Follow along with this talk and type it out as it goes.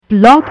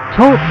Blog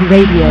Talk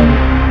Radio.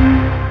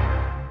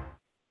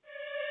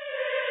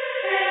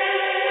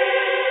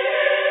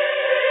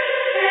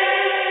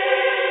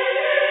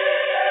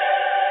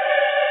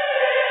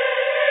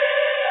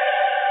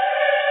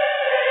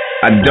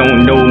 I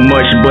don't know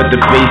much, but to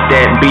face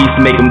that beast,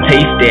 make them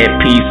taste that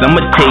peace.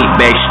 I'ma take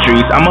back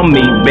streets, I'ma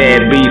make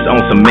bad beats on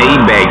some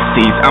Maybach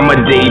seats. I'm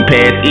a day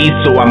past east,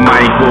 so I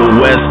might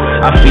go west.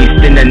 I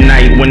feast in the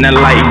night when the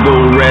light go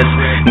rest.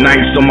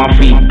 Nights on my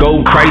feet,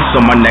 gold price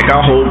on my neck.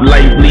 I hope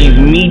life leads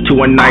me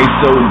to a nice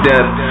old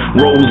death.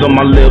 Rose on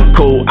my lip,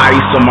 cold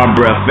ice on my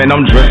breath. And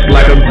I'm dressed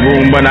like a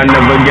groom, but I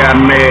never got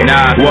mad.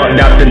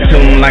 Walked out the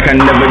tomb like I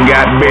never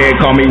got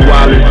bad. Call me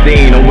Wallace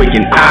Dean,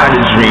 awakened out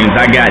of dreams.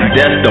 I got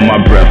dust on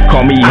my breath,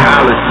 call me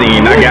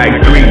Holocene. I got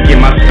Greek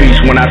in my speech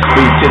when I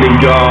speak to the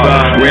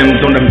God. Rims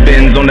on the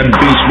bends on the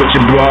beach with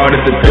your broad.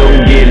 If the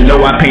dough get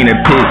low, I paint a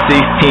pit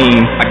 16.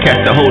 I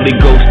catch the Holy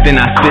Ghost, then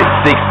I spit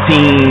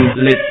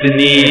 16.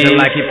 Litanies are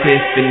like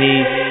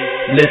epiphanies.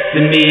 Listen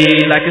to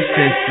me like a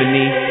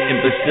symphony. In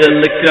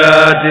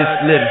Basilica, this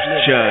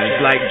literature is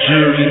like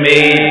jewelry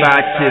made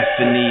by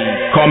Tiffany.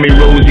 Call me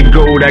Rosie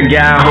Gold, I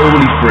got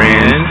holy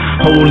friends.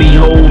 Holy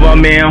Hove,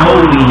 I'm in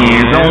holy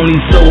hands. I only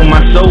sold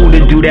my soul to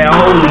do that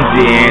holy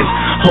dance.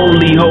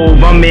 Holy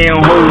Hove, I'm in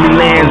holy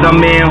lands.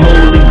 I'm in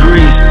holy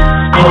Greece.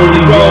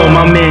 Holy Rome,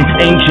 I'm in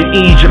ancient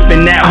Egypt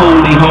in that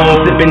holy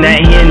home. Sipping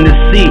that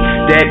Hennessy,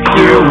 that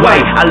pure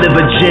white. I live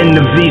a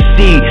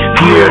Genovese,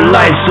 pure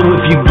life. So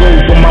if you go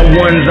for my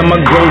ones,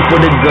 I'ma go for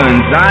the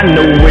guns. I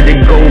know where to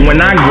go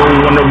when I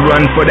go on the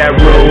run for that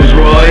Rolls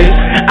Royce.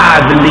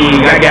 Ivy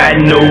League, I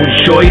got no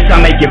choice. I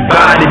make your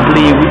body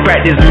bleed. We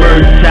practice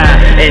Murta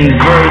and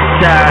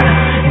Verta.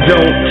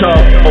 Don't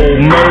talk, oh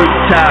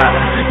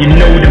Murta. You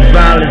know the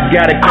violence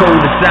got a code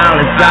of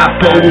silence. I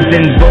pose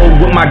in vogue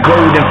with my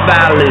golden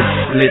phallus.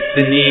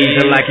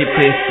 Litanies are like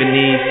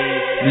epiphanies.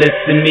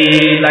 Listen to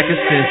me like a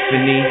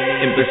symphony.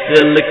 In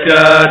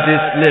Basilica,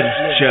 this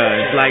literature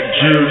is like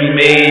jewelry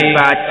made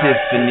by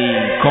Tiffany.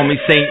 Call me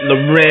Saint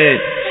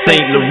Laurent,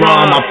 Saint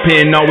Laurent. My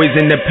pen always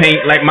in the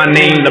paint like my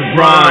name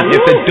LeBron.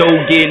 If the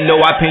dough get low,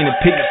 I paint a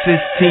pic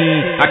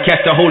 16. I catch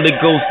the Holy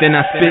Ghost, then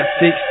I spit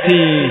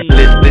 16.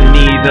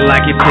 Litanies are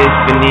like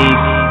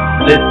epiphanies.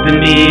 Listen to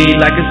me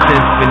like a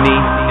symphony.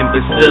 In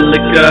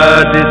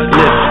Basilica, this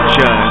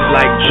literature is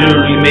like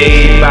jewelry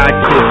made by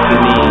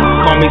Tiffany.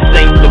 Call me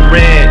Saint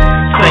Laurent,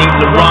 Saint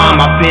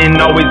Laurent. My pen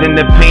always in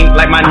the paint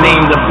like my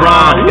name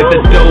LeBron. If the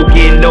dough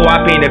get low,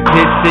 I paint a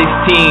pit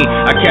 16.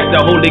 I catch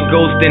the Holy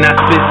Ghost, then I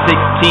spit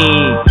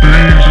 16.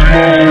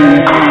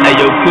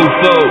 Hey yo,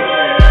 Kufo,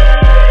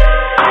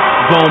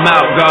 Boom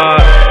out,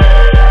 God.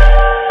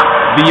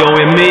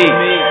 B-O-M-E,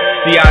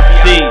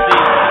 C-I-C.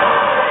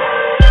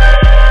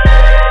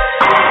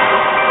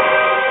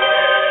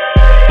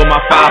 For my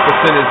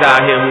 5%ers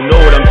out here who know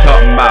what I'm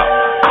talking about.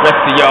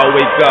 Rest of y'all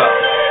wake up.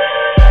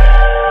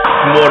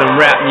 It's more than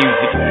rap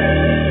music.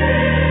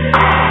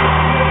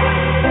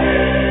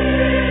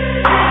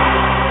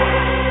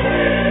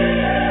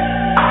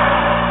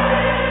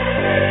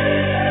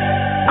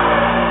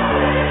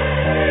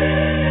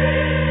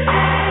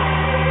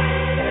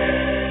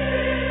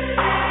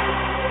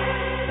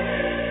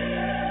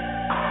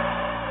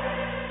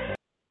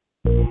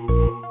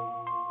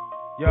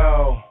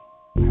 Yo,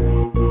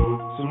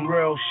 some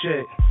real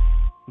shit.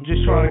 I'm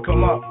just trying to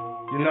come up,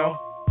 you know?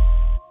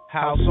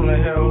 House on the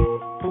hill,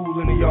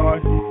 pool in the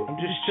yard. I'm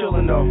just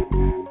chillin' though.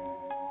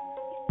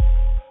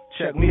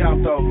 Check me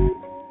out though.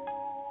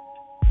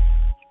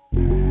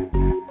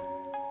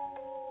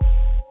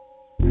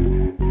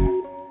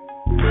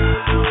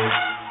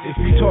 If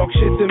you talk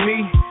shit to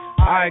me,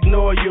 I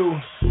ignore you,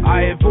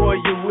 I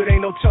avoid you. It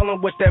ain't no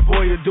telling what that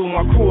boy will do.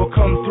 My crew will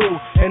come through,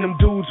 and them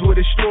dudes will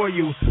destroy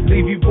you,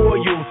 leave you, bore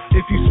you.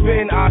 If you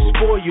spin, I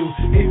spoil you.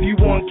 If you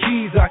want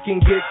keys, I can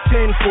get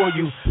 10 for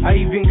you. I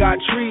even got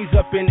trees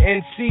up in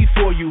NC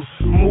for you.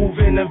 Move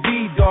in the V,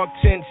 dark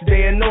tints,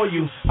 they annoy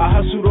you. I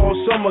hustled all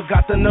summer,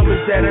 got the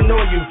numbers that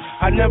annoy you.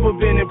 I never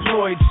been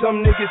employed,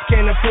 some niggas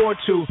can't afford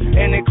to.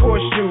 And it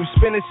cost you,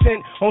 spend a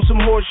cent on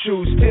some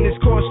horseshoes. Tennis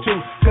cost too,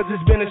 cause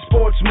it's been a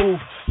sports move.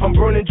 I'm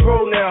burning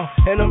dro now,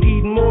 and I'm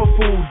eating more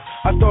food.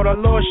 I thought I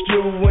lost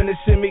you when it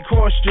sent me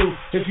crossed you.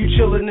 If you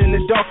chillin' in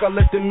the dark, I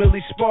let the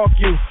millie spark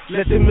you.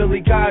 Let the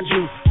millie guide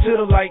you to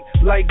the light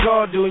like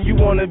God do. And you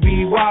wanna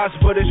be wise,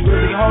 but it's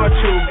really hard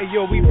to. Hey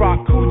yo, we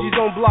rock Coogis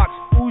on blocks,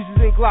 Uzis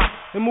and Glocks,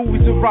 and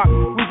movies to rock.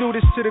 We do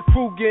this to the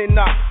crew getting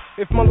knocked.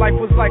 If my life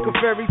was like a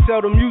fairy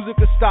tale, the music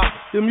could stop.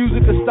 The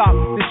music could stop.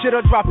 The shit I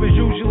drop is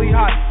usually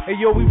hot. Hey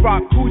yo, we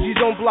rock Coogis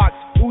on blocks,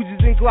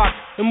 Uzis and Glocks,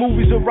 and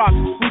movies of rocks.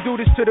 We do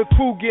this to the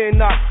crew getting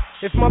knocked.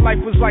 If my life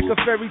was like a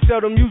fairy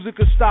tale, the music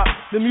could stop.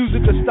 The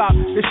music could stop.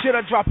 The shit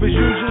I drop is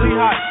usually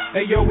hot.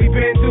 Hey yo, we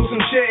been through some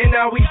shit and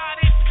now we.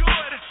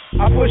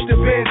 I pushed the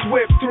Benz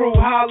whip through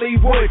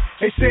Hollywood.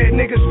 They said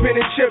niggas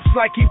spinning chips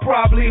like he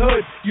probably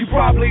would. You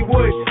probably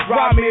would.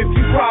 Rob me if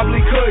you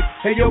probably could.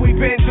 Hey yo, we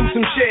been through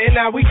some shit and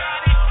now we.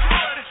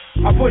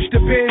 I pushed the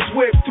Benz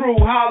whip through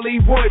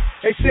Hollywood.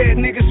 They said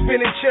niggas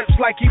spinning chips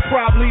like he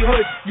probably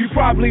would. You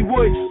probably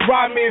would.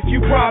 Ride me if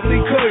you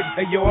probably could.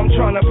 Hey yo, I'm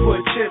trying to put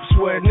chips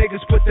where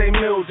niggas put their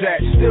mills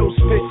at. Still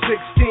spit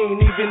 16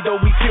 even though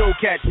we kill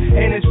cats.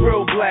 And it's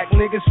real black.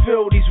 Niggas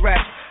feel these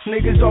raps.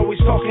 Niggas always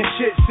talking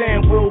shit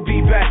saying we'll be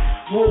back.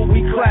 Will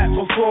we clap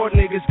before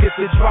niggas get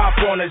the drop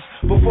on us?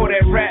 Before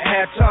that rat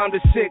had time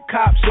to sit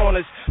cops on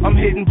us. I'm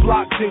hitting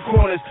blocks and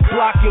corners,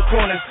 blocking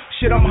corners.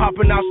 Shit, I'm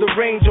hopping out the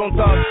range on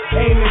thugs,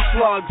 aiming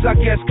slugs. I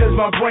guess cause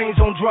my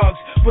brain's on drugs,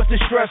 but the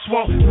stress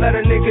won't let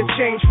a nigga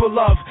change for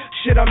love.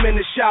 Shit, I'm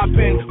in the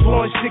shopping,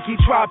 blowing sticky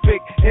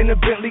tropic in the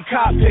Bentley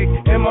cockpit.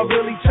 Am I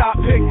really top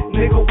pick?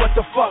 Nigga, what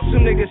the fuck?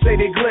 Some niggas say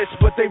they glitz,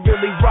 but they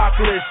really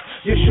rockless.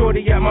 Your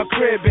shorty at my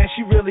crib and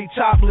she really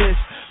topless.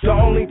 The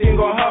only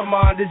thing on her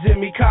mind is in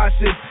me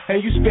cautious.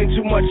 And you spend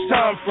too much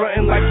time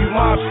frontin' like you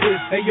mobsters.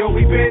 Hey yo,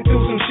 we been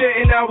through some shit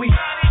and now we...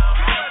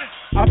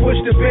 I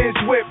pushed the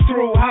Benz whip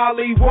through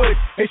Hollywood.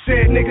 They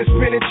said niggas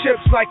spinning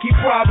chips like he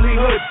probably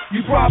would.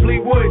 You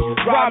probably would.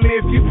 Ride me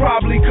if you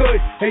probably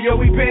could. Hey yo,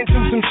 we been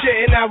through some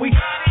shit and now we...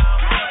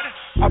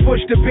 I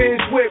pushed the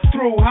Benz whip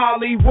through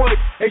Hollywood.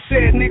 They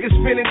said niggas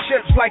spinning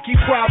chips like he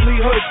probably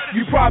would.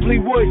 You probably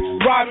would.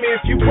 Ride me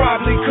if you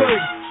probably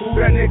could. Who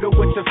that nigga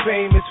with the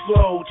famous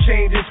flow?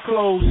 Change his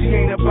clothes. He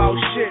ain't about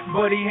shit,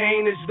 but he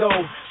heinous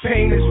though.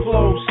 Pain is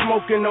flow,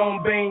 smoking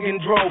on bang and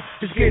dro.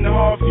 It's getting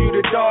hard for you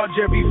to dodge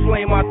every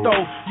flame I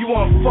throw. You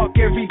want fuck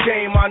every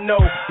game I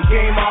know. The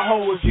game I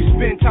hold. If you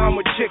spend time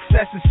with chicks,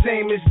 that's the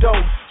same as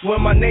dope.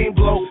 When my name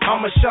blow,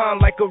 I'ma shine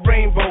like a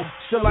rainbow.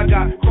 Still I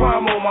got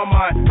crime on my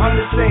mind. I'm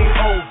the same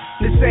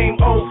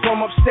O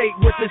from upstate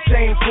with the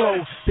same flow.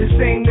 The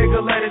same nigga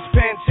let his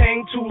pants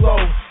hang too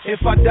low. If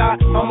I die,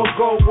 I'ma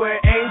go where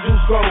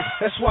angels go.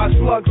 That's why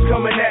slugs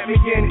coming at me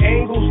getting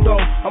angles though.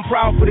 I'm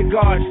proud for the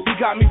God, he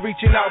got me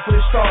reaching out for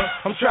the stars.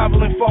 I'm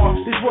traveling far,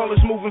 this world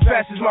is moving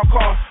fast as my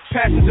car.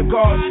 Passenger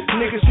guards,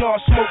 niggas know I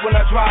smoke when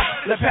I drive.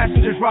 Let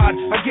passengers ride,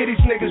 I get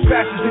these niggas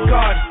passes to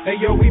God.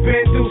 Hey yo, we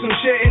been through some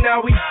shit and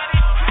now we...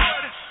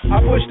 I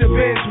pushed the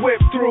Benz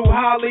whip through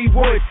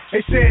Hollywood.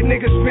 They said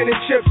niggas spinning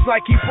chips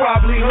like he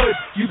probably would.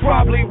 You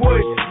probably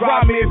would.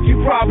 Ride me if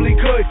you probably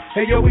could.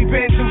 Hey yo, we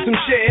been through some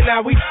shit and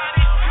now we...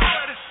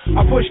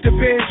 I pushed the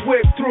Benz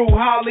whip through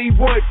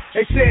Hollywood.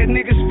 They said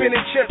niggas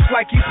spinning chips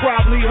like he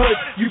probably would.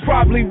 You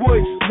probably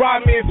would.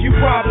 Ride me if you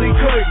probably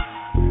could.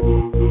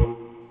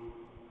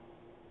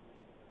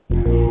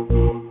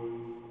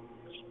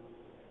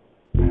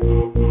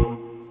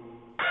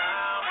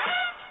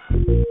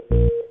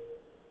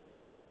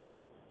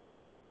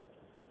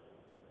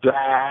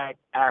 Black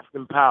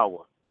African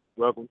Power.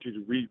 Welcome to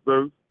the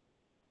Rebirth,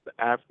 the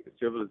African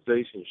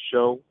Civilization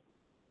Show,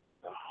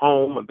 the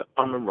home of the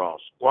Amin-Ra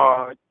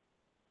Squad.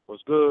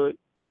 What's good?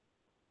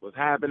 What's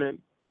happening?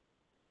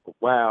 A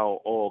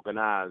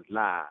well-organized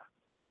lie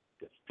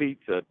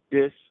defeats a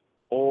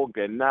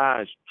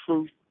disorganized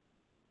truth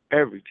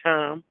every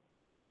time.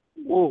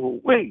 Whoa,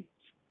 wait,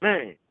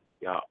 man.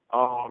 Y'all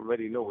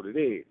already know what it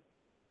is.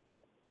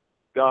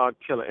 God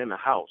killer in the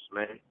house,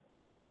 man.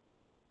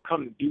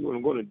 Come to do what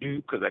I'm going to do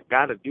because I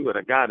got to do what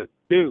I got to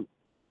do.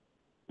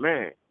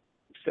 Man,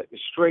 setting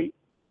straight,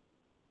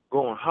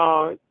 going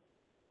hard,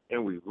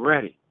 and we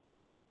ready.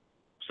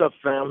 What's up,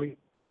 family?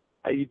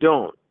 How you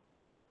doing?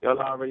 Y'all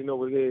already know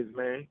what it is,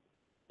 man.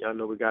 Y'all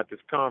know we got this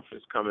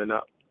conference coming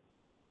up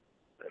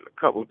in a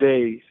couple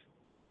days.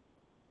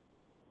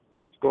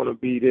 It's going to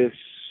be this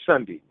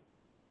Sunday,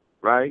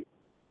 right?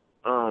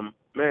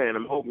 Man,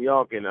 I'm hoping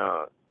y'all can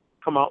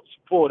come out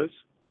and support us.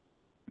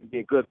 It'd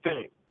be a good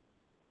thing.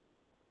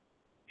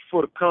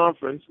 For the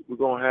conference, we're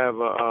going to have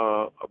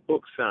a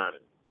book signing.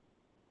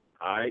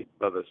 All right?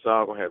 Brother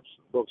Saul going to have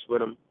some books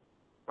with him,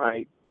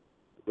 right?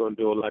 We're going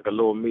to do like a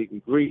little meet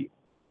and greet.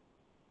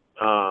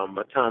 By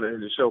the time the end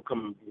of the show,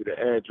 come and give you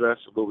the address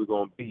of where we're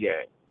going to be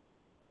at.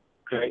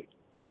 Okay?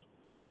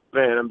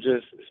 Man,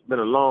 it's been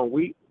a long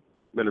week.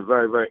 Been a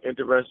very, very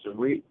interesting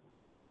week.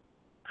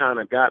 Kind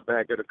of got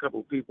back at a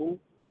couple people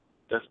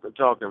that's been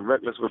talking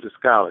reckless with the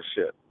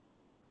scholarship.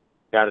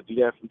 Got to do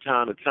that from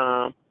time to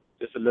time,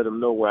 just to let them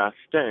know where I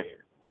stand.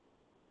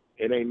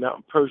 It ain't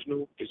nothing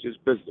personal, it's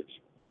just business.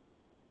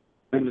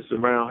 Business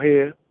around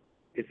here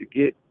is to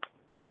get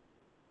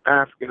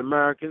African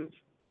Americans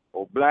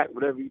or black,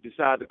 whatever you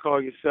decide to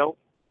call yourself,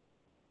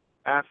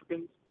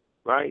 Africans,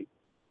 right?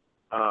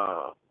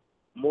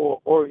 More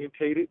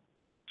orientated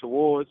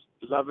towards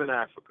loving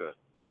Africa.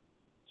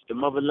 It's the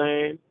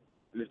motherland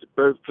and it's the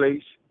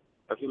birthplace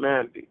of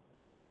humanity.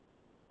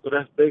 So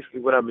that's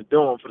basically what I've been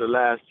doing for the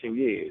last 10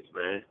 years,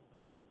 man.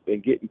 Been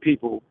getting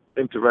people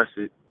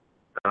interested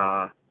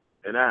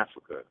in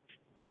Africa.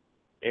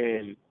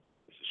 And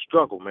it's a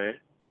struggle, man.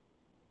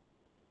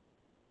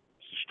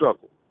 It's a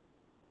struggle.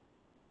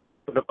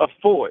 But I'm up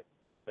for it,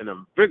 and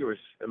I'm vigorous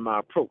in my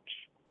approach.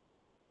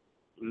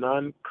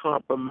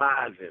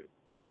 Non-compromising.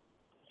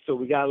 So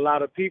we got a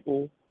lot of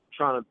people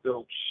trying to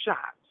build shots.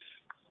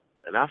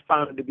 And I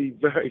found it to be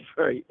very,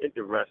 very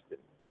interesting.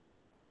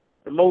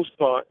 For the most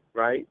part,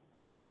 right,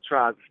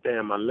 tries to stay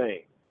in my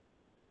lane.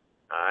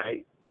 All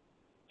right?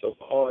 So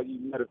for all you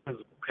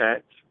metaphysical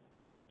cats,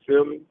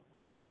 feel me?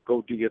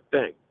 Go do your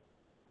thing.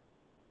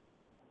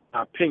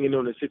 My opinion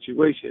on the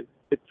situation,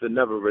 it's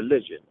another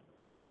religion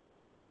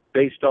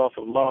based off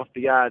of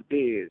lofty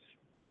ideas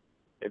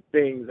and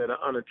things that are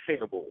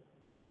unattainable,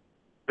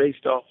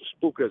 based off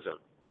of spookism,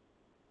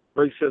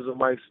 racism,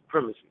 white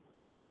supremacy.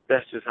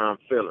 That's just how I'm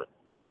feeling.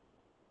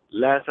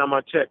 Last time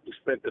I checked, we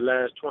spent the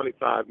last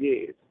 25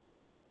 years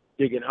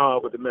digging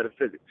hard with the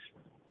metaphysics,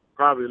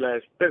 probably the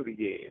last 30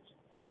 years.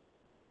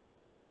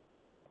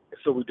 And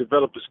so we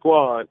developed a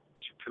squad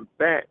to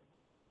combat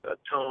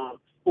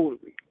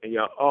tomfoolery, and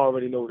y'all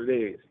already know what it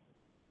is.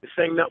 This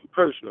ain't nothing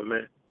personal,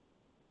 man.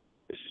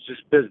 This is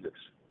just business.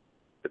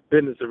 The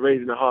business of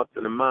raising the hearts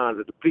and the minds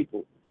of the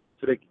people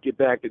so they can get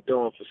back to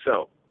doing for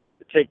self,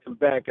 to take them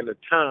back in a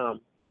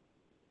time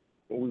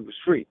when we was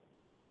free.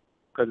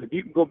 Because if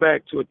you can go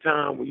back to a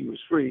time when you was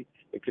free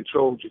and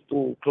controlled your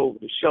food, clothing,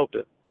 and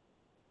shelter,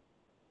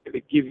 and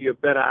it give you a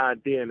better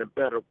idea and a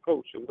better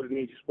approach of what it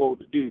is you're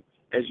supposed to do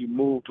as you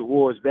move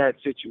towards that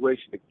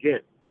situation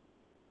again.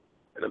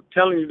 And I'm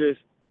telling you this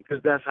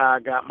because that's how I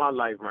got my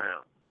life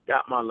round,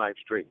 got my life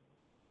straight.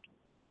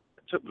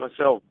 I took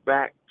myself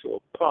back to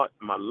a part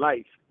of my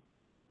life,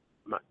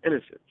 my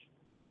innocence.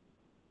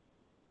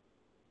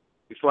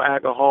 Before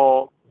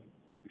alcohol,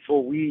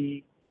 before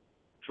weed,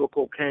 before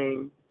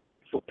cocaine,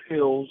 before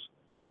pills,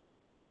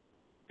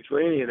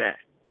 before any of that.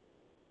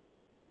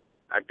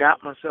 I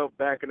got myself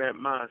back in that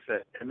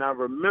mindset, and I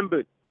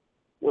remembered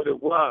what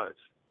it was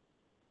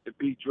to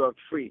be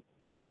drug-free.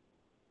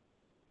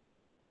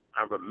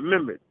 I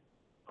remembered,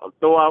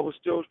 although I was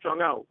still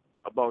strung out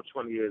about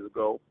 20 years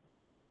ago,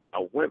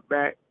 I went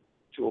back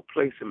to a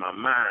place in my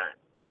mind.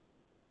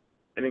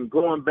 And then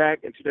going back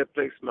into that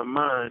place in my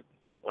mind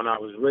when I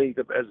was raised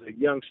up as a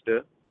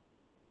youngster,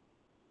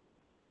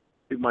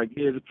 through my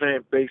years of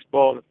playing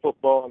baseball and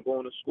football and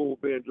going to school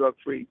being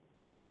drug-free,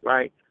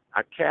 right,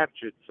 I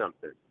captured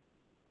something.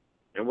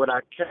 And what I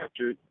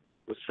captured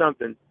was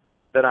something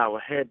that I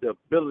had the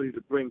ability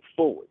to bring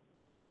forward.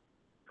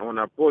 And when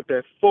I brought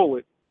that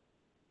forward,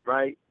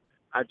 right,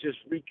 I just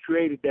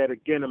recreated that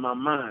again in my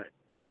mind.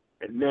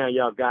 And now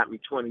y'all got me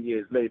 20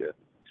 years later,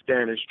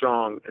 standing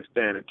strong and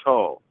standing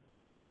tall.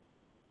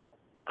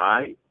 All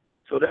right?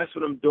 So that's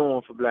what I'm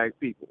doing for black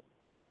people,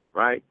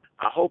 right?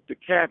 I hope to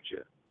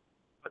capture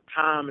a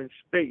time and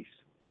space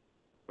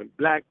when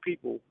black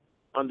people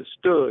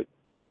understood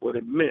what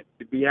it meant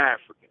to be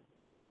African.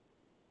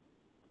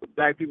 When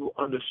black people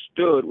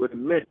understood what it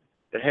meant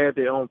to have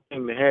their own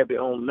thing, to have their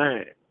own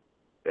land,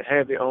 to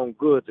have their own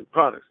goods and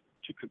products,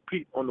 to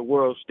compete on the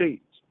world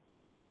stage.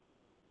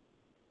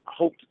 I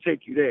hope to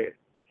take you there.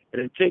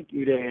 And in taking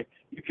you there,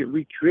 you can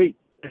recreate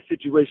that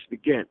situation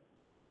again.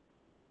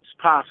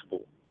 It's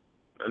possible.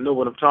 I know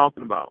what I'm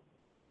talking about.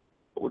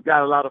 But we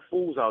got a lot of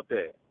fools out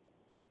there.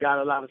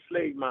 Got a lot of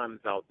slave miners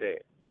out there.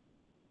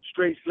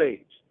 Straight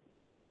slaves.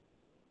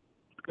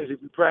 Because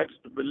if you practice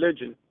the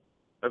religion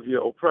of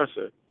your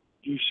oppressor,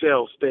 you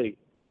shall stay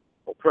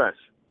oppressed.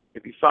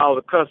 If you follow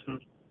the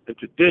customs and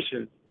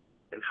traditions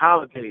and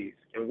holidays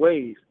and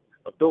ways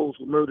of those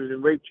who murdered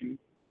and raped you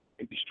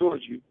and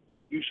destroyed you,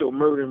 you shall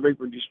murder and rape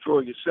and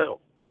destroy yourself.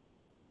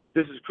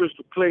 This is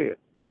crystal clear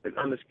in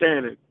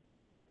understanding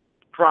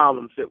the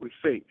problems that we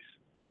face.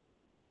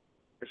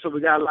 And so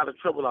we got a lot of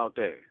trouble out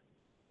there,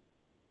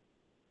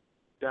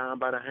 down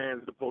by the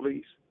hands of the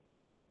police.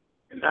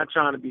 And not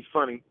trying to be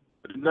funny,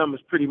 but the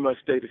numbers pretty much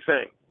stay the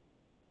same.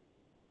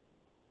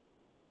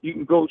 You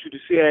can go to the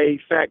CIA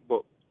fact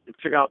book and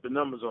check out the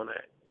numbers on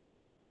that.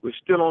 We're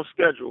still on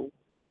schedule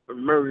for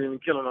murdering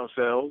and killing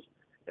ourselves,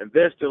 and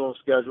they're still on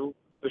schedule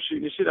for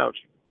shooting the shit out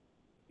you.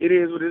 It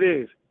is what it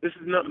is. This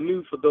is nothing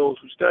new for those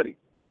who study.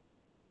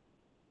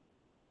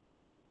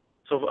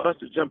 So for us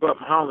to jump up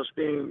and holler,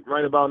 scream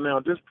right about now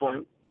at this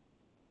point,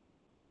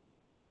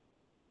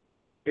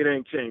 it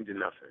ain't changing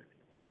nothing.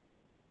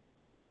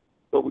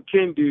 What we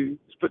can do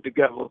is put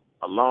together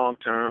a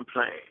long-term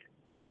plan,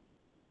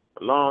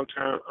 a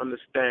long-term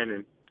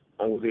understanding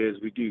on what it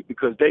is we do.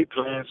 Because they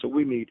plan, so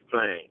we need to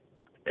plan.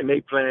 And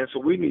they plan, so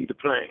we need to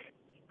plan.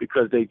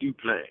 Because they do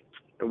plan,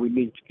 and we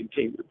need to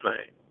continue to plan.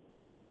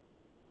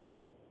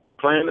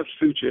 Plan a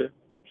future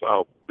for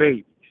our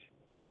babies.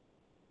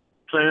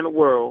 Plan a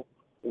world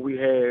where we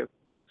have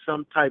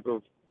some type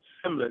of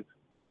semblance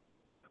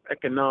of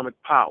economic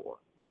power.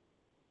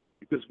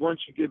 Because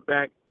once you get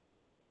back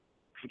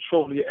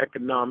control of your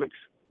economics,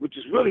 which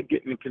is really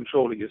getting in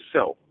control of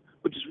yourself,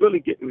 which is really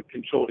getting in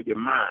control of your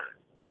mind.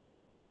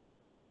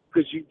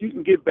 Because you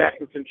can get back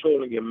in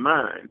control of your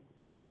mind,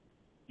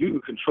 you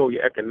can control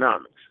your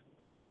economics.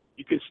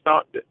 You can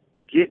start to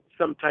get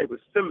some type of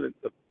semblance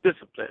of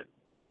discipline.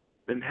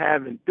 And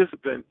having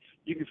discipline,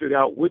 you can figure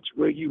out which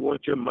way you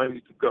want your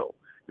money to go.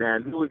 Now, I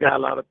know we got a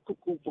lot of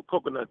cuckoo for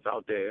coconuts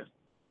out there.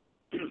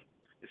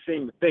 They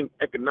seem to think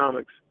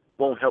economics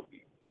won't help you.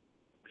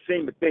 They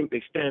seem to think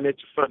they stand at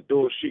your front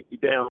door, shoot you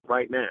down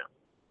right now.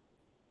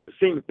 They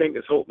seem to think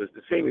it's hopeless.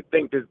 They seem to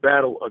think this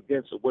battle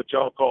against what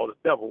y'all call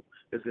the devil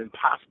is an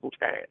impossible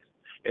task.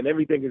 And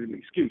everything is an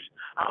excuse.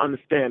 I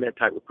understand that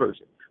type of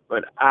person.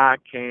 But I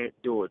can't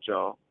do it,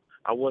 y'all.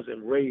 I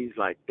wasn't raised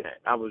like that.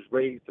 I was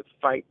raised to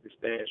fight, to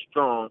stand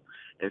strong,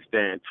 and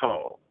stand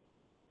tall.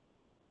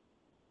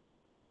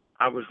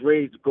 I was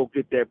raised to go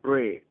get that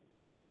bread.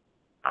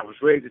 I was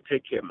raised to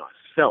take care of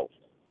myself.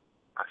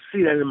 I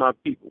see that in my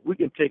people. We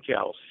can take care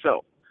of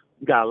ourselves.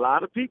 We got a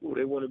lot of people,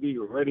 they want to be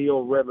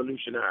radio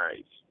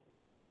revolutionaries.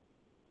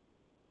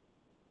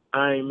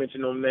 I ain't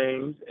mention no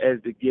names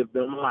as to give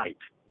them light.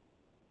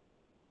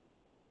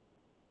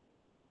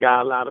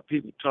 Got a lot of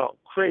people talk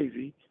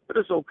crazy, but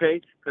it's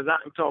okay because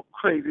I can talk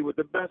crazy with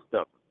the best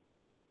of them.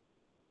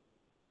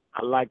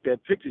 I like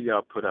that picture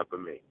y'all put up of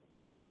me.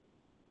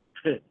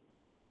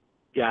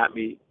 Got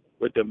me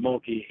with the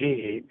monkey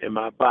head in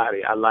my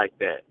body. I like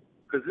that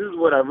because this is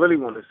what I really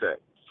want to say.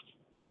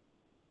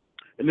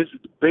 And this is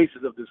the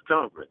basis of this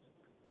conference.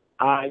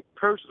 I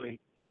personally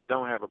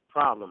don't have a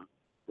problem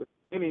with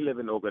any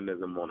living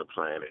organism on the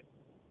planet.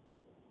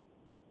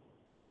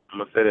 I'm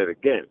going to say that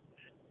again.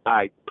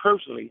 I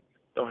personally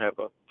don't have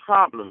a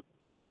problem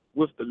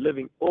with the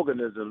living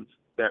organisms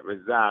that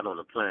reside on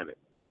the planet.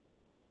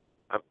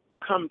 I've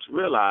come to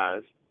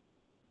realize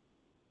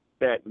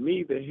that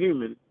me, the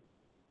human,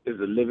 is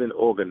a living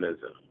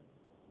organism.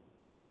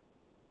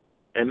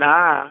 And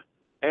I,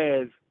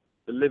 as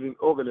the living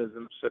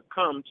organism,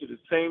 succumb to the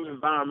same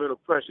environmental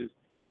pressures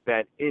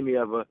that any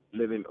other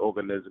living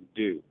organism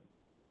do.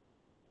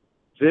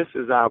 This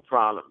is our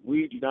problem.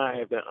 We do not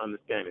have that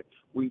understanding.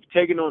 We've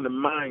taken on the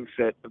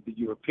mindset of the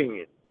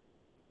European,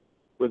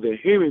 where the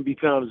human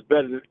becomes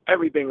better than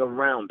everything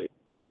around it.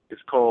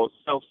 It's called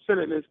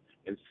self-centeredness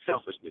and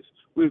selfishness.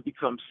 We've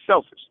become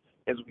selfish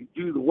as we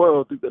view the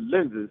world through the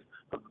lenses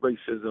of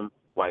racism,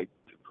 white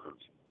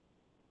supremacy.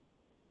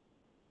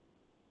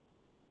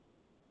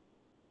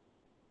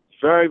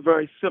 Very,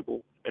 very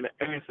simple, and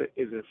the answer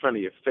is in front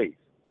of your face.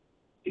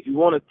 If you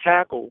want to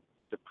tackle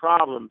the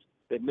problems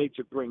that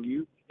nature brings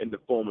you in the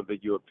form of the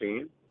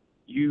European,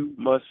 you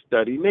must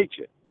study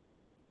nature.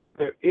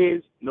 There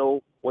is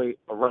no way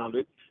around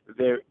it.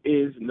 There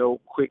is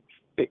no quick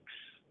fix.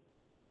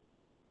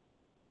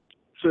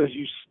 So as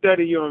you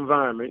study your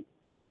environment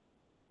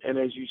and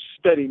as you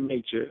study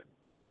nature,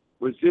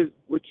 which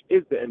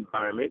is the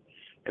environment,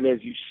 and as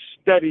you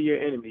study your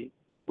enemy,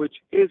 which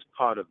is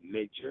part of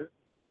nature,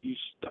 you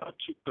start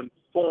to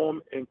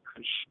conform and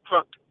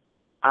construct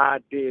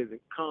ideas and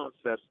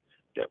concepts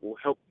that will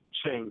help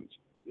change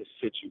the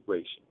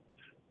situation.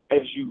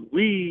 As you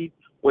read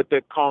what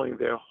they're calling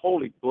their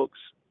holy books,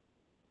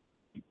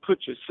 you put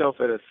yourself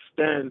at a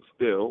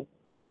standstill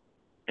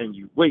and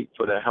you wait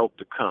for the help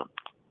to come.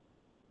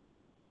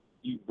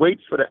 You wait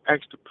for the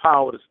extra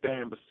power to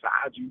stand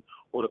beside you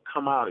or to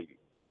come out of you,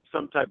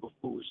 some type of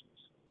foolishness.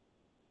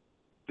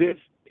 This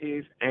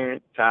is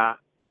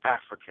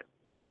anti-African.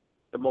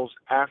 The most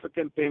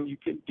African thing you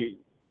can do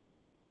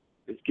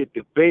is get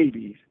the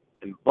babies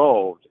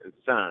involved in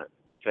science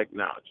and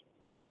technology.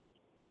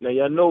 Now,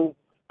 y'all know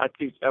I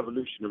teach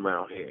evolution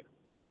around here.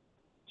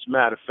 As a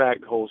matter of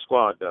fact, the whole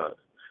squad does.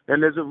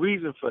 And there's a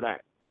reason for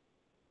that.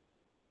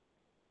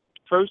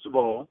 First of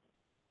all,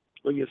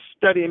 when you're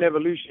studying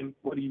evolution,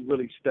 what are you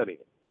really studying?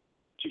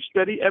 To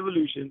study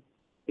evolution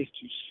is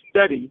to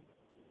study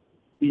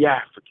the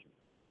African.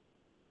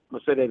 I'm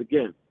going to say that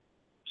again.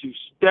 To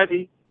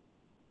study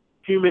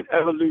human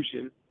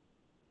evolution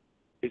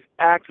is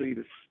actually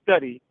the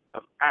study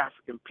of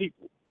African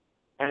people.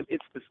 And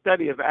it's the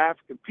study of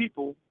African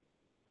people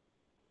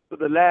for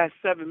the last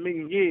 7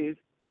 million years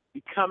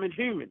becoming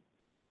human.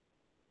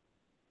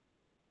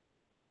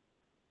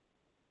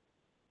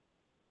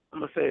 I'm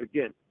going to say it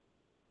again.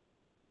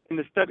 In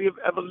the study of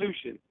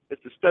evolution,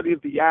 it's the study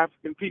of the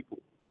African people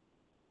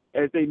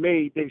as they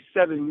made their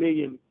 7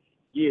 million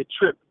year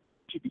trip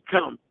to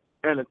become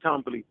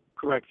anatomically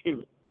correct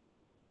human.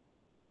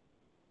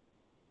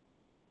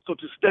 So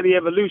to study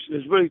evolution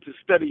is really to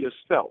study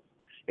yourself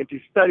and to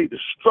study the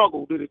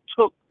struggle that it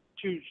took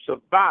to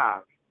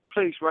survive,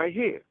 place right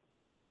here.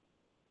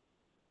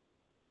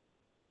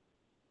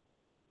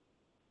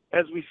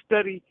 As we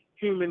study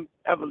human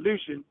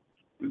evolution,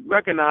 we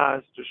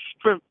recognize the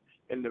strength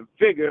and the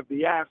vigor of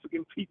the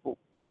African people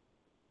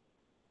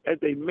as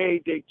they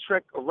made their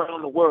trek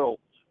around the world,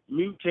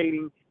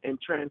 mutating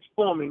and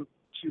transforming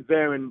to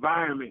their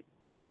environment.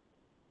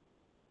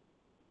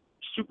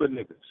 Super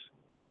niggas.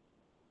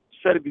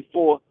 Said it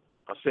before,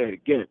 I'll say it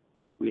again.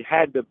 We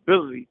had the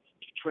ability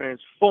to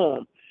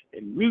transform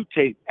and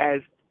mutate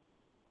as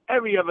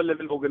every other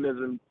living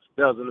organism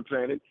does on the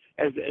planet,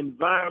 as the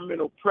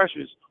environmental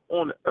pressures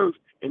on the earth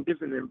in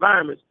different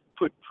environments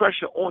put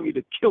pressure on you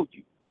to kill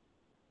you.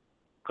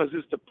 Because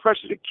it's the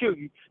pressure to kill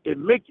you that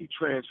make you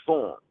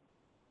transform.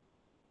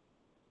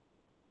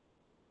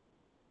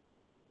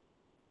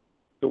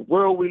 The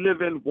world we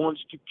live in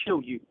wants to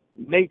kill you.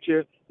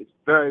 Nature is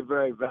very,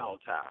 very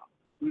volatile.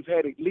 We've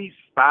had at least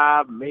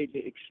 5 major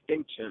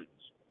extinctions.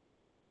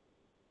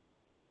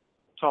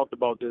 Talked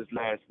about this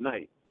last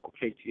night on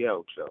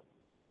KTL show.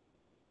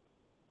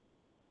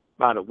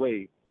 By the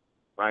way,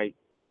 right,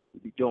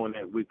 we'll be doing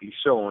that weekly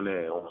show on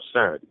there on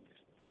Saturdays.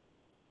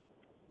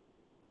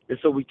 And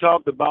so we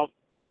talked about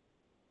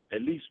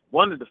at least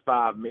one of the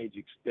 5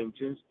 major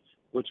extinctions,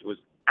 which was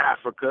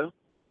Africa,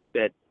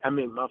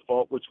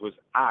 which was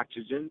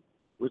oxygen,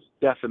 which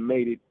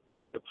decimated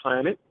the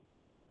planet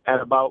at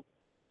about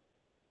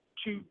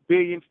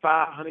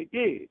 2,500,000,000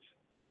 years,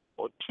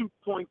 or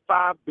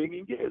 2.5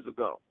 billion years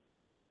ago.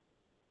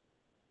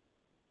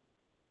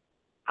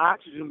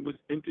 Oxygen was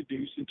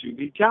introduced into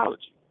the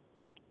ecology.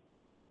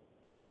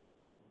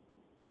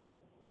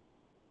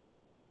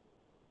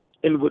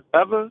 And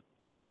whatever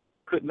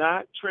could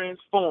not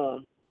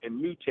transform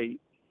and mutate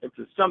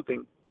into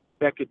something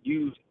that could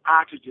use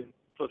oxygen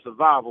for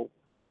survival,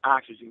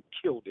 oxygen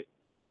killed it.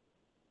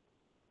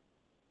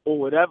 Or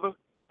whatever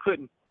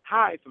couldn't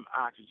hide from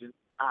oxygen,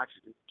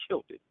 oxygen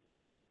killed it.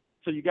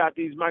 So you got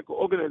these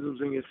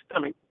microorganisms in your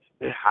stomach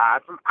that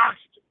hide from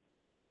oxygen.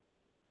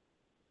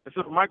 And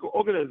so the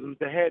microorganisms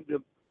that had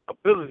the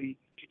ability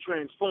to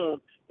transform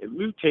and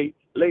mutate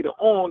later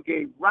on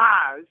gave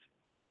rise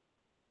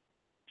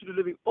to the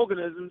living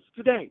organisms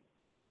today.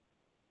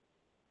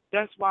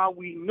 That's why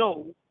we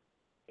know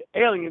the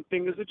alien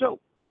thing is a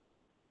joke.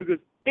 Because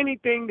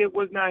anything that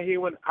was not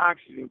here when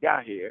oxygen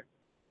got here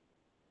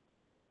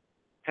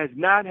has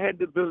not had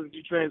the ability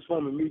to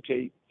transform and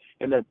mutate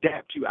and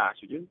adapt to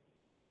oxygen,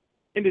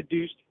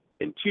 introduced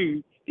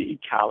into the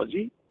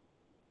ecology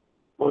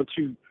or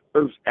into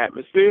Earth's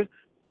atmosphere,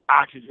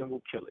 oxygen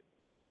will kill it.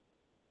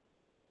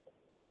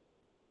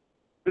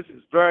 This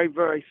is very,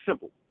 very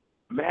simple.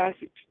 Mass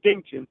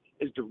extinction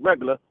is the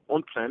regular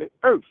on planet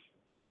Earth.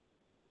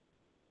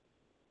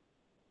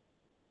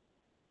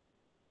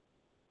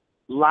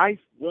 Life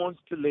wants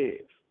to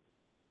live.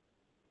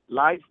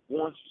 Life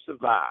wants to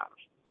survive.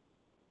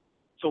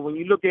 So when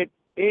you look at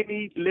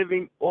any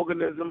living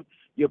organism,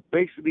 you're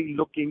basically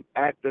looking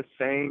at the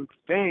same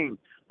thing.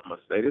 I'm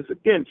going to say this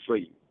again for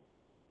you.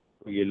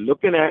 When you're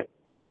looking at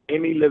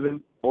any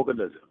living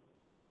organism,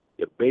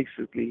 you're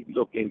basically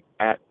looking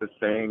at the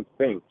same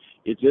thing.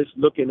 You're just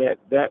looking at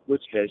that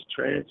which has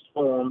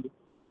transformed,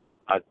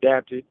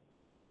 adapted,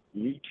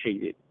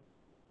 mutated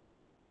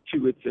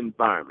to its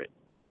environment.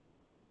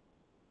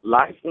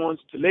 Life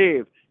wants to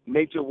live.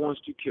 Nature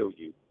wants to kill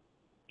you.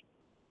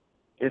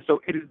 And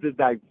so it is the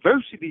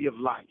diversity of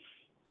life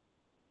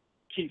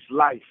keeps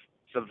life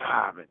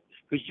surviving.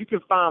 Because you can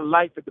find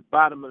life at the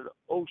bottom of the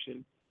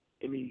ocean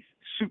in these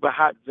super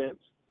hot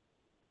vents.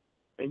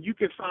 And you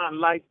can find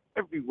life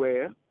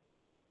everywhere.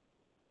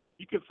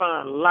 You can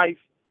find life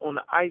on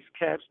the ice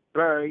caps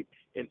buried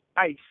in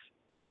ice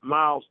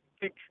miles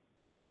thick,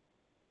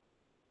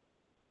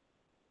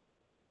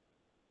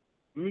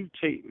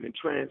 mutating and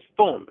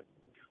transforming.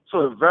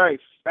 So the very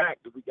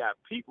fact that we got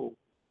people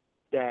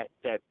that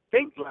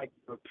think like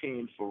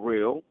Europeans for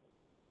real,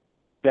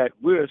 that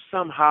we're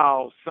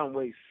somehow, some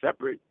way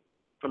separate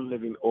from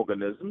living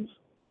organisms,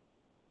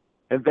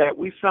 and that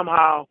we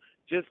somehow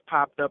just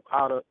popped up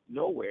out of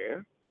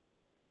nowhere,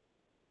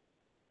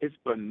 it's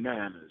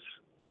bananas.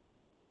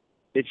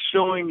 It's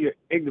showing your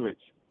ignorance.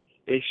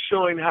 It's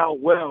showing how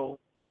well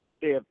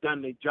they have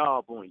done their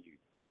job on you.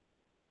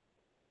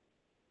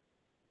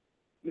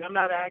 Now, I'm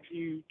not asking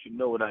you to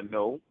know what I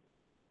know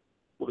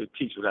or to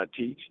teach what I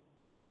teach.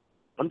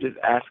 I'm just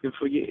asking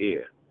for your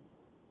ear.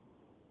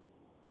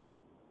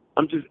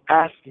 I'm just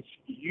asking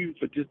you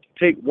for just to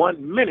take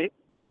 1 minute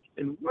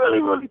and really,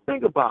 really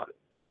think about it.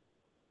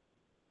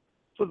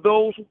 For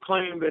those who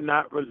claim they're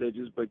not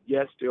religious but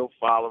yet still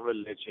follow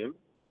religion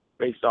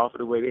based off of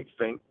the way they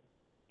think,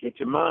 get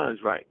your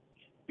minds right.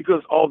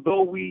 Because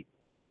although we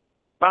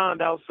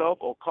find ourselves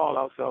or call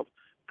ourselves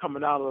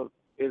coming out of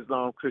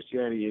Islam,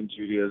 Christianity, and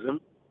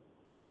Judaism,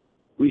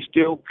 we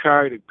still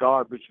carry the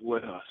garbage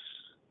with us.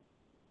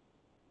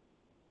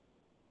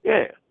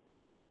 Yeah.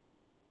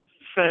 It's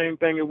the same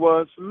thing it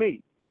was for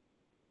me.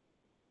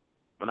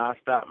 When I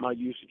stopped my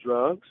use of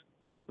drugs,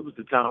 it was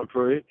the time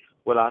period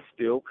where I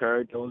still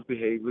carried those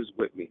behaviors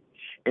with me.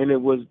 And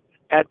it was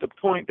at the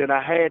point that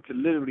I had to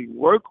literally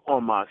work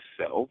on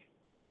myself,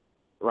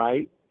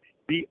 right?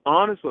 Be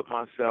honest with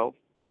myself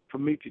for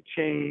me to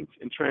change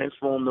and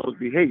transform those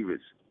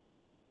behaviors.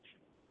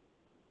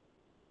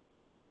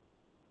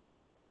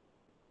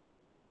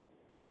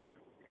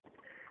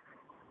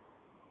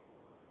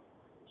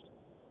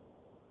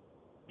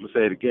 I'm going to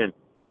say it again.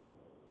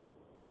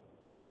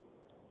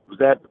 It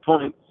was at the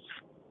point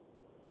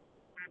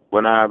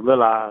when I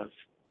realized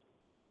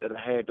that I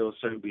had those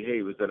certain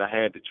behaviors that I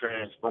had to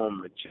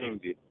transform and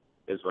change it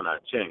is when I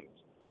changed.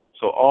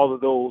 So all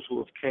of those who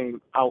have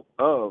came out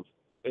of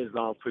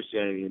Islam,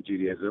 Christianity, and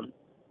Judaism,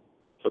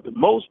 for the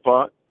most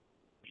part,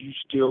 you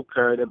still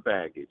carry the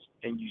baggage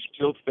and you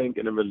still think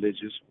in a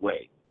religious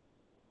way.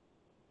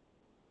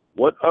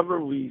 What other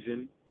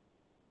reason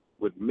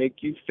would make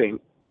you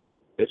think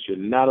that you're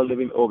not a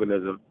living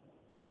organism,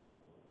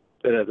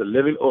 that as a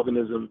living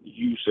organism,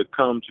 you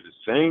succumb to the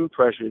same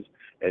pressures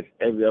as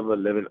every other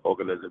living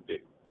organism do?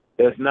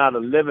 There's not a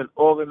living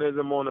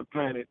organism on the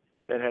planet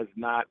that has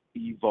not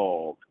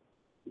evolved.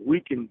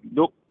 We can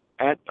look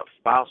at the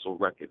fossil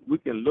record. We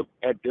can look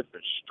at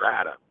different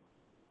strata.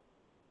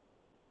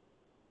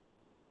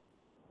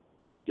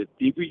 The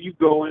deeper you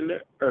go in the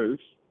earth,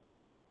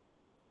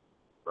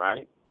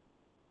 right?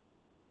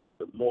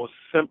 The more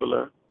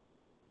simpler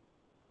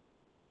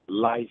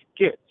life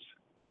gets.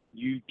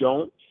 You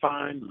don't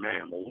find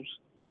mammals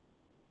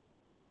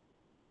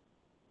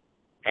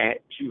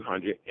at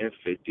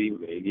 250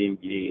 million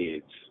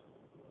years.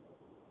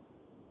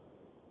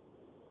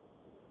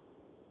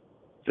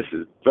 This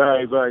is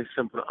very, very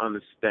simple to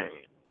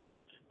understand.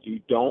 You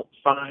don't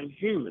find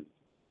humans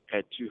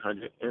at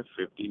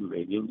 250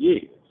 million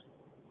years.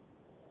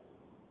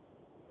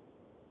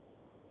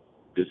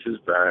 This is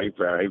very,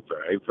 very,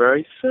 very,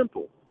 very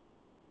simple.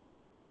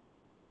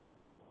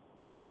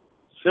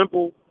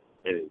 Simple,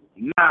 and it's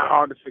not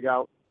hard to figure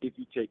out if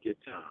you take your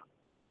time.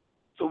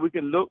 So we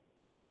can look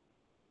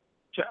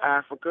to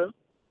Africa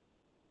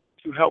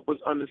to help us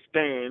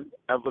understand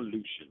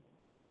evolution.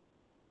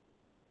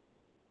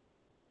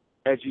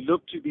 As you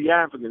look to the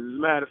Africans, as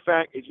a matter of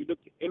fact, as you look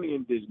to any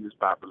indigenous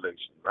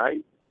population,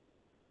 right,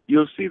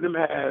 you'll see them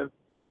have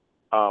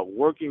a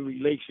working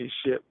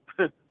relationship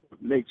with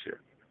nature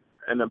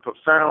and a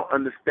profound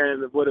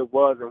understanding of what it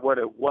was and what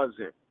it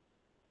wasn't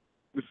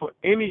before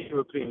any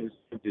Europeans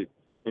entered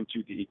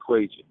into the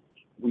equation.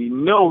 We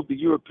know the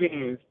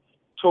Europeans,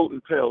 total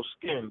pale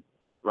skin,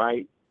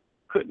 right,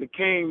 couldn't have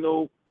came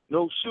no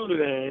sooner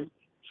than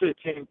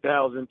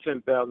 15,000,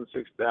 10,000,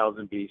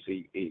 6,000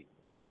 BCE.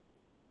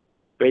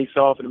 Based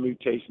off of the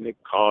mutation that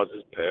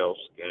causes pale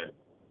skin.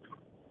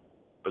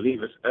 I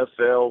believe it's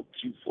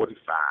SL245.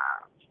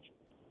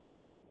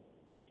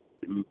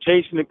 The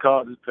mutation that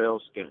causes pale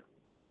skin.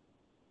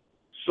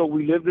 So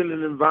we lived in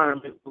an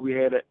environment where we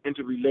had an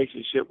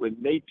interrelationship with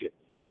nature.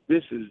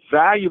 This is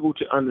valuable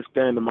to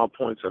understand my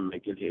points I'm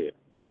making here.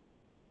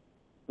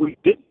 We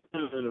didn't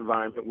live in an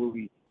environment where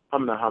we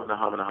humna.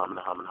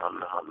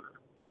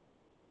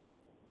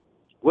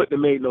 Wouldn't have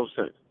made no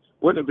sense.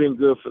 Wouldn't have been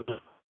good for them.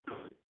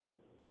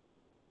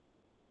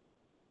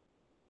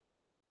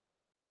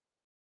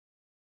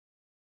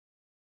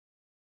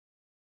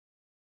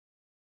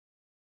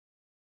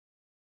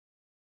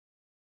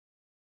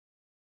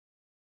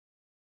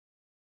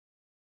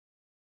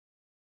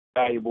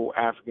 Valuable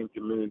African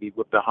community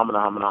with the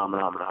humna.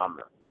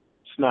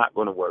 It's not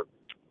going to work.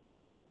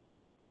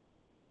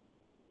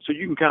 So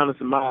you can kind of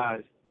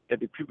surmise that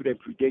the people that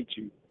predate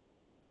you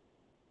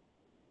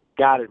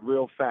got it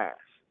real fast.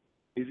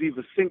 It's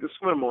either sink or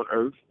swim on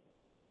Earth.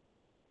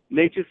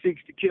 Nature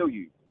seeks to kill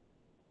you.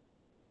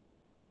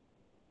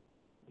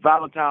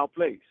 Volatile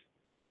place.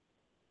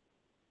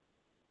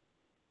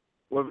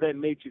 Whether that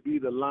nature be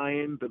the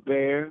lion, the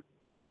bear,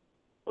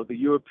 or the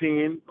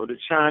European, or the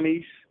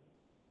Chinese,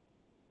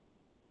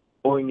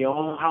 or in your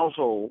own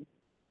household,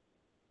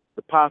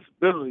 the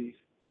possibilities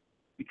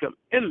become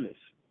endless.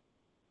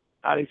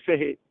 How they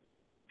say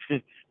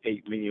it,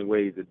 8 million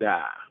ways to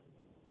die.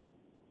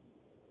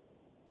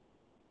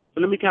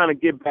 So let me kind of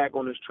get back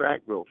on this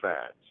track real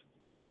fast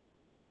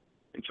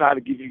and try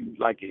to give you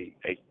like a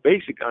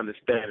basic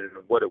understanding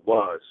of what it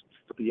was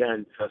for the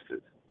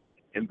ancestors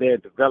and their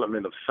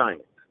development of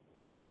science.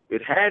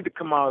 It had to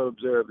come out and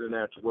observe the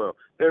natural world.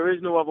 There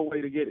is no other way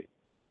to get it.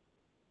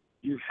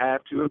 You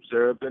have to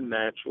observe the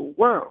natural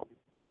world.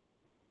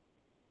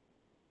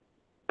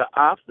 The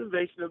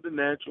observation of the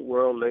natural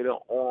world later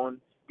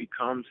on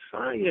becomes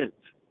science.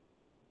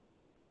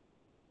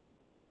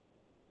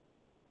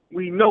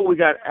 We know we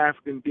got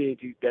African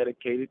deities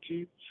dedicated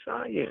to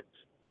science.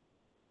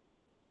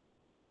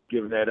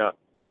 Giving that up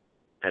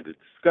at the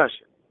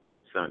discussion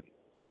Sunday.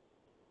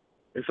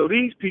 And so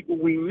these people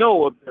we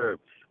know observe.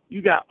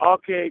 You got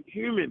archaic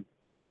humans,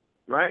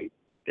 right?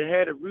 They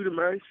had a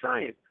rudimentary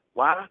science.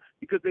 Why?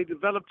 Because they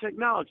developed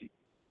technology.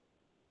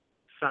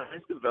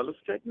 Science develops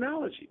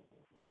technology.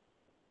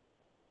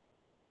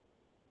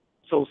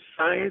 So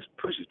science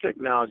pushes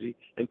technology,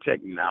 and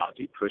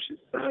technology pushes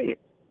science.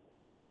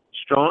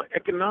 Strong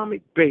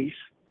economic base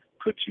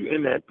puts you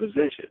in that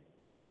position.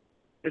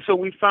 And so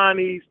we find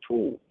these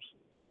tools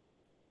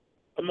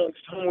amongst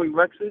Homo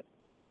erectus,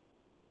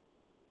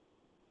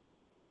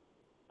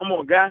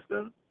 Homo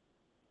ergaster,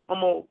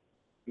 Homo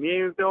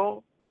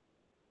neanderthal.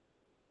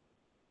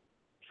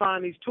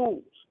 Find these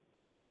tools.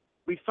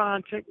 We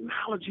find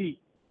technology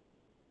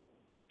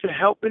to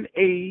help and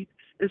aid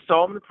in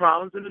solving the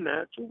problems in the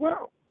natural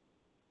world.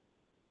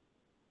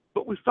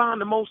 But we find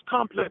the most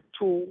complex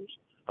tools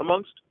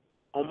amongst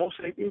Homo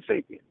sapiens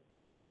sapiens,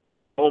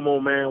 Homo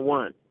man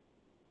 1.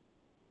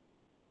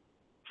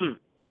 And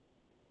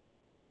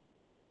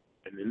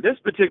in this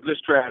particular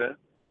strata,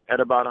 at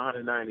about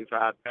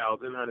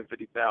 195,000,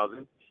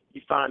 150,000,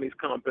 you find these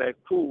complex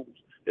tools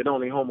that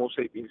only Homo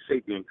sapiens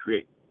sapiens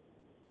create.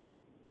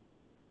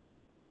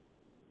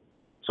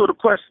 So the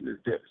question is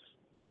this.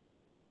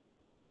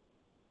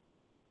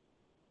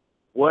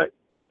 What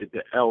did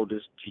the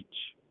elders teach?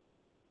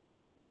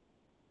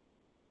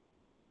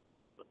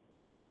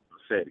 I'll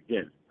say it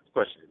again. The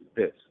question is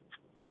this.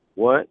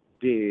 What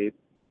did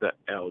the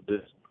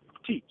elders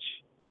teach?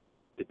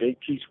 Did they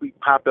teach we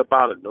popped up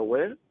out of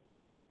nowhere?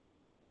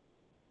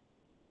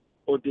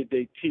 Or did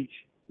they teach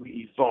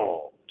we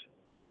evolved?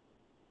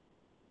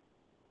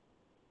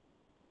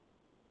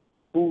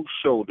 Whose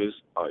shoulders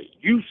are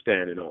you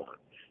standing on?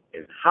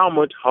 And how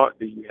much heart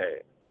do you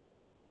have?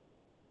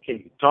 Can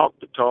you talk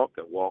the talk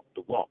and walk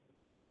the walk?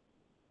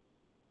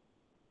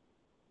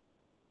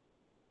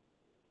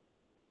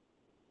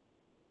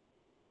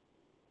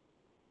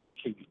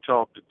 Can you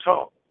talk the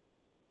talk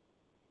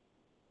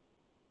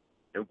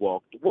and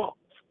walk the walk?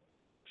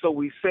 So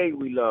we say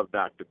we love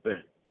Dr.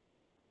 Ben.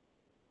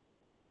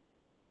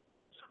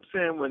 So I'm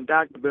saying when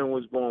Dr. Ben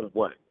was born,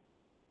 what?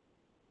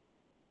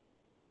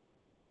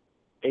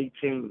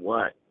 18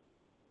 what?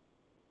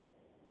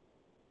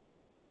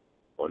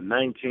 Or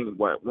 19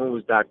 what? When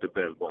was Dr.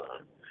 Ben born?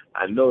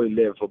 I know he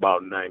lived for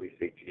about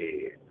 96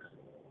 years.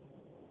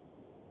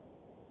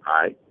 All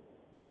right?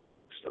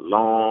 It's a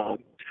long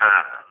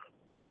time.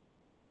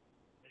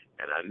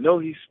 And I know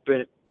he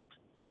spent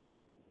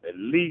at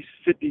least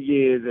 50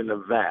 years in the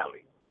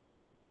valley.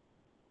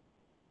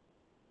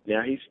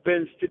 Now, he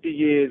spends 50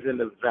 years in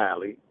the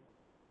valley,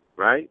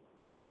 right?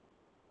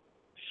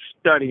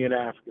 Studying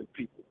African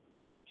people,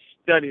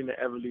 studying the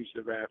evolution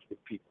of African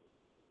people.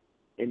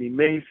 And he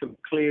made some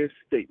clear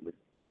statements.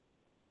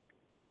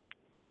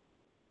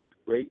 The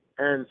great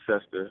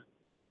ancestor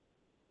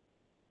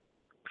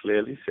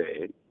clearly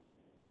said,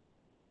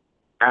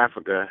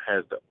 Africa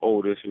has the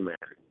oldest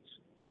humanities.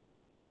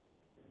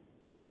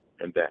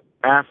 And that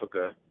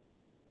Africa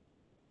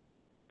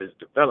is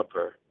the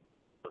developer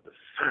of the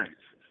sciences.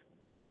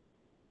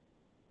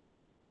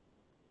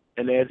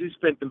 And as he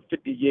spent them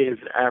 50 years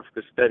in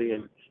Africa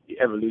studying the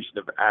evolution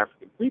of the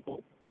African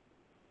people,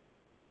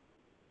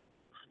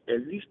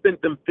 as he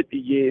spent them 50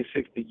 years,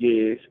 60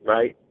 years,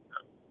 right,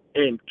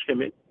 in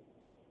Kemet,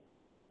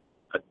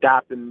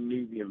 adopting the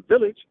Nubian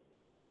village,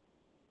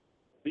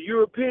 the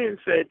Europeans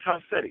said,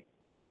 Tarseti,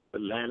 the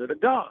land of the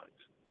gods.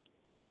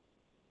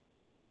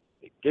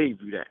 They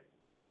gave you that.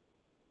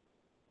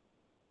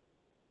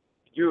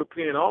 The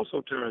European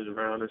also turns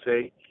around and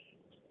say,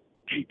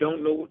 they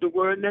don't know what the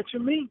word nature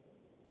means.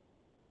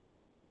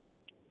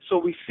 So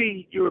we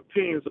see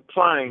Europeans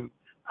applying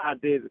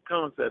ideas and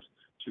concepts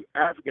to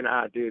African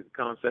ideas and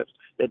concepts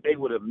that they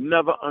would have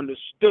never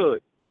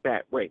understood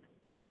that way.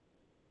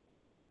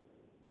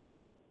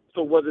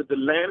 So was it the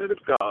land of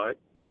the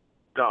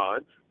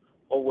gods,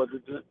 or was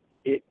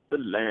it the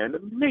land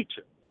of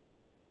nature?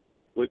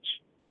 Which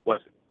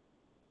was it?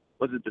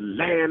 Was it the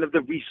land of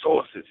the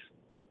resources?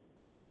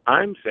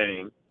 I'm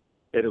saying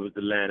that it was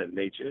the land of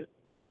nature,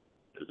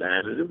 the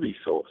land of the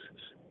resources.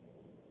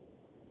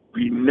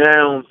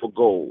 Renowned for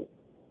gold,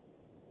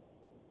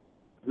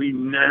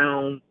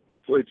 renowned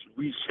for its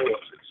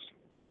resources.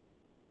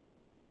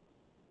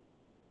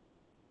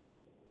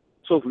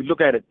 So if we look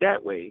at it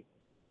that way,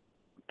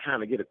 we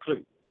kind of get a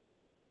clue.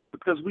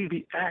 Because we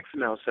be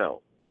asking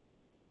ourselves,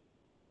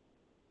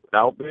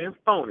 without being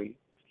phony,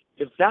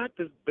 if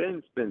Dr.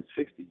 Ben spent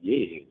 60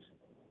 years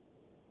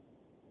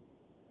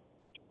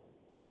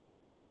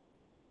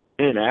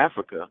in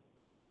Africa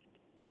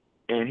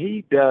and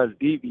he does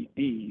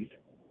DVDs,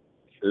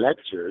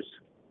 lectures,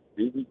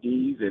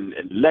 DVDs and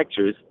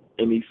lectures,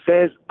 and he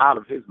says out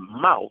of his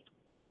mouth,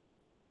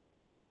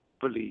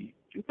 believe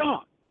in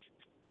God.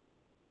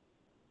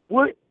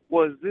 What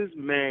was this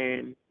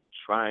man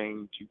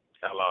trying to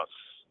tell us?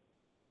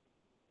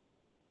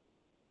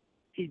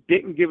 He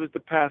didn't give us the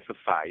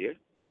pacifier.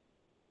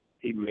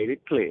 He made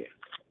it clear.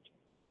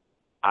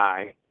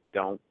 I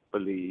don't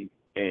believe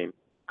in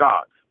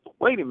God. But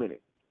wait a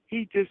minute.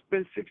 He just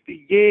spent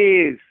 60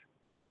 years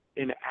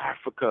in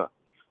Africa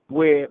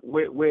where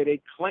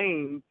they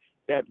claim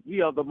that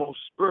we are the most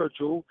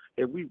spiritual,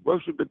 that we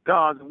worship the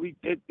gods and we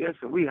did this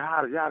and we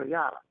yada, yada,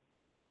 yada.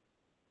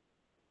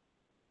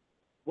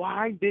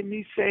 Why didn't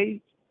he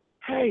say,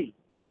 hey,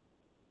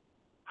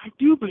 I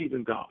do believe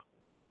in God?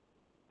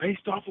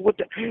 Based off of what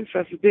the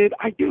ancestors did,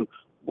 I do.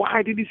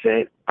 Why did he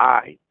say it?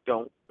 I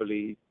don't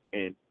believe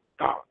in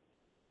God.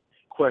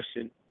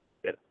 Question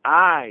that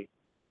I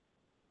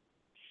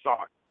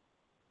sought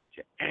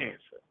to answer.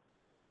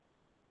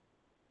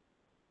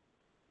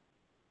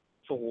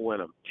 So when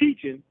I'm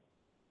teaching,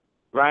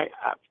 right,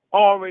 I've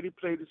already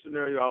played the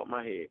scenario out in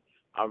my head.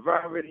 I've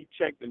already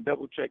checked and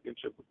double checked and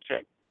triple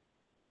checked.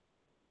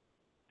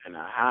 And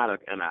I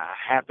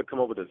have to come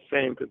up with the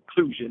same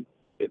conclusion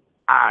that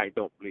I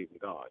don't believe in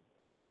God.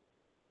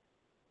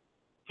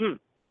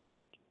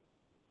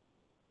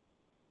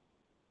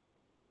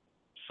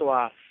 So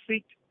I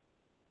seek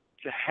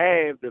to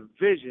have the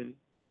vision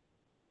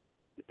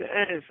that the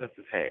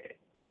ancestors had.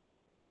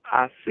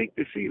 I seek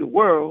to see the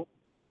world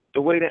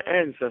the way the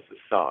ancestors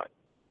saw it.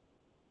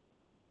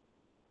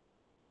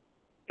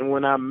 And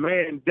when I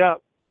manned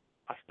up,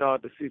 I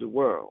started to see the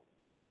world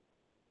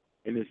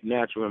in its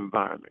natural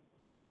environment.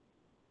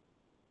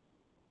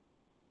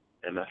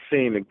 And I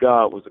seen that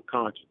God was a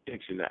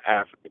contradiction to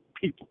African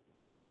people.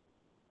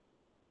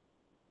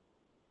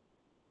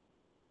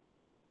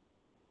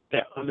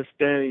 That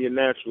understanding your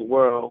natural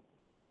world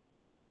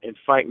and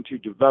fighting to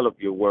develop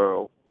your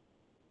world,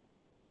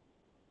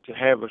 to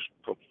have a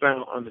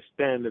profound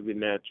understanding of your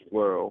natural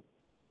world,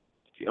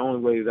 is the only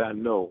way that I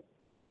know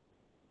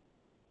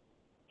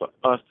for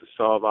us to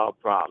solve our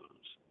problems.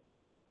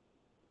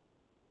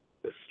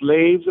 The The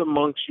slaves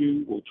amongst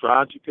you will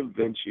try to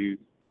convince you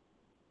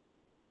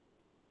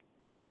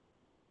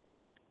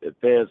that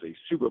there's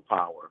a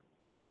superpower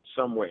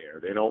somewhere.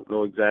 They don't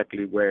know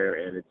exactly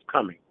where, and it's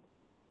coming.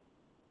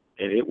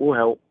 And it will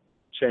help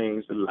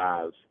change the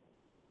lives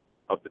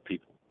of the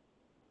people.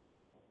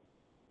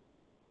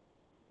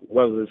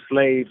 Whether the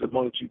slaves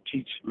amongst you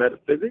teach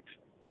metaphysics,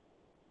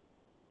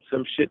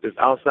 some shit that's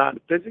outside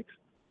the physics,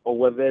 or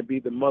whether that be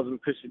the Muslim,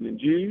 Christian, and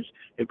Jews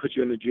and put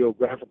you in a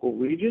geographical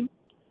region.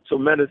 So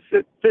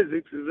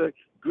metaphysics is a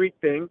Greek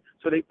thing,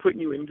 so they put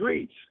you in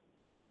Greece.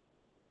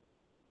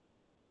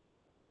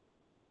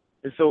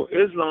 And so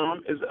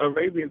Islam is an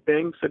Arabian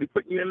thing, so they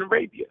put you in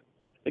Arabia.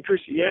 And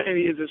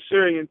Christianity is a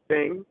Syrian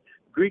thing,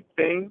 Greek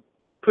thing,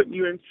 putting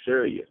you in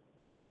Syria.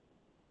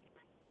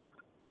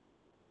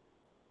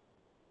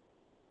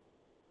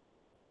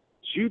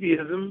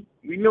 Judaism,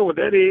 we know what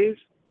that is.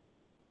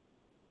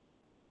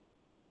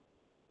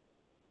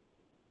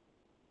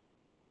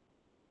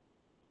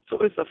 So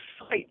it's a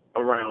fight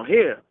around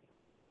here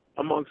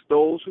amongst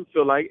those who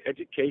feel like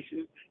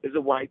education is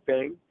a white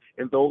thing,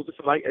 and those who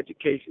feel like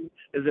education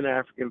is an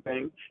African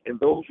thing, and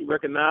those who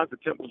recognize the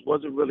temples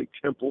wasn't really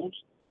temples,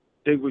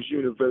 they was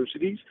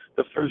universities,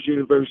 the first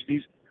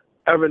universities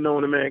ever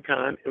known to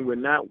mankind, and we're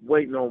not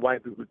waiting on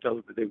white people to tell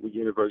us that they were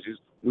universities.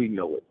 We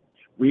know it.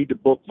 Read the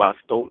book by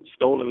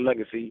Stolen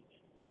Legacy,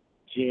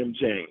 Jim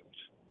James.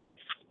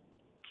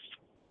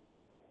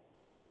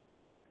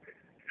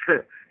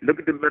 Look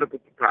at the medical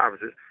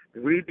papyruses.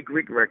 Read the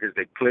Greek records.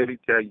 They clearly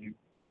tell you,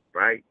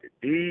 right, that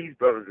these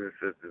brothers and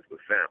sisters were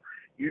found.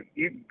 You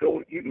can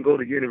go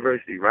to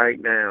university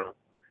right now,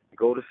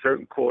 go to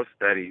certain course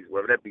studies,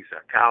 whether that be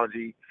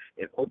psychology,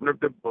 and open up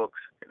the books,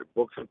 and the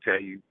books will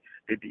tell you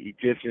that the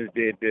Egyptians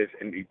did this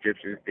and the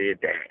Egyptians did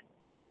that.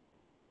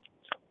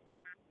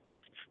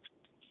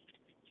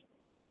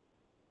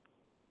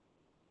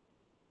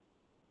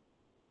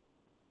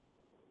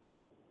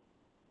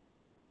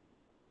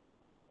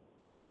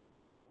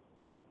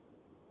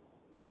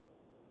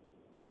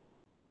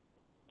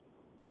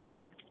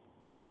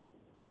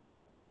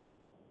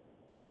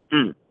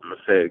 I'm going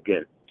to say it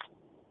again.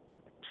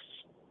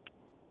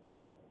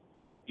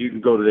 You can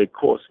go to their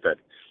course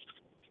studies.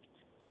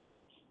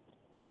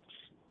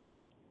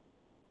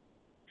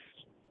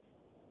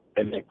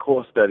 And that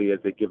course study, as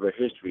they give a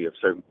history of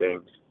certain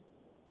things,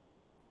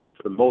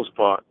 for the most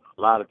part,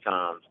 a lot of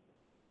times,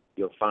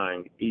 you'll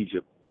find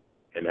Egypt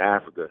and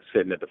Africa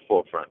sitting at the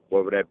forefront,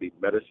 whether that be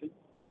medicine,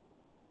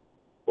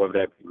 whether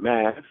that be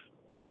math,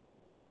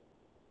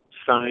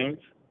 science,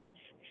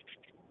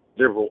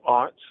 liberal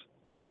arts.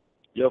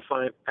 You'll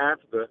find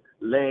Africa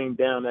laying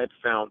down that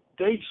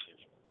foundation.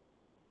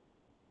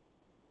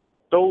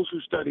 Those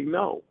who study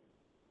know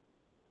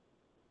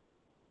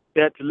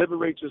that to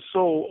liberate your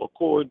soul,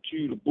 according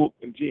to the book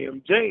in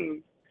Jim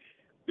James,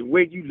 the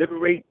way you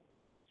liberate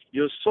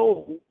your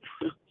soul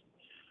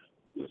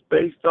is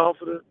based off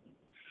of the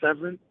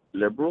 7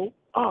 liberal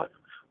arts.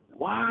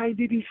 Why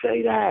did he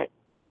say that?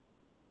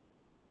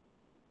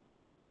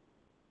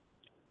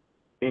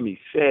 And he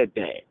said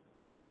that.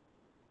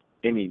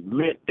 And he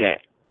meant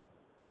that.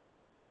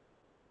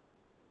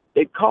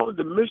 They call it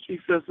the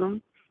mystery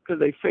system because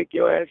they fake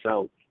your ass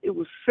out. It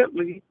was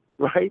simply,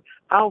 right,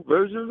 our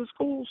version of the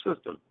school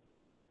system.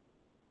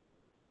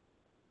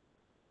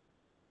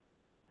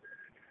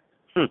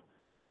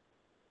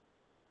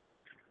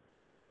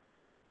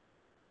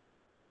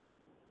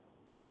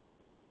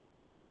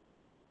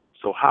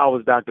 So how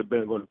is Dr.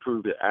 Ben going to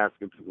prove that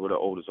African people were the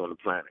oldest on the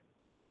planet?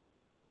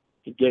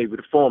 He gave you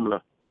the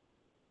formula.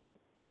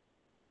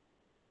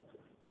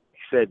 He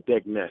said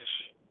Degnesh.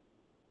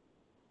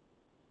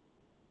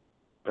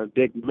 Now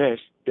Degnesh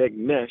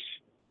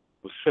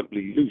was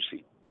simply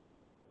Lucy.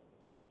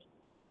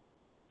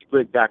 The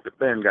great Dr.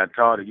 Ben got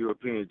tired of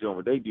Europeans doing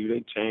what they do.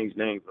 They change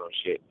names on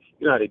shit.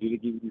 You know how they do? They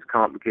give you these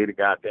complicated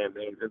goddamn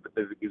names.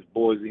 Intropithecus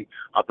boise,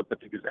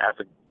 Australopithecus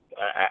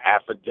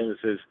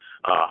Afagenesis,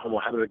 Homo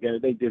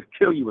habilis. They just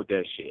kill you with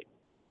that shit.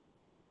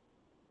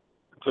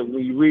 So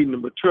when you're reading the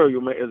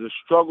material, man, it's a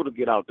struggle to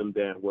get out them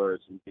damn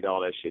words and get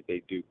all that shit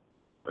they do.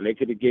 When they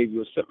could have gave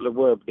you a simpler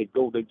word, but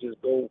they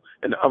just go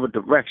in the other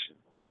direction.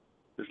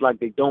 It's like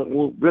they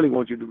don't really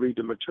want you to read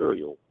the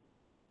material.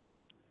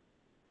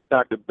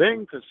 Dr.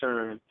 Ben's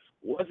concern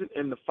wasn't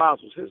in the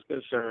fossils. His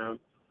concern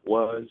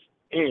was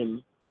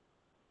in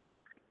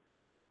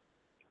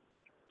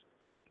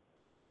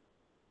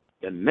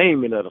the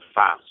naming of the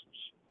fossils.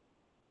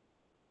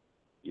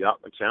 Y'all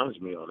can challenge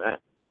me on that.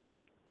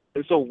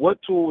 And so what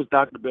tool was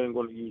Dr. Ben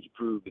going to use to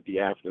prove that the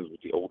Africans were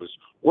the oldest?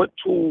 What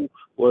tool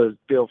was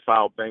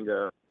Theophile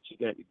Benga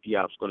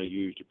Diop's going to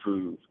use to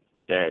prove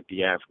that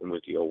the African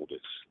was the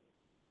oldest?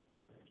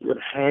 He would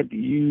have had to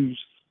use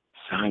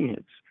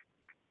science.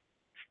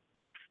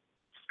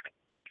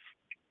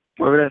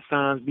 Whether that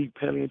science be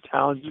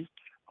paleontology,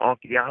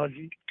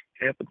 archaeology,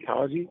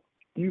 anthropology,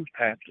 you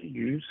have to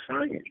use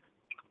science.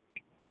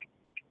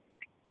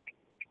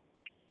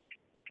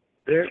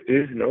 There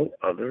is no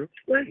other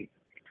way.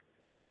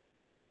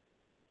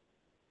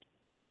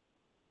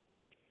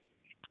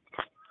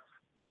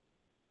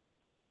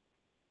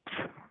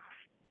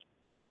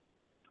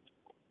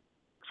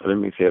 So let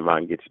me see if I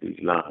can get to these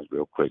lines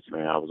real quick,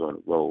 man. I was on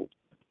the road.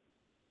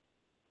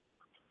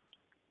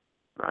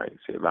 All right,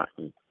 see if I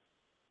can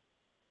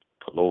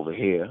pull over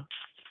here,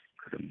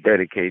 because I'm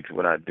dedicated to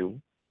what I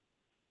do.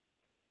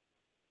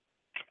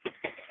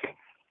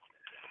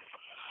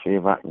 See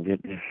if I can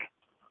get this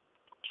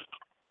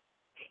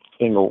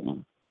thing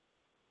open.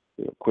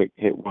 Real quick,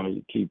 hit one of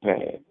your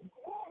keypads.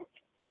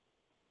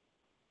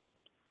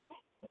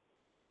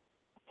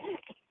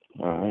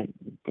 All right,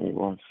 give me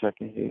 1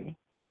 second here.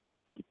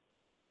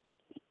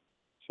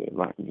 See if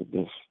I can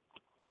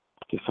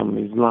get some of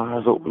these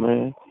lines open,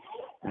 man.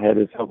 I had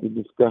this healthy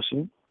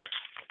discussion.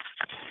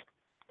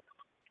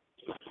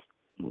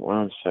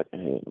 1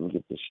 second here. Let me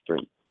get this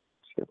straight.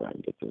 See if I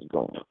can get this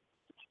going.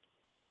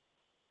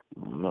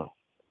 I don't know.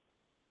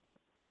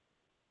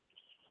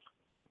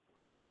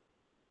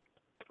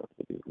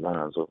 Get these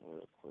lines open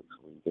real quick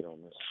so we can get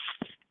on this.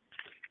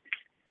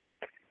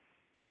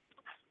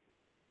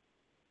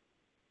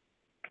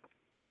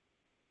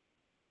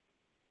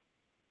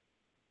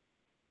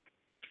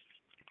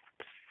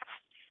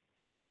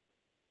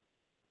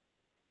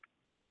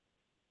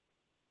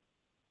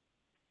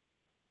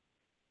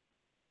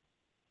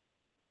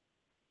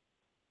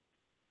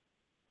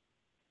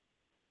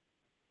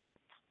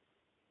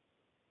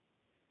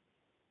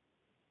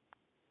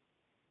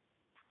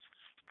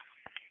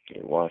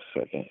 Okay, 1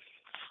 second.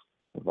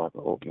 If I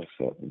can open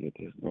this up and get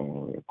this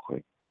going real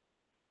quick.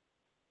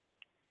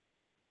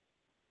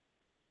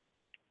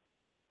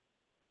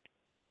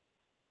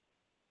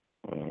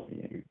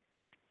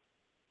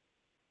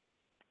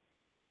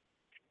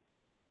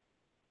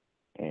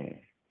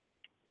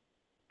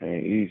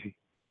 Ain't easy.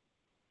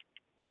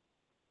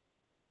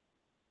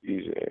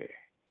 Easy.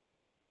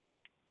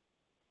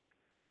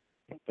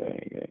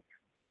 Dang it.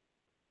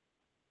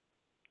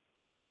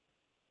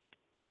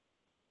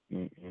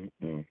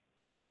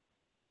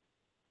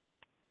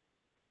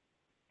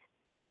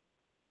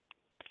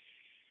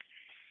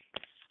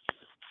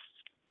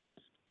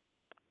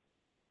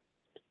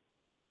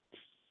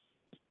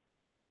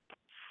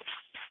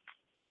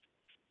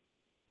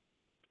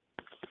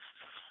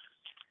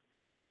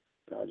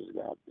 I just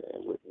got there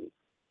with me.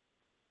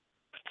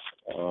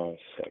 1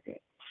 second.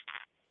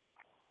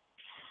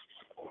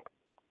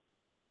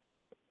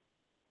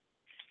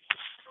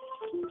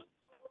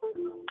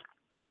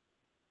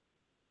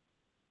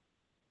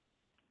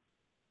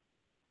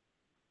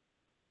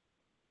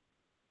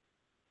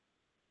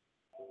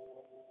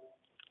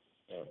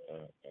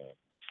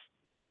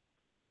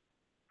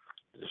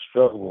 The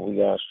struggle, we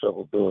gotta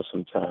struggle through it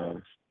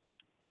sometimes.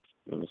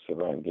 Let me see if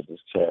I can get this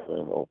chat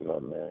room open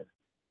up, man.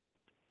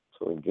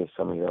 So we can get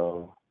some of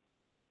y'all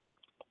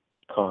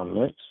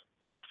comments.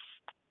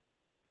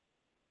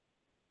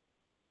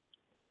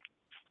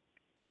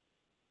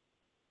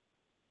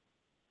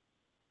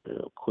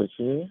 Real quick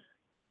here.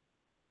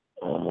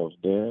 Almost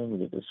there. Let me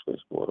get this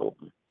switchboard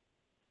open.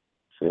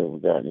 See if we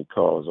got any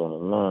calls on the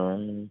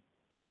line.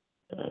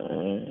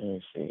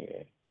 Let's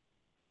see.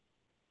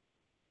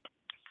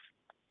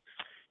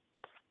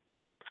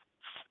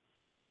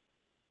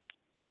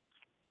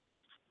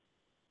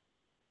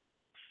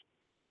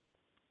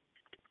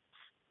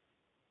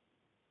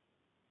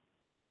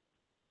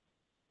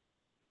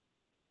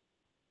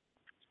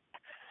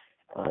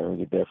 All right, let me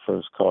get that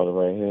first caller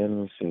right here. Let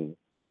me see.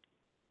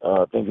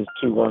 I think it's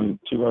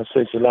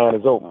 216. Your line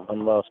is open.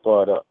 I'm about to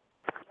start up.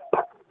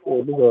 Yeah,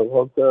 we got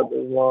hooked up,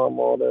 Islam,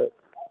 all that.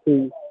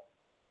 Peace.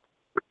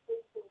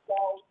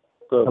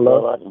 Good,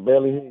 hello? brother. I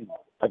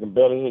can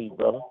barely hear you,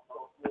 brother.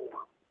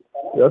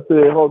 I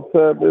said hooked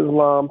up,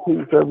 Islam,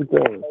 peace,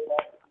 everything.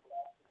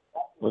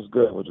 What's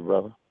good with you,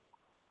 brother?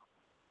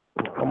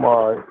 I'm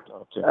all right.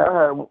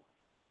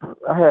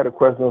 I had a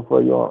question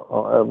for you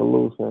on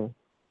evolution.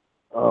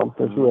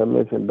 Since you had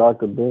mentioned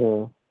Dr.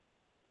 Ben,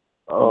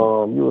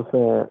 you were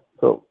saying,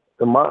 so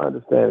in my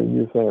understanding,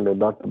 you're saying that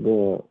Dr.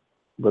 Ben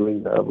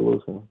believes in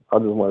evolution. I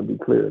just want to be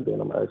clear,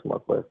 then I'm going to ask my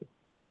question.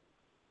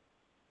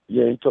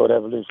 Yeah, he taught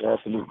evolution,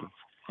 absolutely.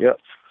 Yep.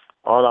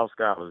 All our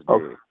scholars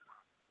did.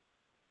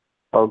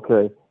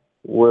 Okay.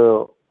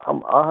 Well,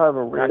 I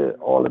haven't read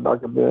all the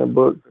Dr. Ben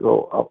books,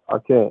 so I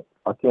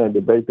can't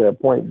debate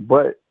that point.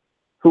 But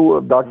two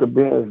of Dr.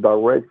 Ben's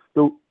direct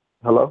students,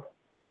 hello?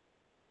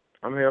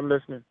 I'm here, I'm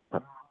listening.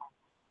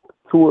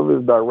 Two of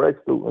his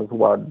direct students,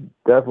 who I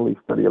definitely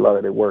study a lot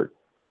of their work,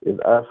 is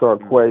Ashar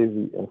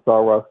Kwesi and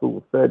Sarah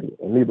Suwasetti,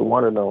 and neither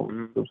one of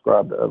them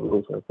subscribe to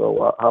evolution.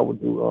 So how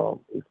would you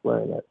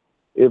explain that?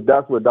 If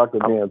that's what Dr.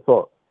 Ben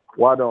taught,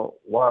 why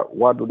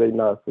do they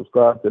not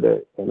subscribe to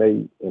that and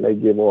they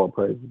give all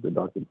praise to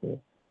Dr. Ben?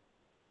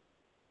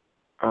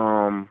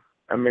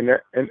 I mean,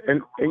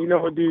 and you know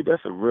what, dude,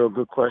 that's a real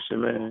good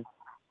question, man.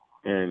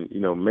 And you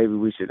know, maybe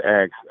we should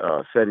ask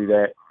Seti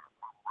that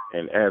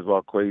and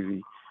Aswar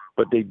Kwesi.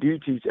 But they do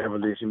teach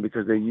evolution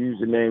because they use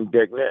the name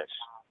Degnesh,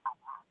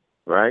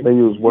 right? They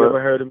use what? You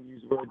ever heard them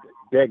use the word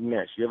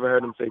Degnesh? You ever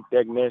heard them say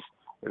Degnesh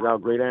is our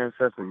great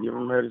ancestor? You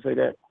ever heard them say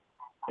that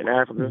in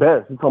Africa?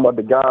 Best. You talking about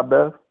the god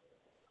Best?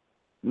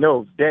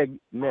 No,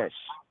 Degnesh.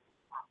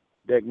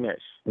 Degnesh.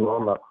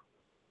 No,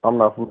 I'm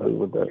not familiar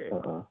with that.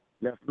 Yeah.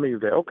 not familiar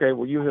with that. Okay,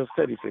 well, you hear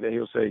Seti say that.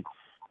 He'll say,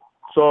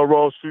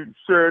 Sarah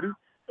Seti,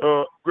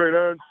 great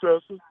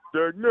ancestor,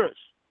 Dagnesh.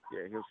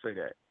 Yeah, he'll say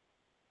that.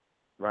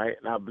 Right?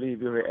 And I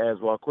believe you'll hear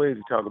Aswar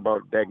Quasi talk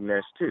about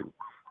Dagnesh too.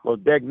 Well,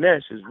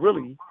 Dagnesh is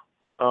really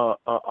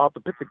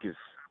Arthropithecus.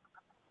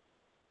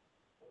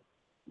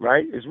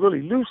 Right? It's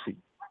really Lucy.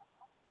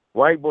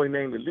 White boy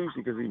named it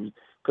Lucy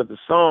because the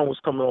song was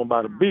coming on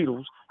by the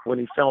Beatles when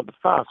he found the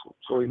fossil,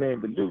 so he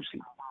named it Lucy.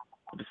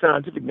 But the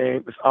scientific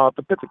name is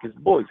Arthropithecus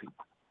boise.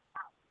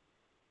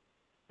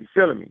 You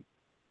feeling me?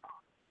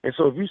 And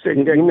so if you say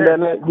give me that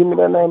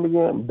name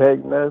again,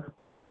 Dagnesh.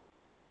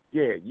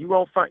 Yeah, you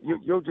won't find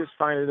you'll just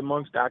find it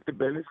amongst Dr.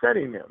 Ben and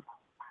Seti and them.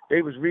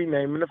 They was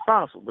renaming the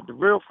fossil, but the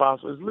real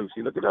fossil is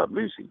Lucy. Look it up,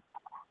 Lucy,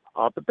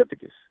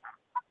 Arthropithecus.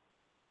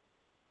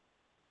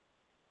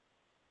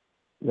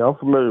 Yeah, I'm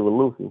familiar with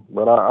Lucy,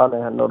 but I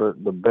didn't know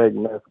the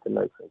Dagnesh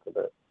connection to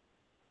that.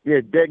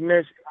 Yeah,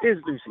 Dagnesh is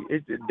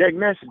Lucy.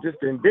 Dagnesh is just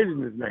the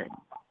indigenous name.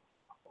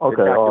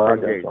 Okay, I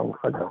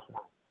got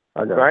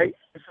you. Right?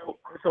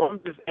 So I'm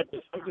just at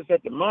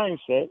the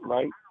mindset,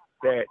 right,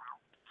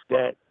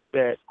 that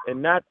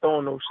and not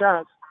throwing no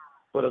shots,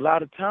 but a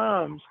lot of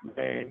times,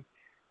 man,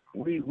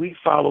 we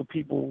follow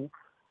people,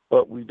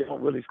 but we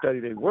don't really study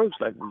their works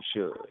like we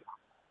should.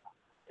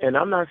 And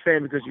I'm not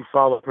saying because you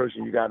follow a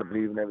person you got to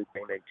believe in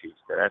everything they teach.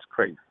 That's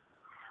crazy.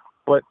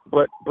 But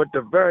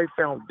the very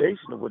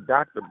foundation of what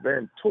Dr.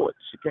 Ben taught,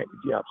 Shikenti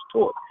Diop's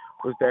taught,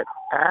 was that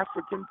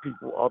African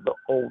people are the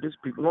oldest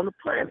people on the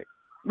planet.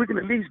 We can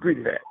at least agree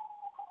to that.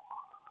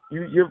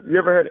 You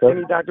ever heard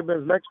any Dr.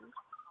 Ben's lectures?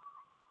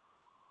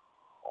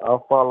 I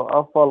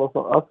follow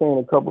some. I've seen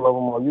a couple of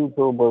them on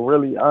YouTube, but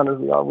really,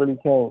 honestly, I really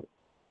can't.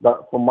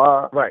 For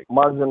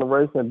my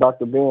generation,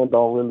 Dr. Ben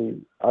don't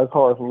really. It's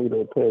hard for me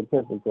to pay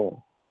attention to him.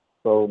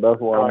 So that's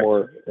why I'm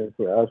more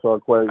into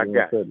Aswar Quasi and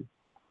Seti.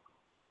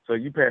 So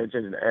you paying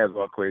attention to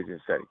Aswar Quasi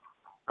and Seti?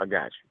 I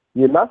got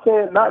you. Yeah, not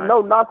saying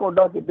no knock on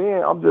Dr.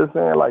 Ben. I'm just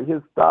saying like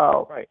his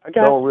style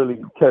don't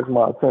really catch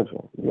my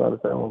attention. You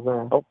understand what I'm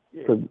saying? Oh,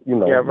 yeah.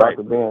 Because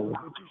Dr. Ben.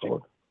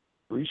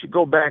 You should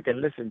go back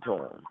and listen to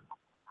him.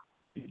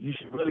 You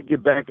should really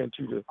get back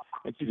into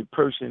the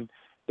person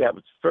that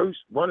was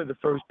one of the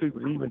first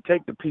people to even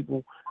take the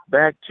people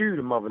back to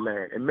the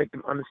motherland and make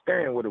them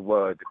understand what it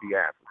was to be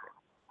African.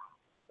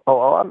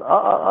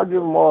 I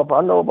give him all.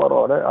 I know about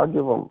all that. I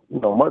give him,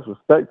 much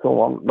respect to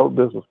him. No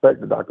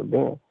disrespect to Dr.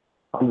 Ben.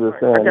 I'm just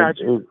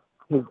saying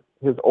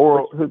his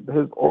oral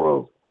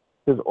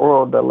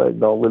dialect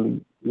don't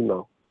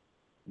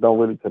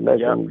really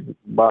connect me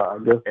by I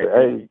guess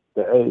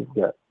the age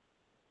gap.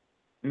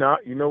 No,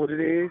 you know what it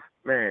is,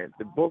 man.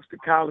 The books, the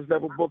college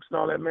level books and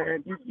all that,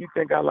 man. You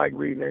think I like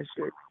reading that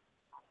shit?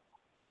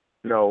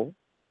 No,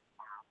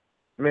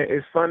 man.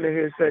 It's fun to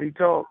hear Seti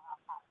talk,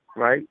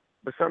 right?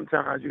 But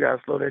sometimes you gotta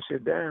slow that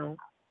shit down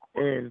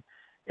and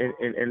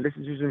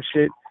listen to some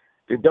shit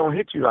that don't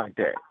hit you like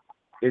that.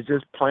 It's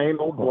just plain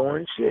old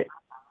boring shit.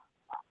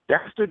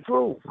 That's the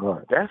truth.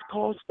 Right. That's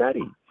called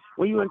study.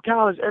 When you in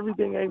college,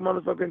 everything ain't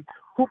motherfucking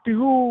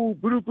hoop-de-hoo,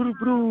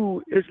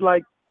 boo-doo. It's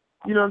like,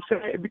 you know what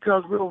I'm saying? It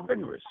becomes real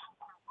rigorous.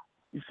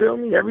 You feel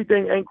me?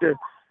 Everything ain't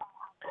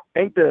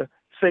the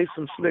say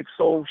some slick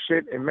soul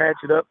shit and match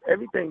it up.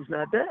 Everything's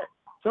not that.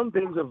 Some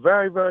things are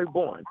very, very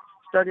boring.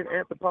 Studying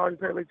anthropology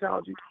and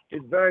paleontology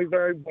is very,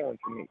 very boring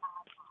for me.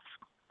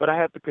 But I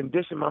have to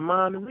condition my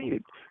mind to read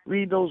it.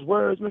 Read those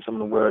words, man. Some of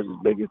the words is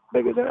big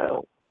as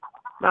hell.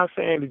 Not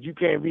saying that you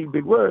can't read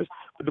big words,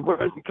 but the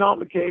words be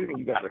complicated and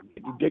you got to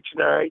get the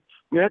dictionary.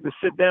 You have to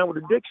sit down with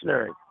a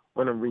dictionary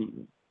when I'm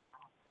reading.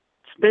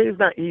 It's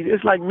not easy.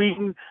 It's like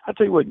reading. I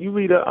tell you what. You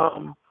read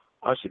a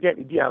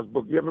Shikenti Diop's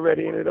book. You ever read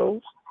any of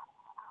those?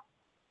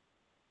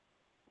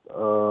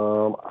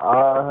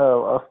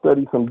 I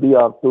studied some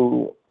Diop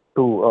through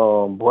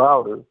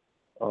Browder.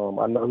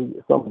 I know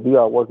some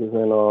Diop work is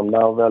in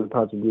Nile Valley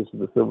Contribution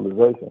to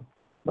Civilization,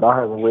 but I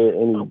haven't read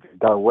any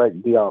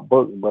direct Diop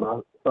books. But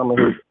some of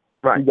his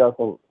he got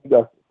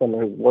some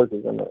of his work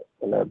is in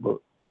that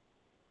book.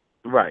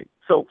 Right.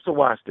 So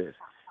watch this.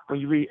 When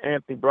you read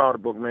Anthony Browder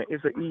book, man,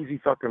 it's an easy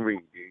fucking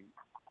read, dude.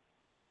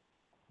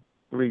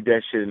 Read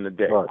that shit in a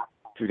day,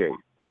 2 days.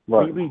 Right.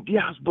 When you read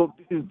Diop's book,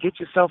 dude, get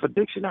yourself a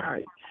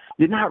dictionary.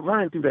 You're not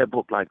running through that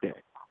book like that.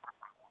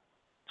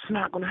 It's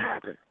not going to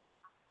happen.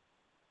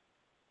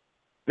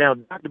 Now,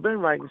 Dr. Ben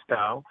writing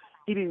style,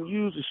 he didn't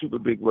use the super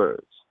big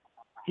words.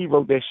 He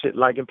wrote that shit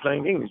like in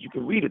plain English. You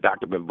can read a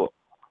Dr. Ben book,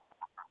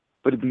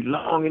 but it'd be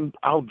long and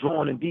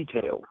outdrawn in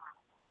detail,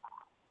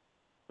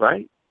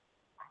 right?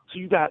 So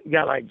you got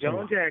like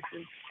John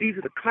Jackson. These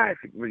are the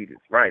classic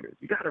writers.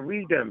 You got to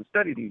read them and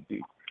study these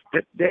dudes.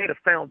 They're the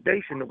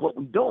foundation of what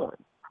we're doing.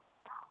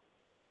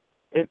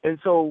 And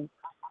so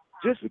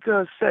just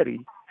because Seti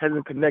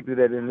hasn't connected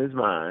that in his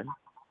mind,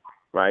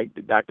 right,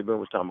 that Dr. Ben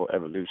was talking about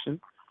evolution,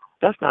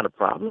 that's not a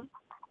problem.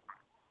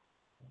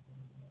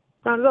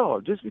 Not at all.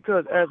 Just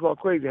because Aswar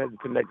Quasi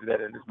hasn't connected that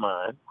in his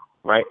mind,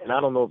 right, and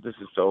I don't know if this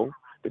is so,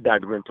 that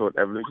Dr. Ben taught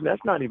evolution,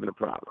 that's not even a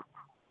problem.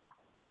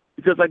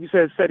 Because like you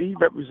said, Seti, he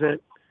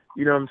represents,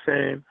 you know what I'm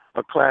saying,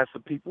 a class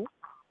of people,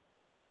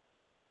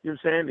 You know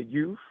what I'm saying? The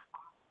youth,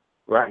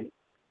 right?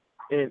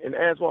 And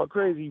Aswad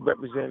Crazy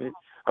represented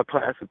a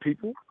class of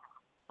people,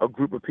 a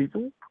group of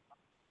people,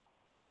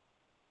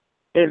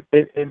 and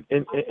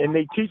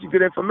they teach you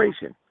good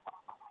information.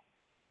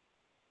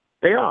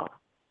 They are.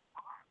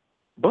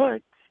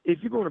 But if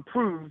you're going to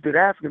prove that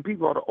African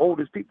people are the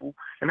oldest people,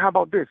 and how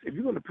about this? If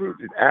you're going to prove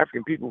that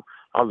African people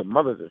are the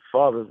mothers and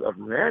fathers of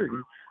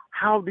humanity,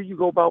 how do you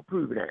go about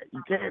proving that?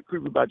 You can't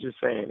prove it by just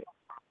saying it.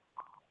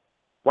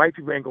 White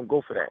people ain't going to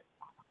go for that.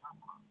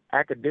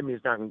 Academia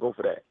is not going to go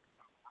for that.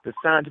 The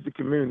scientific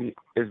community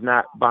is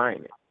not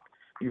buying it.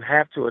 You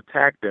have to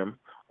attack them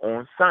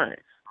on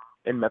science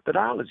and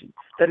methodology.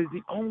 That is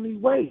the only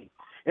way.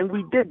 And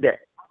we did that.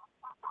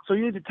 So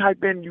you need to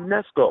type in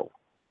UNESCO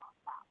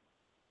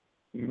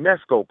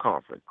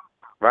conference,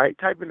 right?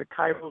 Type in the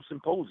Cairo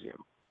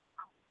Symposium.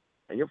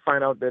 And you'll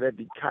find out that at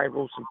the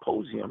Cairo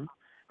Symposium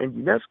in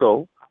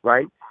UNESCO,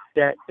 right,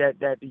 that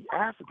the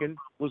African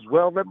was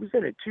well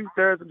represented.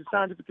 2/3 of the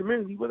scientific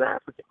community was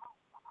African.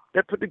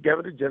 That put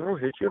together the general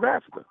history of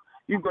Africa.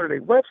 You can go to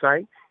their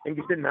website and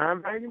get the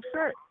 9-volume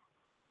set.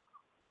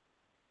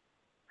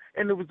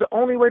 And it was the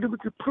only way that we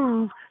could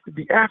prove that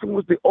the African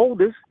was the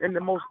oldest and the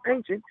most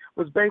ancient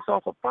was based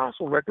off of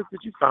fossil records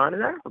that you find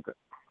in Africa.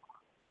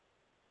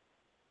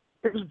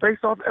 It was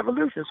based off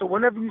evolution. So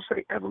whenever you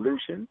say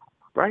evolution,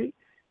 right,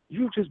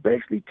 you just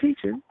basically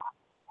teaching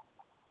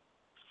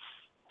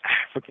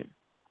African.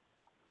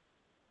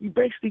 You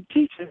basically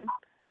teaching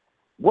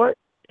what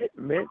it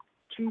meant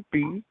to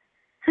be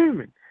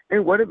human.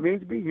 And what it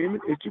means to be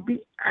human is to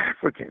be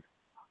African.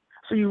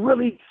 So you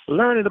really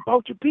learning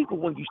about your people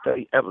when you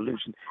study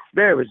evolution.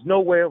 There is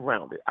no way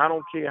around it. I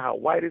don't care how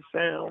white it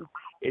sounds.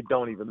 It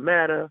don't even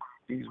matter.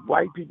 These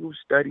white people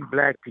study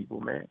black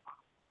people, man.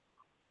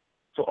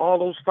 So all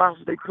those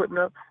fossils they putting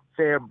up,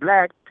 they're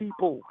black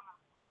people.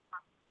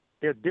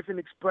 They're different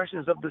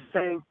expressions of the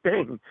same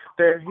thing.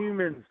 They're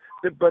humans,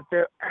 but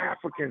they're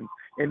Africans.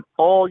 In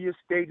all your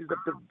stages of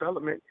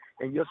development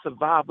and your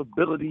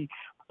survivability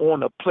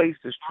on a place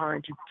that's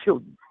trying to kill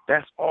you.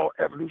 That's all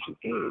evolution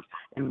is.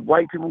 And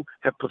white people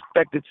have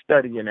perfected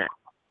studying that.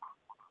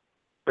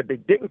 But they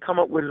didn't come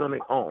up with it on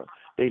their own.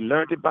 They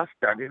learned it by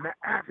studying the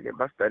African,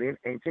 by studying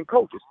ancient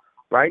cultures,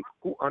 right,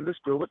 who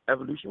understood what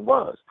evolution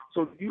was.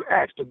 So you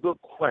asked a good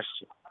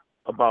question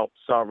about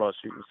Sarah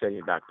Street and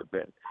saying Dr.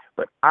 Ben.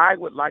 But I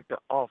would like to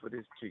offer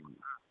this to you.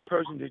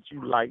 Person that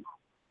you like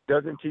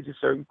doesn't teach a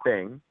certain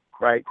thing,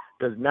 right,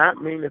 does not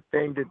mean the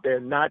thing that they're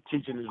not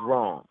teaching is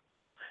wrong.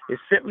 It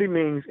simply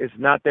means it's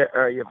not their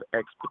area of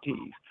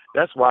expertise.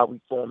 That's why we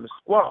formed a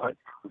squad.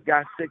 We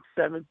got 6,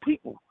 7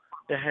 people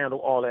to handle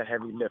all that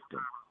heavy lifting,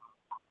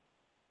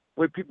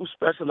 where people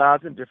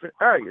specialize in different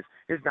areas.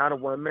 It's not a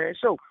one-man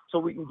show. So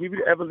we can give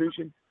you the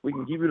evolution. We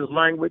can give you the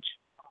language,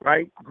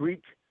 right?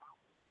 Greek,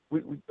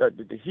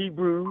 the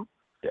Hebrew,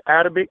 the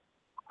Arabic,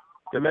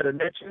 the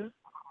Meta-Nature,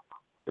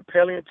 the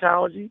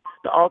paleontology,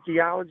 the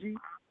archaeology,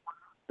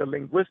 the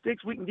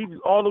linguistics. We can give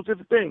you all those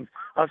different things.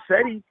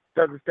 SETI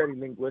doesn't study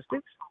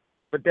linguistics,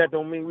 but that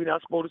don't mean we're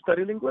not supposed to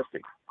study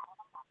linguistics.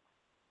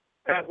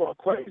 Aswad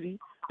Crazy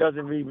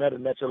doesn't read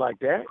Meta-Nature like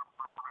that.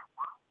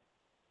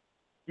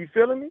 You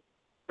feeling me?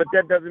 But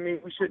that doesn't mean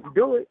we shouldn't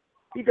do it.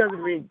 He doesn't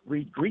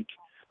read Greek.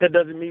 That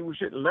doesn't mean we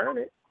shouldn't learn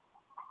it.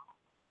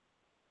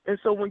 And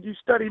so when you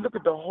study, look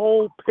at the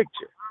whole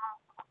picture.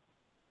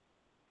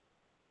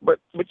 But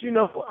you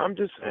know, I'm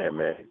just saying,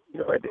 man, you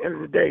know, at the end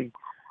of the day,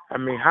 I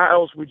mean, how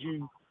else would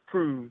you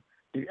prove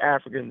the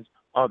Africans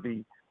are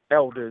the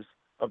elders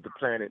of the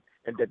planet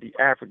and that the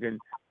African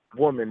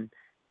woman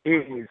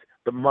is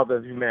the mother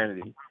of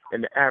humanity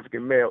and the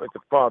African male is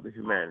the father of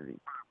humanity?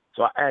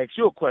 So I ask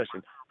you a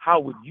question. How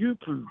would you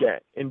prove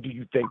that? And do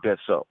you think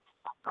that's so?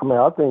 I mean,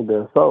 I think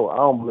that's so. I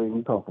don't believe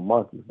we come from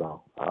monkeys,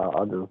 though.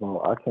 I just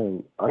don't. I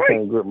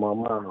can't grip my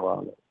mind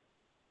around it.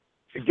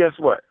 And guess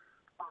what?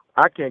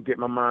 I can't get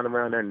my mind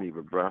around that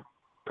neither, bro.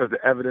 Because the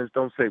evidence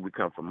don't say we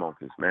come from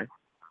monkeys, man.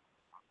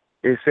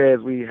 It says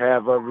we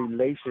have a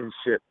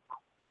relationship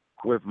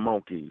with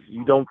monkeys.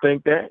 You don't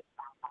think that?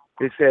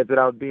 It says that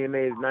our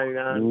DNA is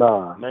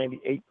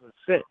 98%.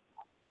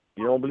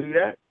 You don't believe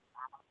that?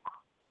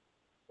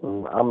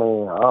 I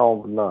mean, I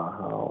don't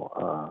know.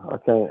 I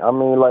can't. I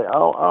mean, like,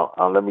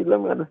 let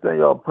me understand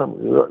your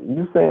premise.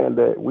 You saying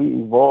that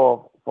we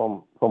evolved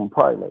from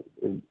primates?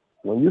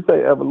 When you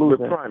say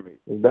evolution,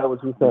 is that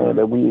what you're saying? Mm-hmm.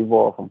 That we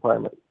evolved from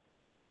primates?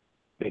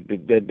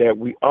 That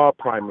we are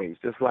primates,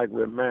 just like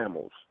we're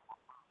mammals.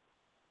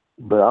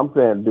 But I'm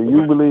saying, do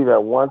you believe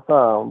at one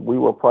time we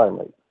were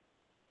primates?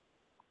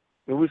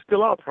 And we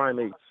still are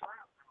primates.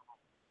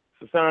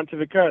 It's a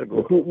scientific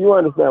category. You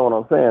understand what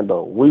I'm saying,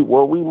 though?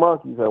 Were we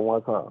monkeys at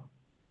one time,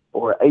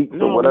 or apes,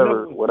 or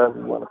whatever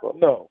you want to call it?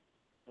 No.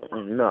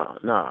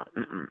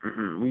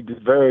 We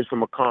diverged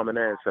from a common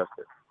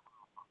ancestor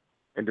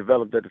and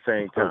developed at the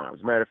same time.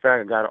 As a matter of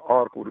fact, I got an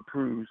article that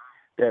proves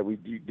that we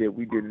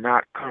did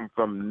not come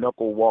from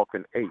knuckle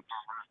walking apes.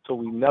 So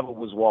we never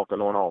was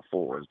walking on all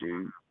fours,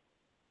 dude.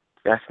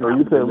 That's so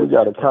you said we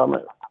got a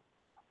comment,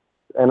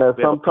 and at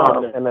some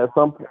point,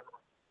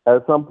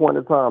 at some point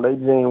in time, they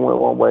gene went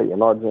one way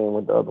and our gene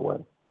went the other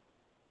way.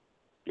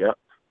 Yep.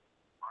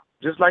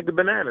 Just like the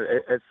banana.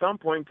 At some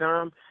point in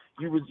time,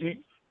 you was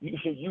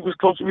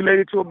closely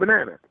related to a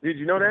banana. Did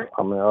you know that?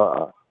 I mean,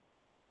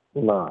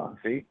 nah.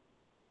 See?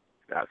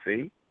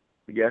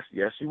 Yes,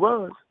 you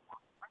was.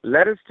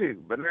 Lettuce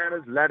too.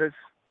 Bananas, lettuce,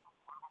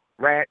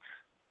 rats,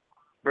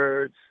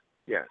 birds.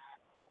 Yes.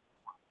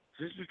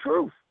 This is the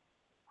truth.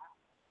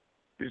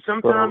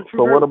 Sometimes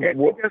so what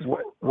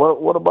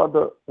about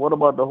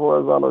the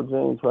horizontal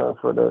gene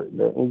transfer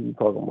that Inky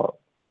talking about?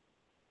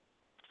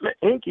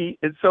 Inky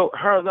is so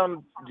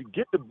horizontal. You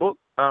get the book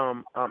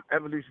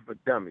Evolution for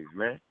Dummies,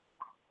 man,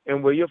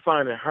 and where you'll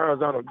find that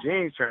horizontal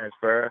gene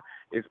transfer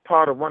is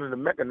part of one of the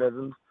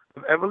mechanisms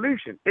of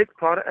evolution. It's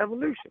part of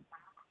evolution.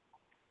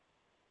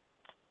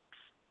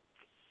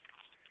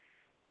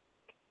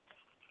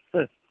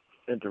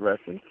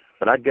 Interesting,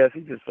 but I guess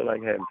he just feel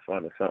like having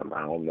fun or something.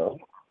 I don't know.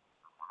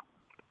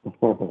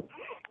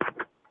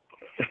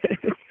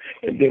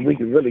 And then we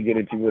can really get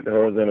into what the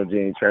horizontal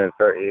gene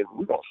transfer is.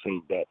 We're going to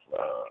see that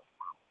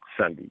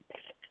Sunday.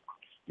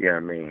 You know what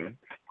I mean?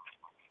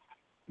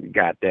 We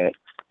got that.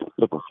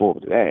 Looking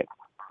forward to that.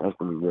 That's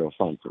going to be real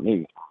fun for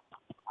me.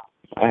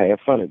 I had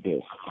fun at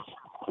this.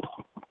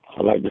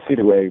 I like to see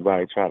the way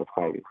everybody try to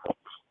fight it.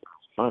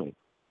 It's funny.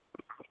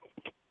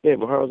 Yeah,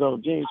 but horizontal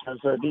gene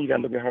transfer, then you got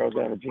to look at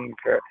horizontal gene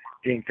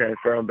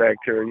transfer on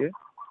bacteria,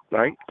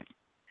 right?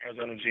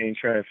 Horizontal gene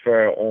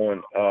transfer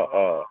on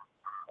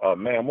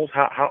mammals.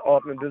 How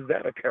often does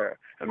that occur?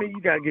 I mean, you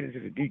got to get into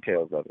the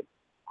details of it.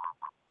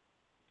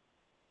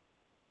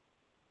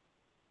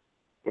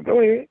 But go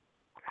ahead.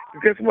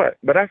 Guess what?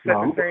 But I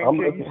sat in the same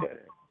chair you sat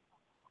in.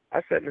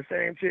 I sat in the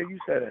same chair you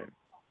sat in.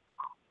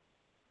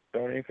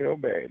 Don't even feel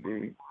bad,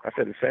 dude. I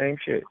said the same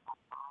shit.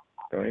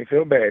 Don't even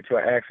feel bad till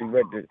I actually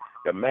read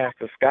the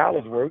Master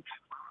Scholars works.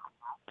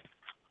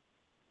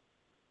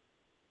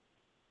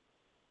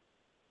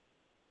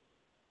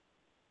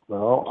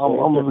 No,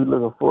 I'm gonna be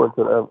looking forward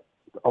to that.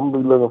 I'm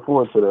gonna be looking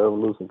forward to the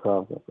Evolution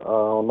Conference. I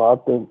don't know.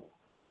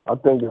 I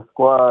think the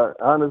squad.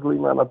 Honestly,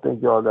 man, I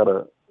think y'all got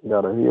a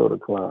hill to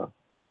climb.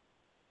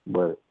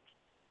 But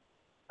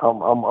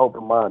I'm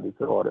open minded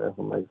to all the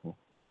information.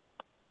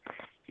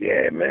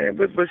 Yeah, man.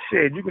 But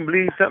shit, you can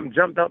believe something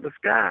jumped out the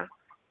sky.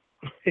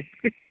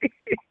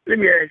 Let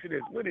me ask you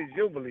this: what is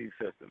your belief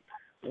system?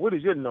 What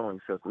is your knowing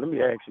system? Let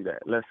me ask you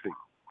that. Let's see.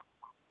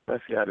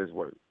 Let's see how this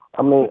works.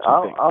 I mean,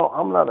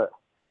 I'm not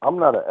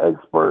an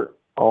expert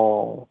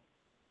on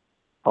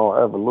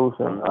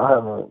evolution. I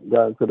haven't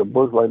gotten to the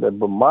books like that,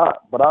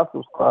 but I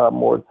subscribe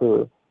more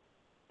to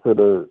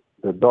the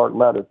dark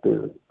matter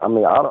theory. I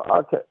mean,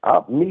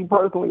 me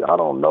personally, I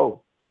don't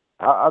know.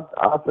 I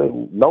say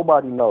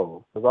nobody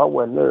knows because I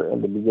wasn't there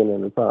in the beginning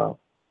of the time.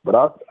 But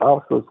I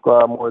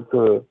subscribe more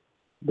to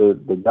the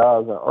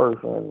guys on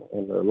Earth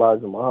and the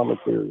Elijah Muhammad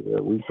theory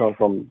that we come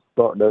from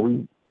dark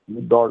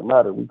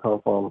matter. We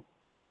come from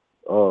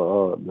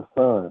the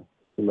sun.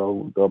 You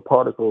know, the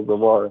particles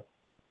of our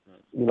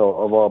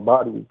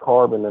body,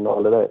 carbon and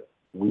all of that.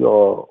 We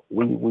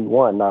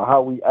one. Now,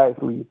 how we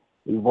actually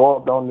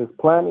evolved on this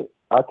planet,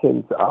 I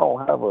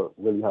don't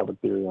really have a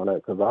theory on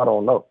that because I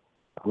don't know.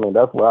 I mean,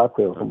 that's what I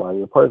tell somebody.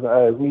 If a person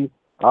asks me,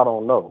 I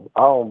don't know.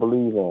 I don't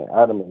believe in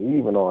Adam and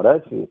Eve and all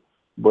that shit.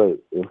 But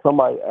if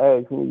somebody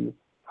asks me,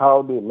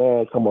 how did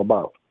man come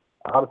about?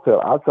 I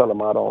tell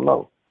them I don't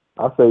know.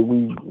 I say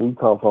we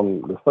come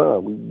from the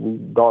sun. We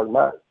dark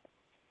matter.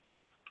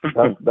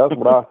 That's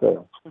what I say.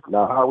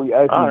 Now, how we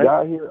actually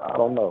got here, I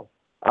don't know.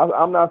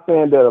 I'm not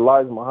saying that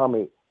Elijah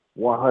Muhammad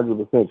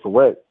 100%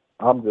 correct.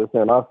 I'm just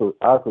saying I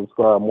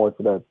subscribe more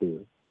to that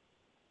theory.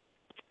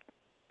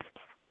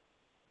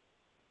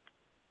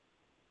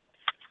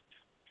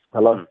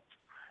 Hello?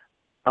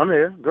 I'm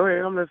here. Go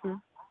ahead. I'm listening.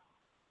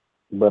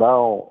 But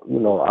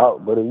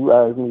but if you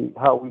ask me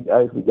how we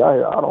actually got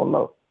here, I don't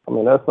know. I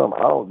mean, that's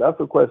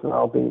a question I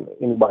don't think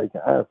anybody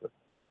can answer.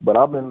 But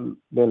I've been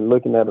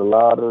looking at a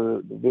lot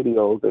of the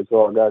videos that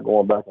y'all got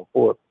going back and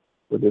forth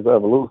with this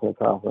Evolution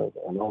Conference,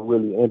 and I'm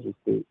really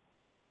interested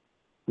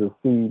to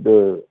see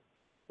the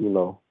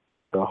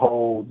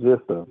whole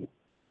gist of it,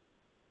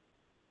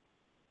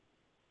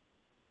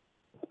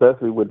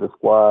 especially with the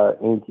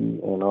squad, Inky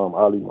and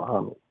Ali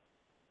Muhammad.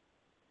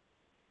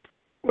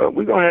 Well,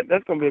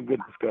 that's gonna be a good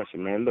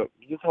discussion, man. Look,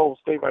 just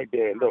stay right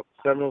there. Look,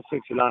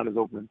 706 your line is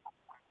open,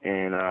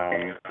 and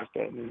what's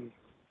that mean?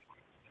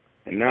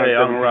 And now hey,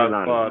 I'm Rob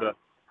Carter.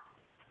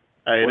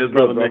 Hey, this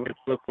brother Nick,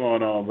 what's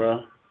going on,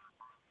 bro?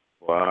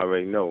 Well, I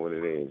already know what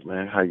it is,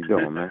 man. How you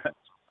doing, man?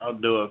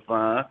 I'm doing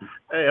fine.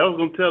 Hey, I was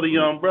gonna tell the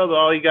young brother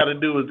all you got to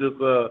do is just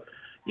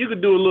you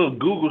could do a little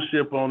Google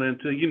ship on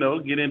it to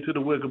get into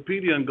the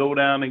Wikipedia and go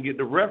down and get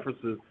the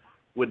references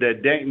with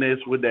that dankness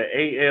with that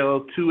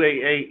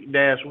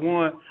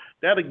AL288-1.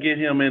 That'll get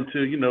him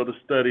into the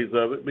studies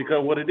of it,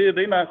 because what it is,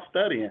 they're not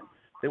studying.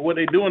 What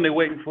they're doing, they're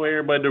waiting for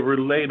everybody to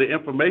relay the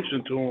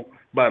information to them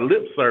by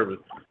lip service.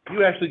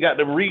 You actually got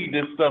to read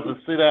this stuff and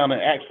sit down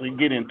and actually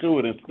get into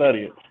it and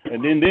study it,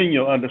 and then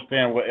you'll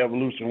understand what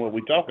evolution, what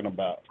we're talking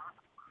about.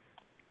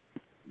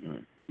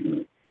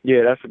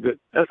 Yeah, that's a good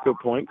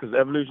point, because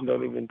evolution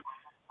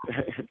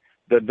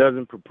that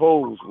doesn't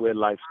propose where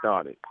life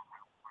started.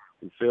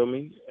 You feel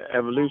me?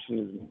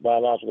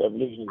 Biological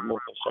evolution is more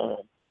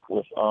concerned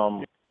with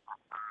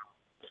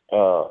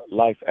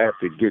life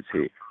after it gets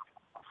here.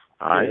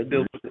 All right. Yeah, it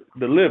deals with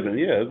the living.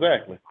 Yeah,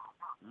 exactly.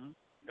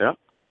 Yeah.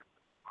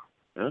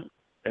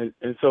 And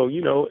so,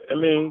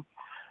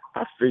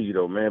 I feel you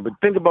though, man. But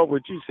think about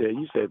what you said.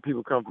 You said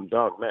people come from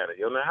dark matter.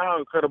 Now how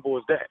incredible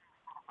is that?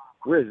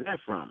 Where is that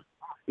from?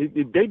 They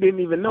didn't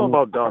even know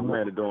about dark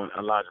matter during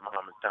Elijah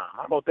Muhammad's time.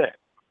 How about that?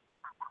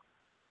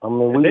 I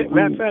mean,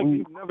 matter of fact,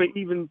 you've never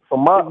even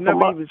from my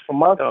studies.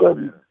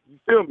 You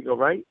feel me, though,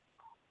 right?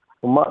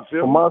 From my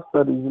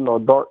studies,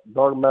 dark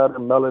matter,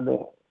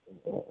 melanin,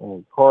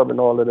 and carbon,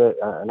 all of that.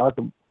 And I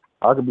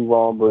could be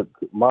wrong, but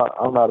I'm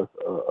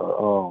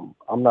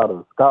not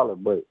a scholar,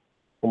 but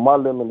from my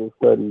limited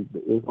studies,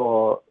 it's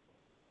all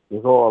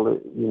the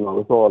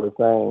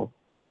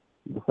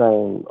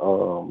same.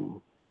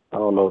 I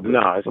don't know,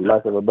 for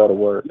lack of a better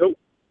word. Nope.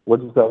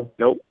 What'd you say?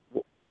 Nope.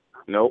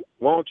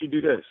 Why don't you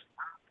do this?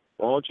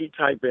 Why don't you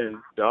type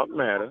in dark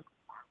matter,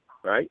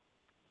 right?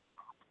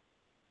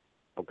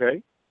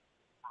 Okay.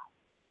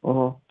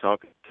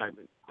 Type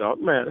in dark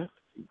matter,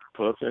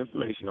 pull up some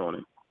information on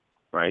it,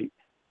 right?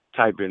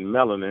 Type in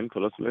melanin,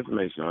 pull up some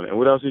information on it. And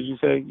what else did you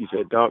say? You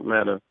said dark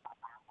matter,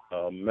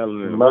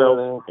 melanin,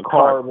 and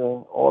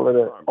carbon, all of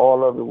that. Carbon.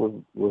 All of it was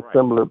right.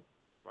 Similar.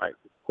 Right.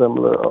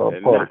 Similar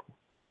particles.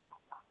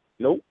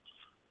 Nope.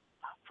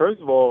 First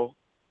of all,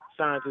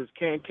 scientists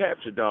can't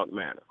capture dark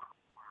matter.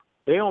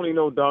 They only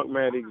know dark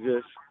matter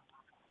exists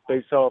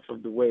based off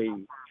of the way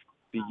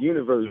the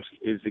universe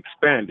is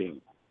expanding.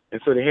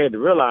 And so they had to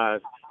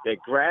realize that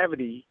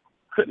gravity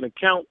couldn't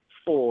account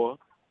for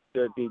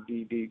the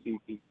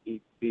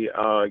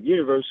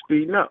universe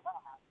speeding up.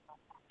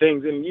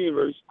 Things in the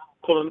universe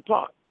pulling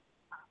apart.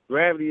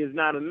 Gravity is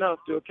not enough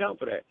to account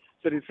for that.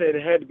 So they said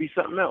it had to be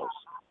something else.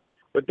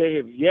 But they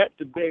have yet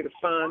to be able to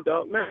find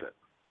dark matter.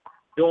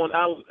 During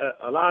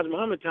Elijah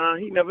Muhammad's time,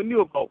 he never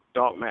knew about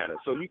dark matter.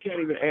 So you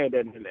can't even add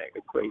that in that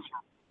equation.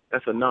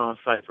 That's a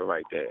non-cipher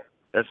right there.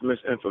 That's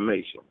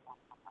misinformation.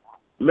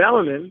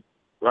 Melanin,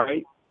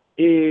 right,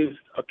 is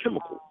a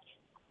chemical,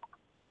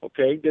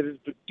 okay, that is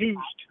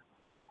produced,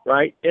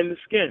 right, in the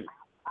skin.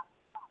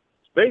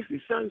 It's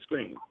basically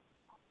sunscreen,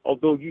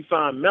 although you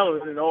find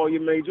melanin in all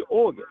your major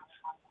organs.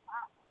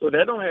 So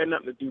that don't have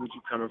nothing to do with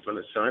you coming from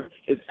the sun.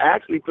 It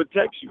actually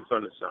protects you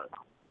from the sun,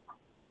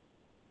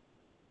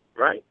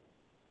 right?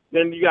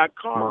 Then you got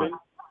carbon.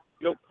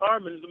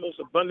 Carbon is the most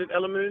abundant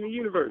element in the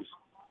universe.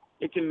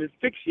 It can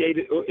asphyxiate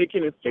it, or it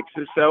can affix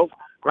itself,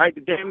 right?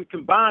 The damn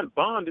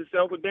bond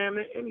itself with damn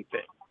near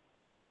anything.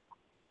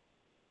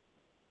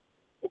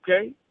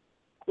 Okay?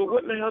 But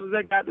what in the hell does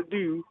that got to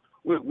do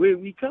with where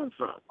we come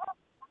from?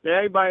 Now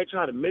everybody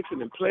try to mix it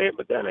and play it,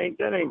 but that ain't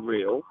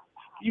real.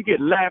 You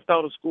get laughed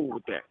out of school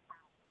with that.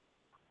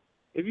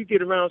 If you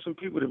get around some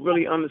people that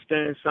really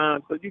understand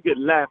science, but you get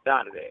laughed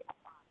out of that.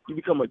 You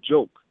become a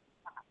joke.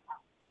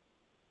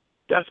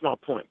 That's my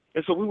point.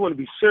 And so we want to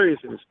be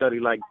serious in the study,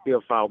 like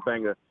Theophile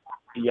Banger,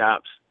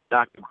 Diops,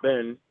 Dr.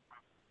 Ben.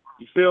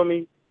 You feel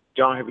me?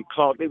 John Henry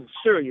Clark. They were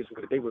serious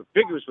with it. They were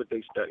vigorous with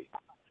their study.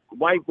 The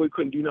white boy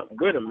couldn't do nothing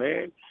with them,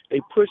 man. They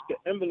pushed the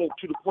envelope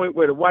to the point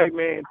where the white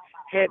man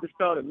had to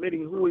start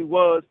admitting who he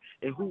was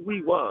and who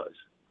we was.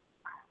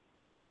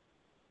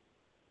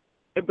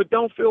 But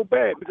don't feel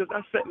bad, because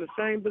I sat in the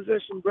same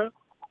position, bro.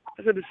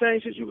 I said the same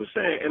shit you were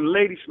saying, and the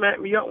lady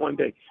smacked me up one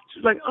day.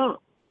 She's like,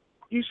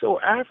 you so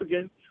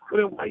African,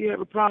 well, then why do you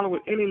have a problem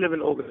with any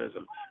living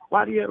organism?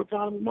 Why do you have a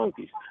problem with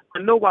monkeys? I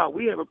know why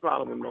we have a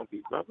problem with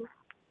monkeys, brother.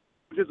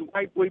 Because the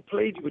white boy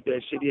played you with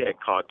that shit. He had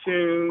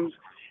cartoons,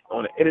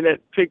 on the internet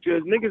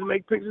pictures. Niggas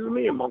make pictures of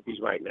me and monkeys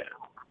right now.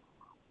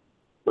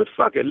 But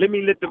fuck it, let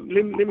me make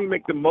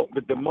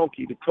the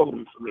monkey the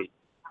totem for me.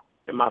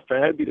 And my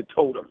family, that'd be the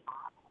totem.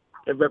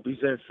 That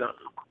represents something.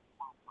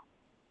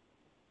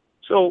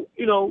 So,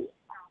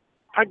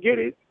 I get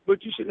it,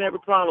 but you shouldn't have a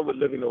problem with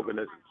living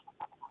organisms.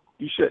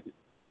 You shouldn't.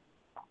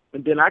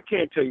 And then I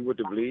can't tell you what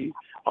to believe.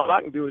 All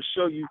I can do is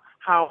show you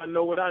how I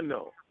know what I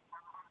know.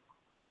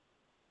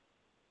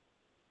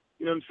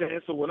 You know what I'm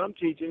saying? So when I'm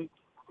teaching,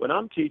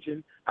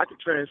 I can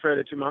transfer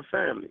that to my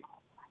family.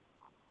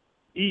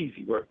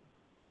 Easy work.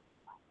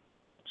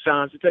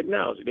 Science and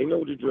technology. They know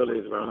what the drill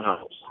is around the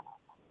house.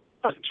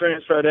 I can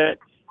transfer that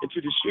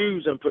into the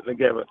shoes I'm putting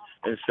together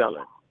and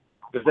selling.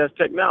 Because that's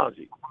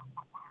technology.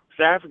 It's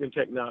African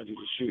technology,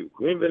 the shoe.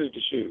 We invented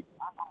the shoe.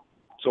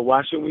 So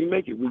why shouldn't we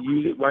make it? We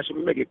use it. Why shouldn't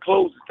we make it?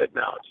 Clothes is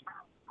technology.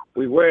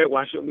 We wear it.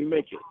 Why shouldn't we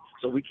make it?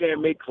 So we can't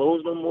make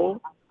clothes no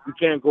more? We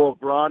can't go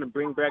abroad and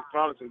bring back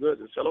products and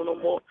goods and sell them no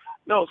more?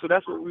 No, so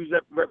that's what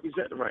we're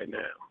representing right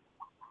now.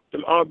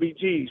 Them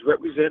RBGs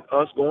represent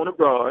us going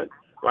abroad,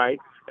 right,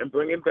 and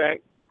bringing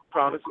back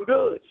products and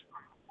goods.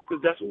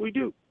 Because that's what we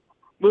do.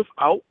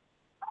 Without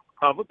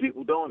other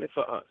people doing it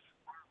for us.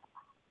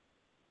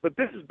 But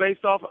this is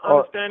based off of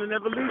understanding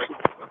evolution.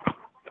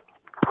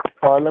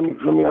 All right, let me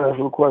ask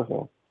you a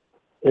question.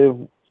 If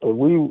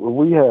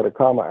we had a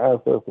common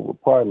ancestor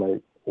with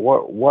primates,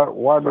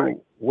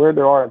 where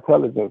did our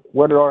intelligence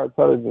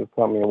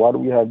come in? Why do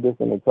we have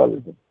different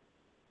intelligence?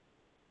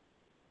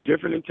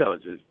 Different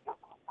intelligence.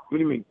 What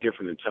do you mean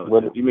different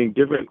intelligence? You mean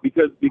different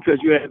because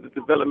you had the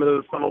development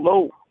of the frontal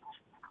lobe.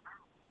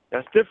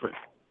 That's different.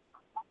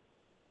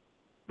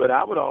 But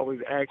I would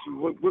always ask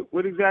you,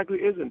 what exactly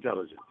is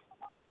intelligence?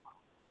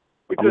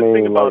 Because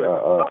think about it.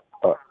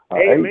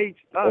 AMH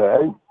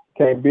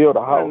can't build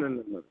a house.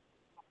 No.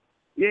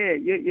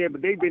 Yeah,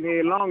 but they've been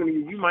here longer than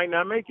you. You might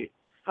not make it.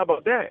 How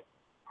about that?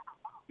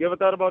 You ever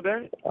thought about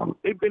that?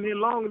 They've been here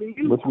longer than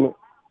you. What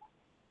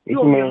you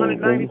only mean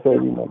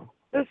 190.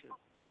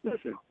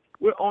 Listen.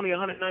 We're only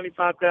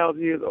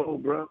 195,000 years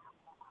old, bro.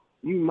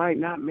 You might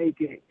not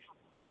make it.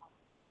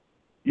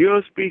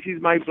 Your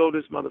species might blow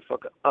this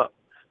motherfucker up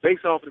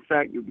based off the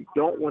fact that we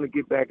don't want to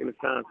get back into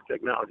science and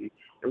technology,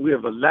 and we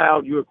have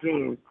allowed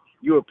Europeans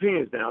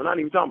now, I'm not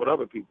even talking about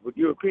other people, but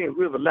Europeans,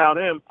 we have allowed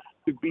them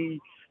to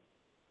be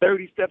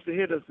 30 steps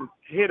ahead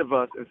of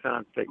us in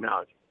science and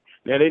technology.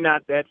 Now, they're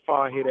not that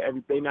far ahead of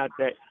everything. They're not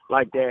that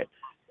like that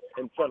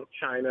in front of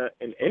China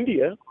and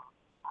India.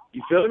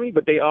 You feel me?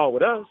 But they are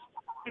with us.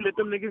 We let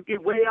them niggas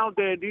get way out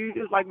there, dude.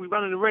 It's like we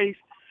running a race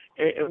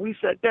and we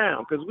sat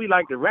down because we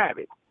like the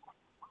rabbit.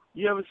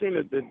 You ever seen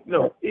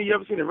you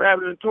ever seen a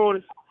rabbit and a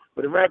tortoise?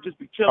 Where the rabbit just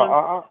be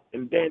chilling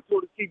and the damn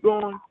tortoise keep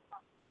going?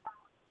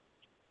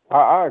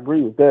 I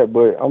agree with that,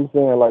 but I'm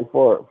saying like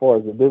far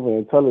as the different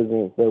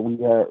intelligence that we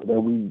have,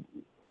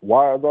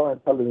 why is our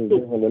intelligence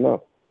different than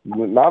us?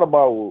 Not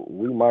about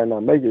we might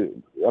not make it.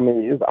 I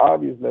mean, it's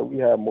obvious that we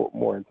have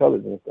more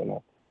intelligence than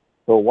them.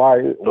 So why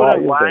is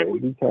that?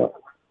 We can't.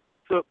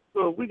 So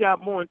if we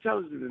got more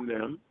intelligence than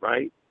them,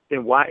 right?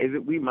 Then why is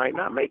it we might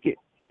not make it?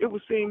 It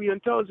would seem your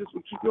intelligence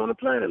would keep you on the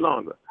planet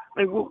longer.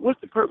 Like,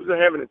 what's the purpose of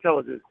having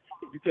intelligence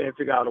if you can't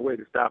figure out a way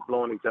to stop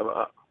blowing each other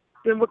up?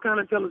 Then what kind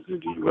of intelligence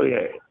do you really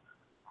have?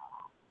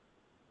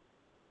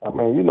 I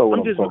mean, you know what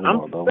I'm talking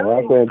about, though. When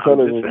I say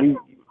intelligence,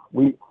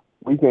 we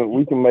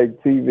can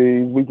make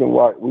TVs, we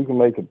can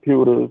make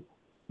computers,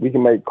 we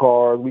can make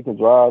cars, we can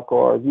drive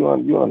cars. You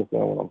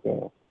understand what I'm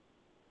saying?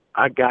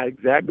 I got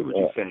exactly what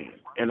you're saying,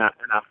 and I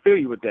feel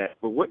you with that.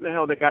 But what in the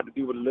hell they got to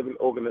do with a living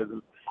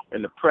organism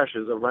and the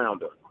pressures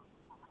around them?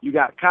 You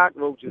got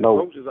cockroaches. No.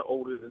 Roaches are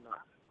older than us.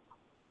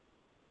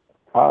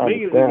 I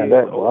understand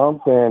that. What I'm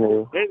saying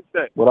is,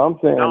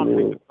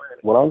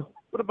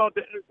 what about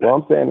the insects? What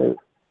I'm saying is,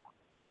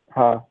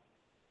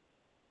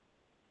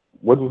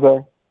 what'd you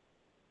say?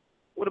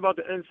 What about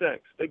the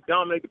insects? They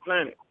dominate the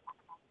planet.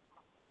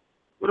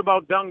 What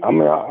about dung beetles? I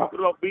mean, what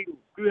about beetles?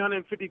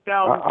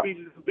 350,000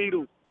 species of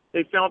beetles.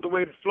 They found a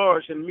way to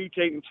flourish and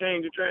mutate and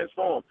change and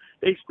transform.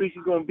 They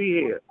species gonna be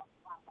here.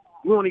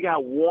 We only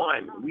got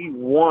one. We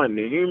won.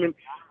 The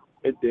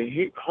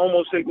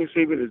Homo sapiens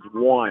sapiens is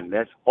one.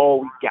 That's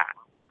all we got.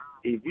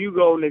 If you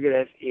go, nigga,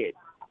 that's it.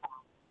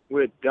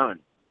 We're done.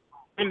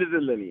 End of the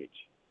lineage.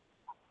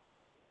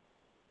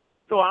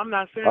 So I'm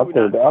not saying I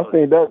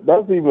think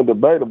that's even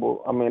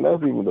debatable. I mean,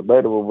 that's even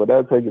debatable, but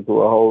that'll take it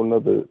to a whole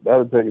nother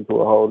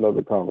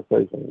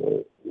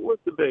conversation.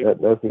 What's debatable?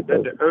 That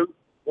the earth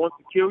wants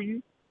to kill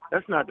you?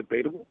 That's not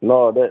debatable.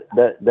 No, that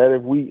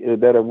if we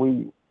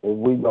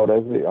go,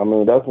 that's it. I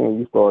mean, that's when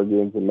you start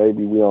getting to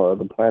maybe we on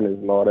other planets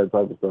and all that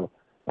type of stuff.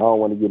 I don't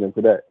want to get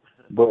into that.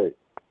 But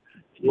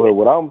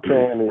what I'm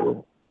saying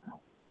is,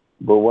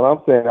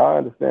 I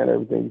understand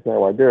everything you're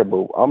saying right there,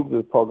 but I'm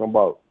just talking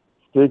about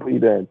strictly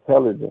the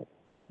intelligence.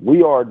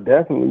 We are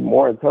definitely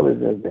more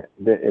intelligent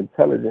than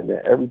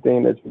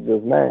everything that you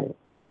just named.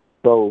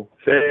 So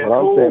what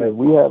I'm saying is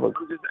we have a.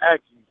 I'm just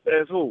asking.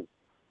 Says who?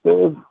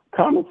 Says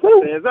common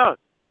sense. Says us.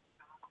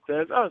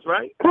 Says us,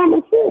 right?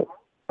 Common sense.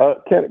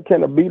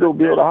 Can a beetle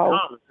build a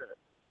house?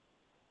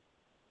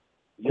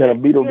 Can a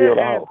beetle build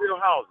a house?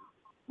 Build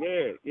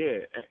houses.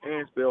 Yeah.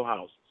 Ants build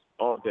houses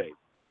all day.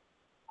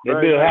 They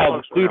build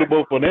houses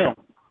suitable for them.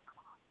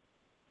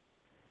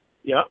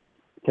 Yep.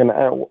 Can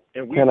an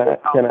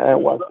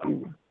ant watch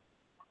TV?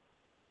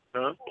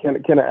 Huh?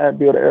 Can an ant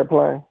build an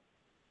airplane?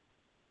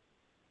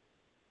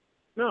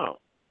 No.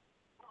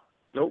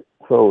 Nope.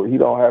 So he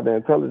don't have the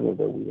intelligence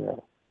that we have.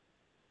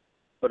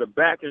 But a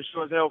bat can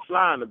sure as hell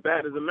fly, and a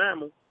bat is a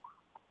mammal.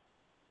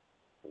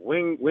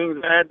 Wings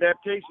are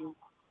adaptation.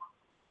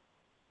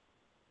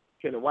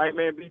 Can a white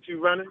man beat you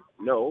running?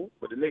 No,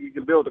 but the nigga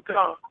can build a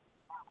car.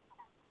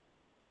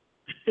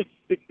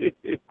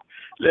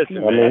 Listen,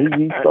 I mean,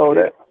 he stole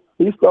that.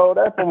 He stole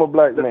that from a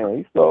black man.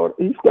 He stole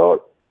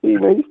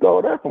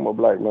that from a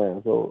black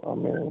man. So I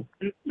mean,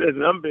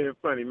 listen, I'm being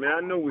funny, man.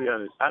 I know we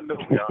are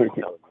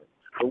intelligent,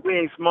 but we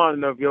ain't smart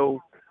enough,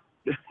 yo.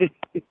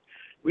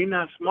 We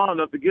not smart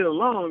enough to get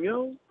along,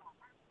 yo.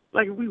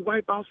 Like if we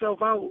wipe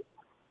ourselves out,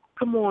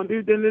 come on,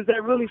 dude. Then is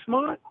that really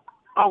smart?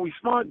 Are we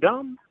smart,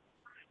 dumb?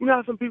 You know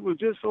how some people are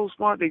just so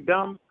smart they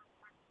dumb.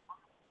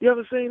 You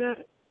ever seen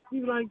that?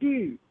 You be like,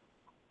 dude.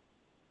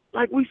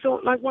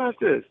 Watch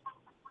this.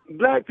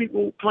 Black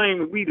people claim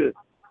that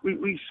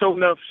we show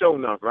enough,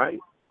 right?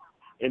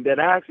 And that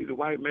actually the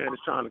white man is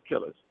trying to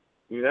kill us.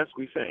 That's what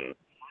we're saying.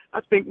 I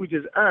think we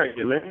just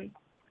arrogant, man.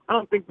 I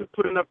don't think we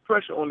put enough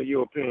pressure on the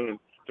Europeans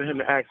for him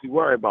to actually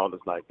worry about us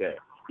like that.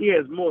 He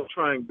has more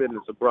trying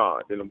business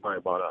abroad than to worry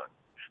about us.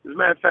 As a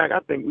matter of fact, I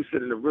think we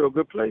sit in a real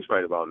good place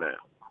right about now.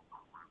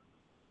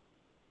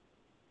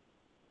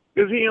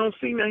 Because he don't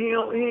see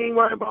nothing. He ain't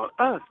worried about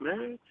us,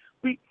 man.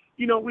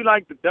 We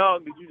like the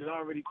dog that you just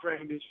already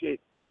trained and shit.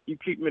 You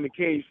keep him in a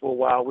cage for a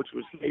while, which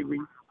was slavery.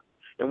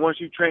 And once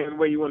you train him the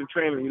way you want to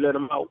train him, you let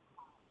him out.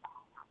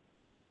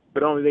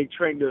 But only they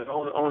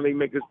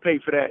make us pay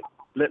for that,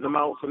 letting them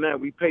out. So now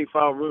we pay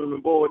for our room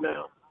and board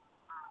now.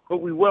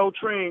 But we well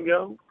trained,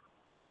 yo.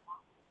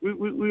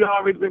 We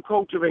already been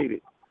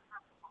cultivated.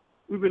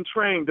 We've been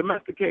trained,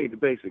 domesticated,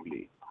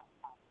 basically.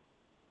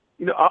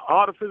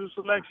 Artificial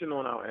selection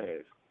on our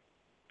ass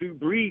through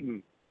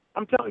breeding.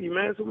 I'm telling you,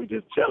 man. So we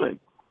just chilling.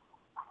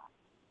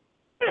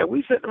 Yeah,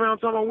 we sitting around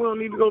talking about we don't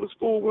need to go to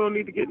school, we don't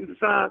need to get into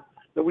science,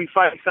 that we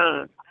fight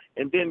science,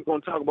 and then going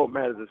to talk about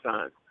matters of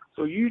science.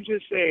 So you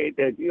just said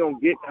that you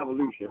don't get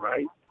evolution,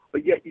 right?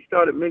 But yet you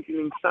started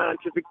mentioning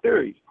scientific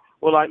theories.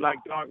 Well, like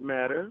dark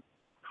matter,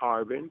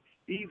 carbon,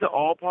 these are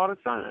all part of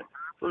science.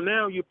 So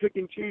now you're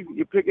picking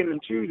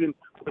and choosing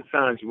what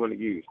science you want to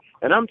use.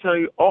 And I'm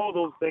telling you, all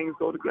those things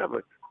go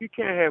together. You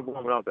can't have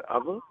one without the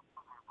other.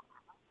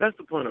 That's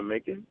the point I'm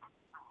making.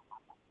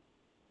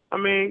 I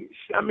mean,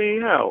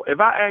 hell, if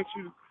I asked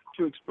you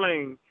to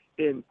explain,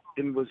 then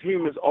was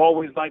humans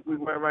always like we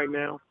were right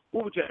now,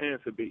 what would your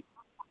answer be?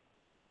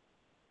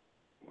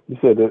 You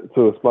said that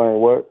to explain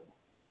what?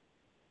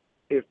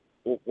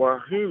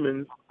 Were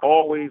humans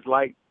always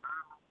like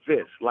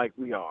this, like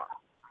we are?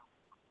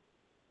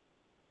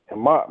 In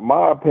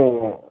my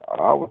opinion,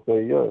 I would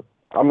say yes.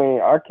 I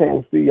mean, I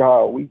can't see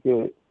how we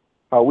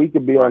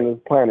could be on this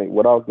planet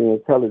without the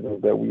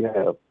intelligence that we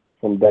have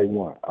from day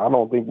one. I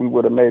don't think we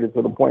would have made it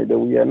to the point that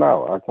we are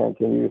now. Can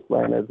you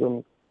explain that to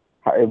me?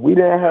 If we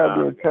didn't have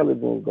the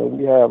intelligence that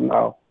we have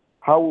now,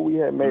 how would we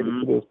have made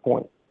it to this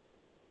point?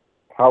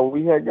 How would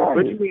we have gotten it?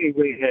 What do you mean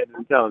we had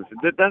intelligence?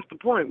 That's the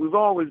point. We've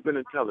always been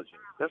intelligent.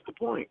 That's the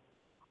point.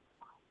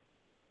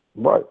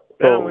 Right.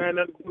 That don't have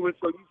nothing to do with.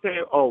 So you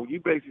saying, you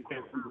basically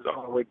saying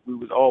we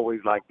was always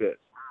like this.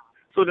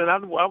 So then I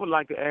would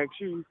like to ask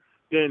you,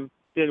 then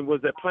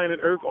was that planet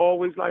Earth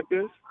always like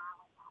this?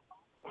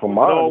 From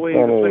my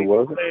understanding, it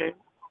wasn't.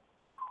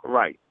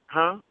 Right.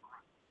 Huh?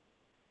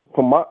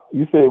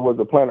 You say it was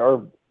the planet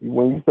Earth.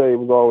 When you say it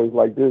was always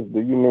like this,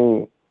 do you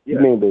mean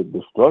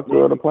the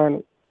structure of the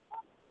planet?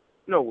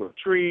 No, with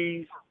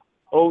trees,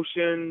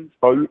 oceans,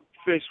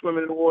 fish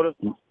swimming in the water.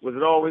 Was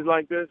it always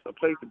like this? A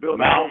place to build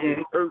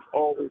mountains? Earth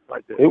always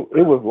like this? It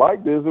was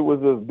like this. It was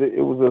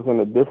just in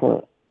a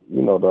different.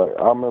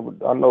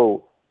 I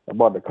know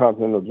about the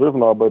continental drift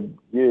and all, but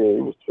yeah,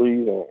 it was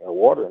trees and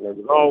water and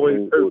everything.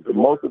 Always Earth.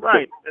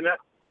 Right, and that.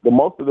 The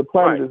most of the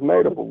planet is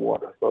made up of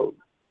water, so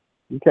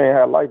you can't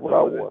have life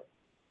without water.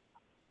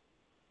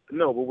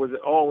 No, but was it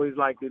always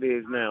like it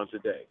is now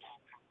today?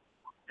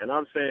 And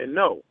I'm saying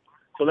no.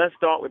 So let's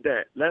start with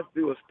that. Let's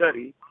do a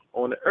study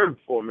on the Earth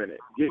for a minute.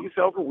 Give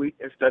yourself a week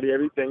and study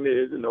everything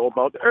there is to know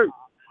about the Earth.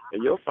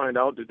 And you'll find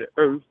out that the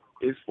Earth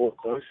is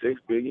 4.6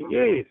 billion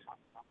years.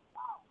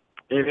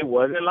 And it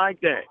wasn't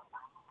like that.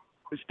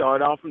 It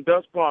started off from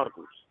dust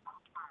particles,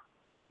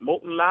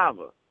 molten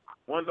lava.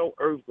 Wasn't no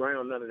earth,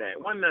 ground, none of that.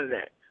 Wasn't none of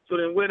that. So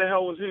then where the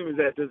hell was humans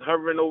at, just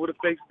hovering over the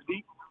face of the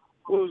deep?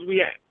 Where was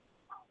we at?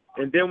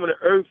 And then when the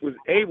Earth was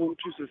able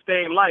to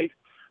sustain life,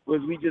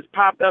 was we just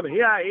popped up,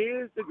 here I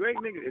is, the great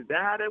nigga. Is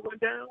that how that went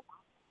down?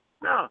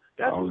 No,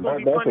 that's what's going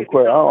to be funny.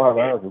 I don't have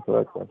an answer to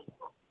that question.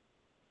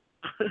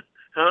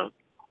 Huh?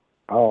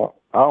 I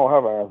don't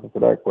have an answer to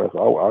that question.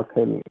 I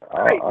couldn't.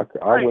 I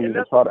wouldn't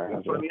even try to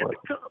answer that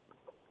question.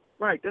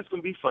 Right, that's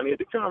going to be funny at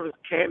the conference.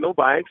 Can't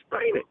nobody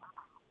explain it.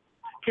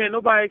 Can't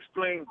nobody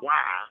explain why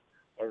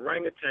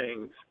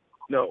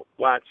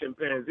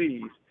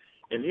chimpanzees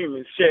and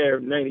humans share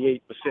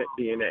 98%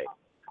 DNA.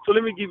 So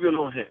let me give you a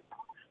little hint.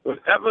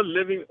 Whenever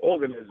living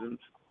organisms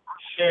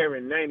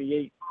sharing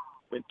 98,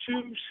 when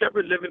two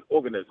separate living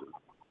organisms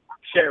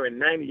sharing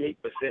 98%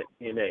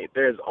 DNA,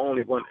 there's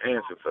only one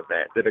answer for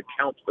that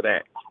accounts for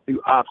that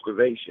through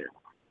observation,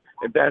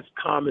 and that's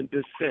common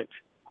descent.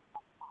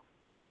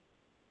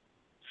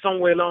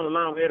 Somewhere along the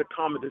line, we had a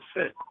common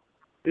descent.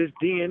 This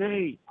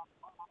DNA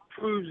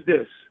proves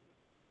this.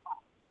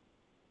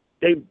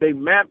 They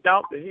mapped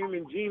out the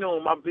human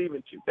genome, I believe,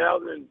 in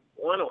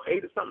 2001 or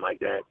 8 or something like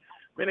that.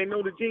 Man, they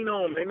know the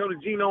genome. They know the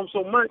genome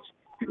so much,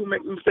 people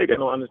make the mistake they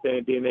don't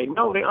understand DNA.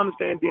 No, they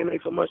understand DNA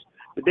so much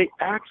that they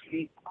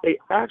actually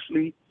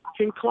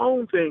can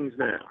clone things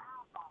now.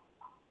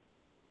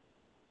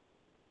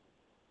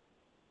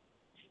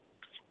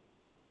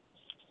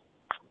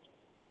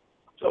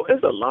 So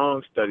it's a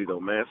long study, though,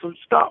 man. So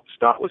start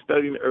with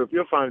studying the Earth.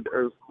 You'll find the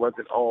Earth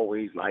wasn't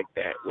always like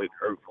that with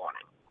Earth on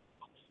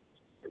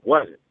it. It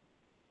wasn't.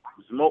 It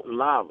was molten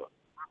lava.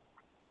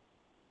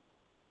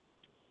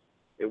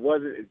 It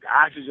wasn't.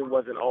 Oxygen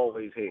wasn't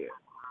always here.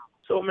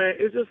 So, man,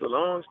 it's just a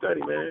long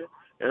study, man.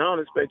 And I don't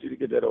expect you to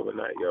get that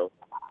overnight, yo.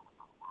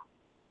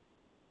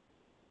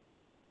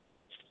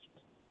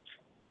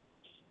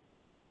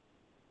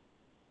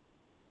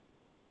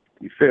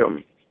 You feel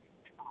me?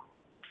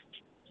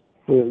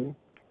 Yeah.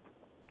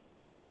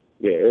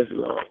 Yeah, it's a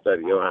long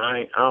study, yo.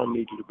 I don't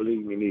need you to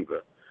believe me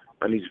neither.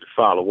 I need you to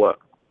follow up.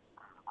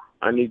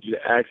 I need you to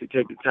actually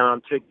take the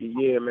time, take the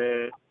year,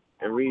 man,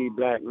 and read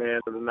Black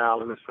Man of the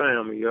Nile and His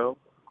Family, yo.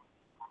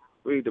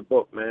 Read the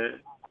book, man.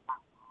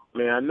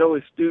 Man, I know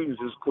his students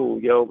is cool,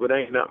 yo, but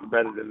ain't nothing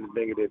better than the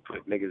nigga that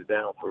put niggas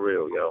down for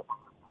real, yo.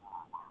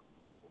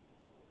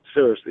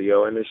 Seriously,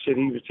 yo. And the shit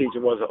he was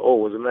teaching wasn't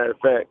old. As a matter of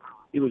fact,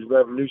 he was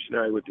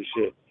revolutionary with the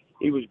shit.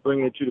 He was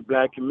bringing it to the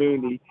black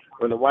community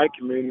when the white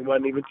community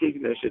wasn't even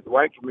teaching that shit. The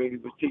white community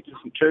was teaching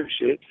some church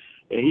shit,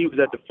 and he was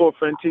at the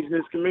forefront teaching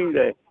his community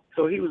that.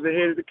 So he was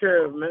ahead of the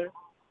curve, man.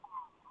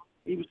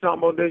 He was talking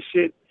about that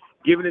shit,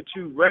 giving it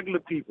to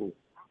regular people,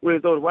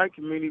 whereas though the white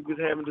community was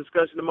having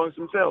discussion amongst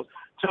themselves.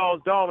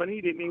 Charles Darwin,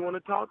 he didn't even want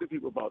to talk to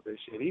people about this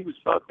shit. He was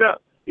fucked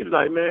up. He was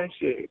like, man,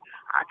 shit,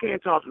 I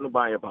can't talk to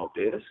nobody about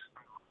this.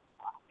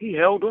 He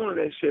held on to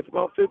that shit for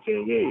about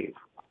 15 years.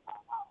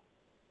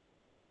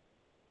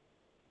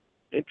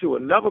 And to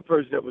another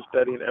person that was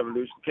studying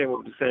evolution came up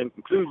with the same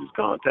conclusions,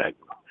 contacted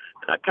him.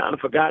 And I kind of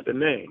forgot the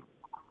name.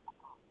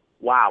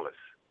 Wallace.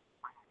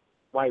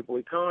 White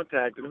boy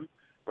contacted him,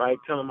 right?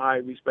 Tell him how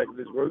he respected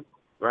his work,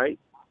 right?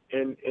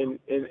 And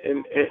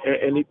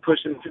he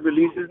pushed him to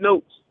release his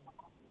notes.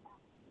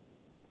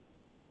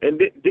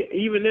 And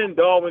even then,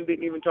 Darwin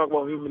didn't even talk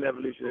about human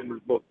evolution in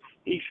his book.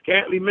 He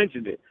scantly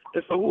mentioned it.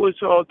 And so who was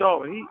Charles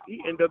Darwin?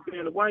 He ended up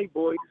being a white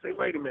boy to say,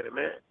 wait a minute,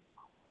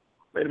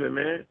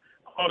 man.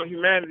 All of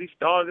humanity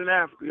started in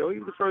Africa. Yo, he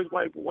was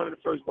one of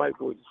the first white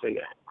boys to say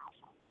that.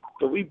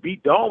 So we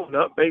beat Darwin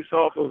up based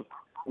off of,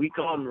 we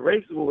call him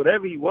racist or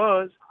whatever he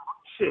was.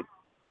 Shit,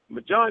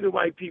 majority of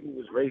white people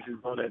was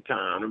racist on that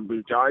time, and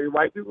majority of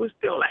white people was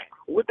still that.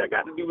 What that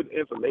got to do with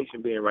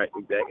information being right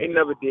and exact? They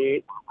never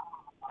did.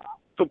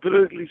 So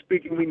politically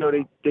speaking, we know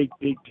they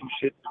do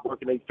shit to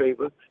work in their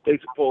favor. They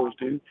supposed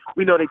to.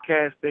 We know they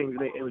cast things in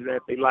their image and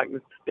their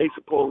likeness. They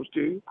supposed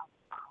to.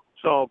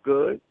 It's all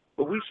good.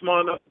 But we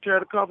smart enough to tear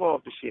the cover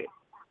off the shit.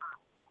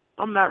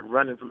 I'm not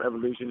running from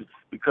evolution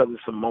because of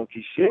some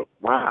monkey shit.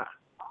 Why?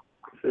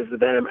 It's a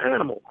damn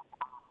animal.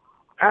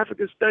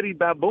 Africa studied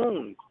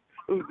baboons.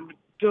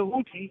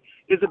 Tahuti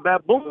is a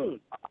baboon.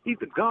 He's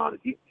the god.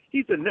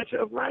 He's the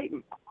nature of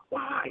writing.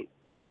 Why?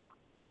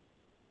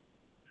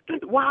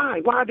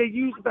 Why? Why they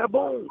use a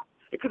baboon?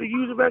 They could have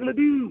used a regular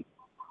dude.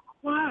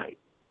 Why?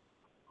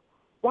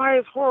 Why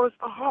is Horus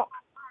a hawk?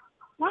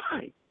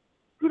 Why?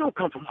 We don't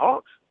come from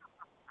hawks.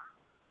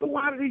 But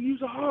why do they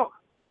use a hawk?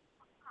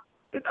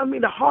 I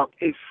mean, the hawk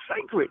is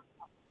sacred.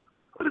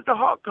 Where does the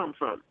hawk come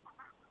from?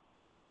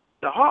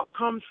 The hawk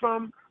comes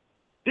from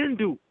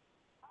Dindu.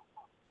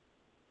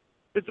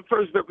 It's the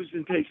first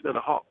representation of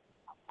the hawk.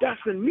 That's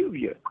in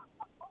Nubia.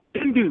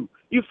 Dindu.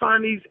 You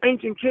find these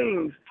ancient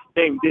kings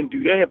named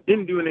Dindu. They have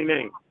Dindu in their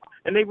name.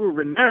 And they were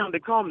renowned. They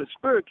call them the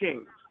spirit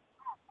kings.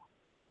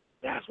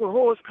 That's where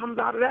Horus comes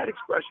out of that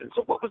expression.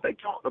 So what was they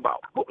talking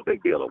about? What was they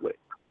dealing with?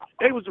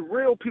 They was the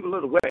real people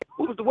of the way.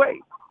 What was the way?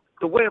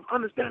 The way of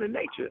understanding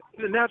nature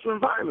in the natural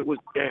environment was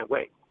the damn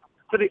way.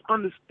 So they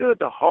understood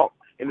the hawk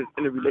in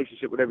the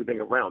relationship with everything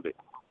around it,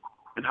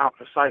 and how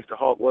precise the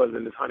hawk was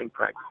in his hunting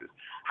practices,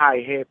 how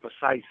he had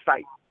precise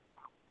sight,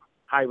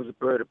 how he was a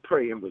bird of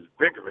prey and was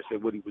vigorous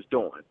at what he was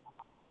doing.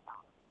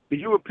 The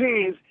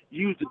Europeans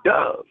used the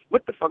dove.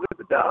 What the fuck is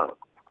the dove?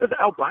 It's an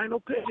albino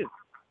pigeon.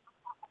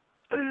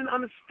 I didn't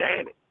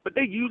understand it, but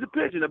they use a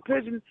pigeon. A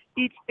pigeon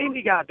eats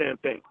any goddamn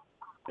thing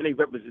in a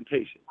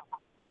representation.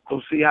 So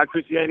see how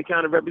Christianity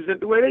kind of represents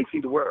the way they see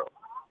the world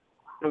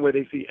and where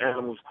they see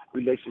animals'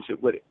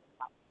 relationship with it.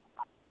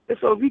 And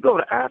so if you go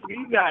to Africa,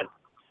 you got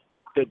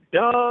the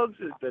dogs,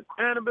 the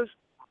anubis.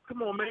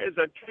 Come on, man, it's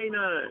a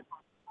canine.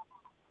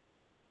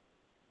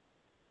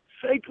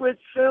 Sacred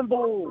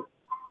symbol.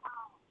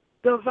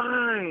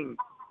 Divine.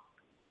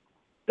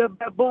 The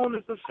baboon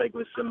is the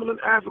sacred symbol in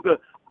Africa.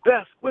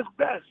 Best. What's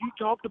best? You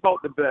talked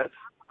about the best.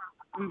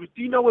 Do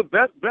you know what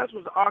best? Best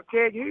was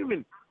archaic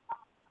human.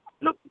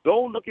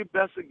 Go look at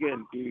Best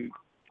again, dude.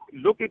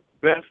 Look at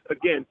Best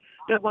again.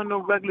 That wasn't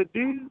no regular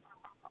dude.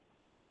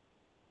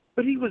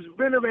 But he was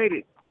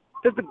venerated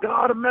as the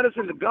god of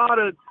medicine, the god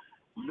of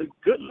the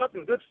good luck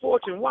and good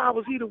fortune. Why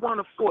was he the one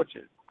of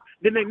fortune?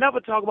 Then they never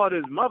talk about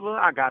his mother.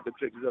 I got the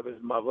pictures of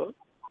his mother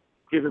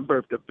giving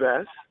birth to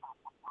Best.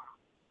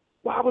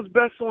 Why was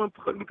Best so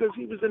important? Because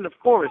he was in the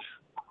forest.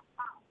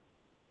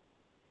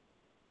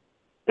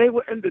 They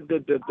were in the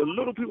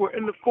little people were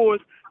in the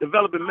forest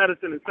developing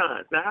medicine and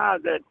science. Now, how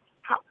is that?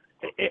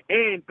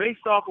 And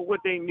based off of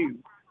what they knew,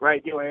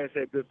 right, your ass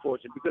had good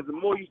fortune. Because the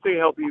more you stay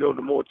healthy, the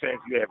more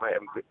chance you have of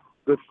having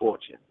good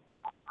fortune.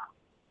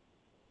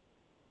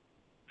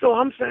 So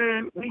I'm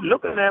saying we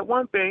looking at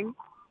one thing,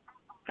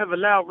 have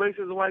allowed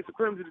racism and white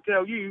supremacy to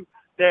tell you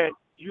that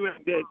you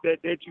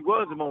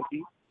was a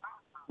monkey,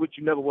 which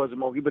you never was a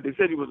monkey, but they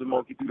said you was a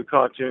monkey through the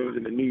cartoons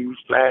and the news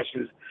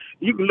flashes.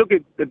 You can look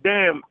at the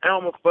damn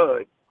Elmer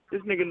Fudd.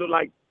 This nigga look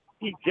like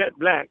he jet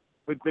black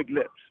with big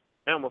lips.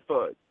 Elmer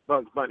Fudd,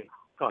 Bugs Bunny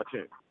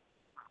cartoon.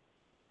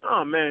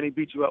 Oh man, he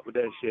beat you up with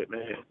that shit,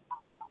 man.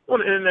 On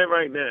the internet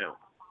right now.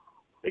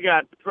 They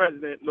got the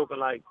president looking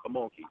like a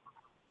monkey.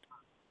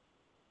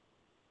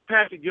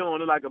 Patrick Ewing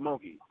look like a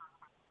monkey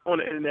on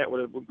the internet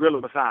with a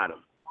gorilla beside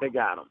him. They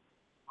got him.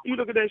 You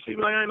look at that shit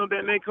like, I ain't know that,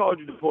 and they called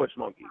you the porch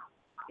monkey.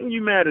 And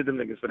you mad at them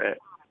niggas for that.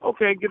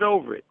 Okay, get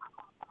over it.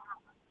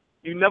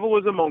 You never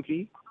was a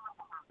monkey,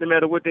 no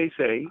matter what they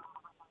say.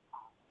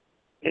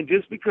 And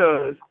just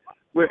because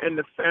we're in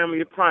the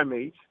family of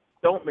primates,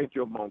 don't make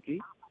you a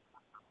monkey.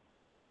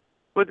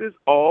 But it's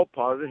all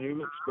part of the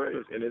human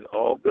experience, and it's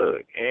all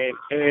good.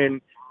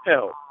 And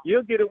hell,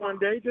 you'll get it one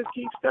day. Just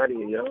keep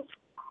studying, yo.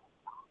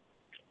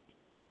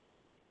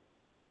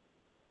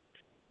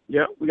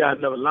 Yeah, we got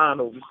another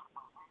line over.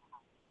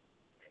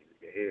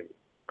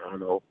 I don't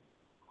know.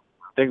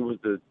 I think it was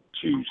the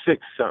 2-6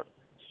 something.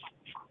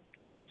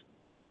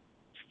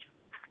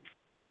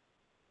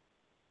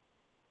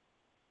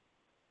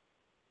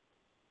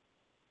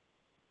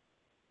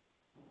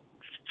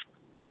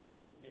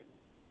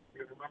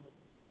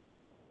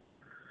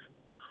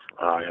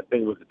 I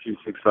think it was the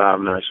 265.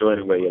 I'm not sure.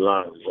 Anyway, your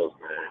line was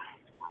open, man.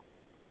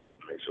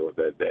 Make sure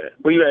that's that.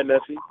 Where you at,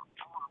 Nessie?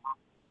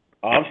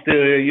 I'm still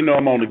here. You know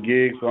I'm on the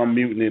gig, so I'm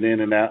muting it in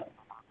and out.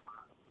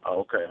 Oh,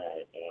 okay.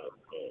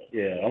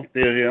 Yeah, I'm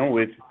still here. I'm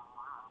with you.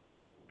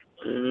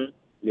 Mm-hmm.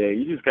 Yeah,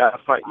 you just gotta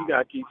fight. You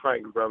gotta keep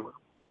fighting, brother.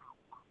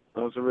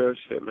 On some real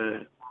shit,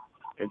 man.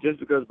 And just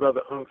because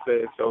Brother Unk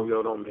said so,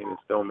 yo, don't make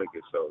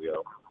it so,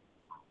 yo.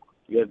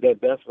 Yeah,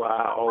 that's why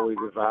I always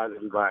advise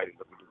everybody to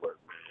look at the work,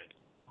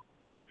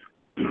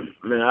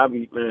 man. I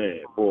be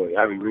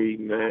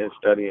reading, man,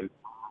 studying.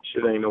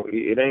 Shit ain't no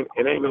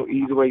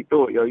easy way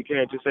through it, yo. You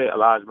can't just say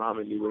Elijah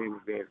Muhammad knew where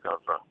human beings come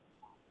from.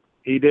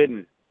 He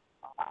didn't.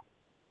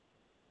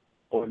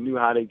 Or knew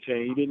how they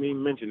changed. He didn't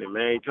even mention it,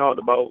 man. He talked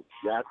about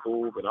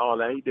Yaqub and all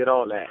that. He did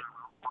all that.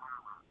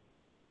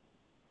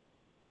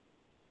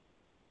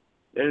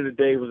 At the end of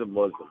the day, he was a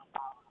Muslim.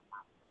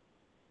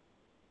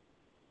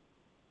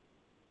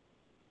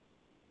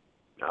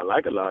 I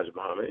like Elijah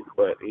Muhammad,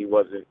 but he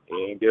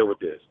ain't deal with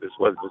this. This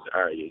wasn't his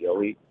area,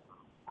 yo. It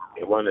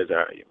wasn't his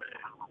area, man.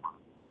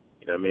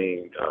 You know what I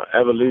mean?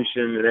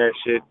 Evolution and that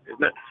shit.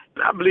 And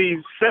I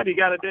believe Seti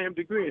got a damn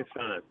degree in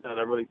science. Now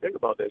that I really think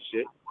about that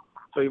shit.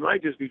 So he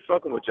might just be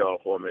fucking with y'all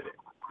for a minute,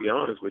 to be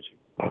honest with you.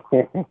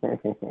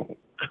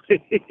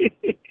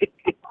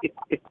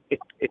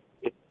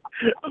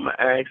 I'm going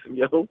to ask him,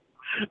 yo.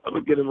 I'm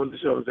going to get him on the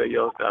show and say,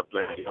 yo, stop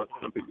playing. Yo,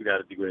 some people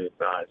got a degree in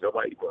science. Yo,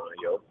 why you going,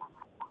 yo?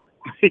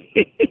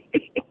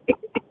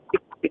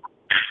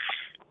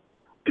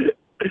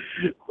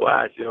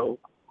 Watch, yo.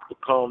 We'll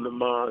call him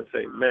tomorrow and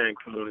say, man,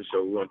 come on the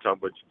show. We're going to talk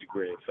about your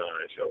degree in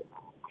science, yo.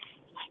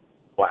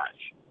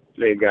 Watch.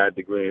 They got a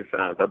degree in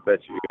science. I bet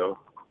you, yo.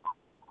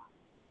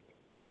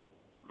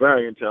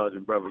 Very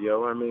intelligent brother,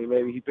 yo. I mean,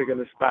 maybe he picking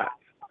the spots.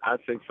 I'd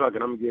say, fuck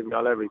it, I'm gonna give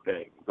y'all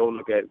everything. Go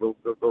look at it. Go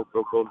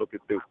look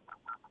it through.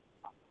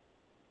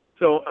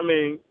 So, I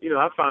mean, you know,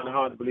 I find it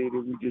hard to believe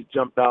that we just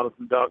jumped out of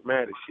some dark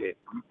matter shit.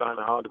 We find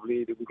it hard to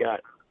believe that we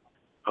got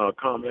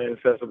common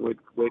ancestors with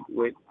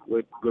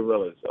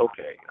gorillas.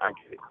 Okay, I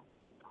get it.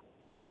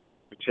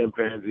 With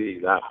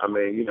chimpanzees. I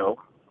mean, you know,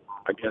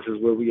 I guess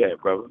is where we at,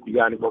 brother. You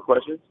got any more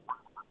questions?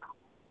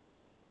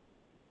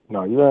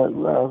 No, you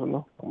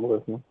answer. I'm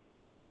listening.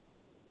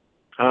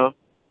 Huh?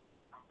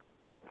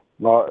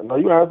 No,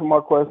 you answer my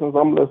questions.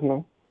 I'm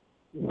listening.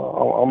 You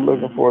know, I'm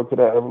looking forward to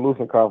that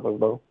evolution conference,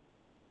 though.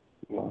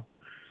 You know,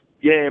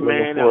 yeah,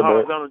 man.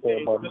 Horizontal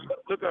gene.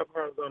 Look up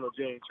horizontal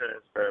gene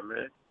transfer,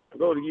 man.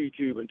 Go to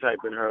YouTube and type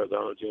in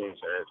horizontal gene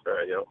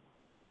transfer, yo.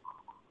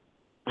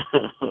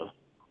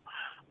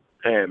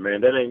 Hey,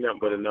 man, that ain't nothing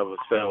but another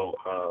cell,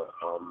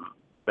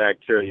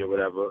 bacteria,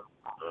 whatever,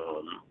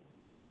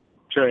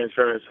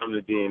 transferring some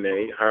of the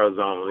DNA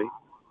horizontally.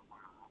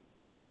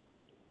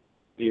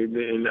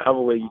 And the other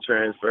way you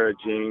transfer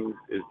genes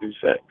is through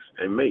sex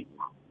and mating.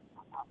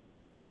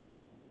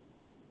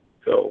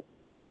 So,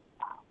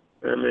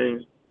 I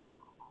mean,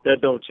 that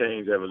don't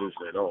change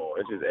evolution at all.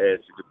 It just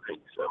adds to the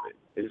pace of it.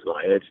 It's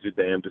going to add to the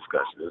damn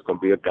discussion. It's going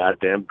to be a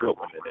goddamn good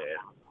one in there.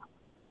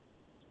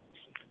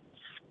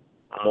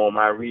 I'm on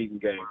my reading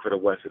game for the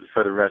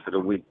rest of the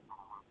week.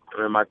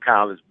 I'm in my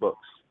college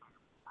books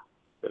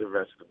for the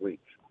rest of the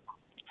week.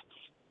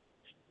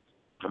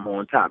 I'm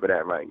on top of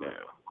that right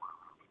now.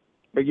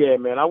 But yeah,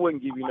 man, I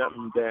wouldn't give you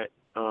nothing that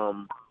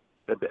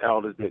the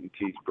elders didn't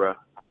teach, bruh.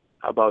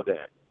 How about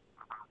that?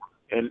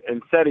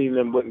 And Seti and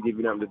them wouldn't give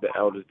you nothing that the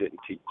elders didn't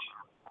teach.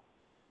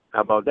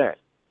 How about that?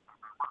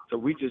 So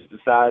we just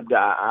decided.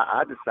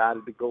 I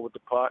decided to go with the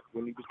part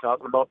when he was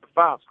talking about the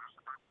fossils.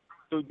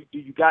 So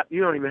you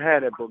don't even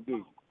have that book, do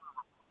you?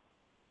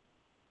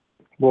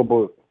 What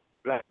book?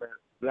 Black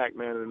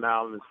Man in the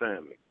Nile and His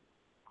Family.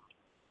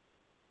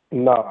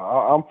 No,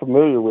 I'm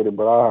familiar with it,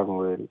 but I haven't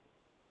read it.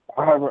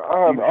 I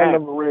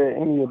never read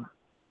any of.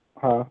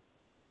 Huh?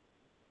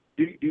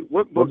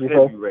 What books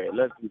have you read?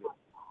 Let's do that.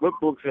 What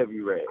books have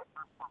you read?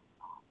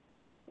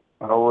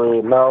 I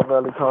read Nile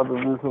Valley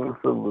Contribution to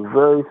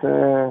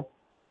Civilization.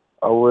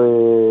 I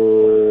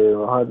read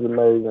 100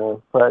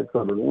 Amazing Facts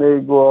of the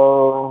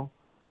Negro,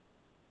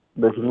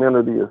 The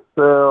Community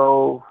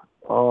Itself,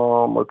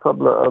 A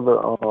couple of other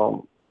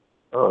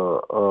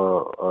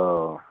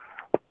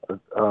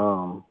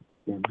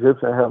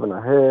Egyptian Heaven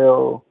and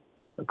Hell,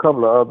 a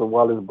couple of other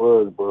Wallace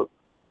Buzz books.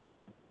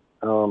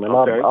 And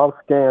Okay. I've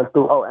scanned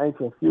through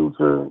Ancient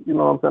Future. You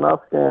know what I'm saying?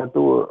 I've scanned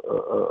through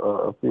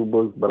a few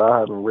books, but I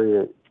haven't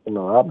read. You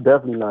know, I'm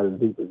definitely not as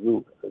deep as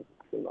you.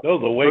 You know.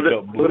 Those are wake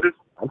up books.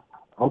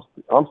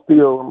 I'm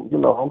still, you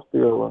know, I'm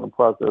still in the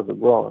process of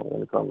growing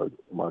when it comes to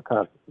my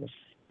consciousness.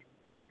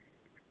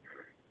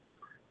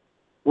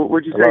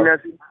 What'd you say,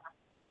 Nancy?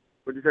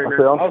 What'd you say,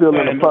 Nancy? I'm still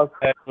in the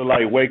process.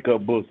 Like wake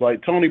up books,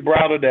 like Tony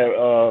Browder,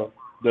 that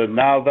the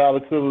Nile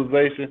Valley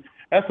Civilization.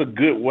 That's a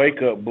good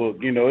wake up book.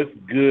 You know, it's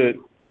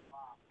good.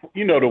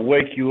 You know, to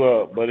wake you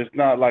up, but it's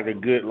not like a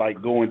good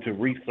like going to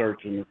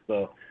researching and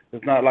stuff.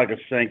 It's not like a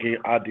Shanky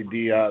Adi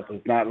Diaz.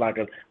 It's not like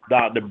a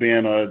Dr.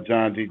 Ben or a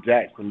John G.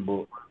 Jackson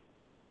book.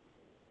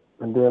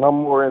 And then I'm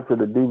more into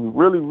the DVD.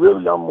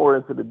 Really, I'm more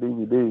into the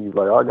DVDs.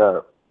 Like I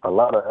got a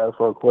lot of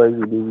Afro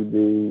Crazy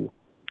DVDs.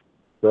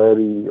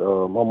 Steady.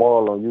 I'm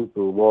all on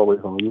YouTube,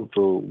 always on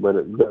YouTube. But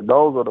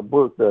those are the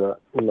books that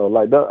you know,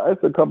 like that.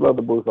 It's a couple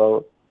other books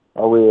I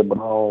read, but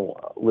I don't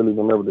really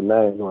remember the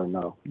names right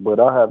now.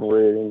 But I haven't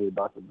read any of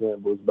Dr.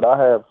 Ben books. But I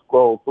have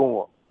scrolled through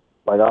them.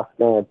 Like I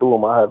scanned through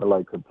them. I haven't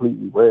like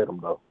completely read them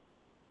though.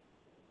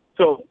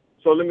 So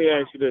let me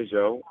ask you this,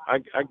 yo. I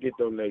get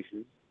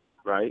donations,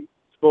 right?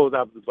 Suppose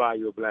I was to buy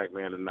you a Black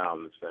Man and Now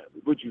in His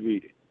Family. Would you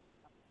read it?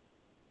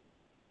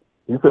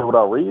 You said would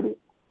I read it?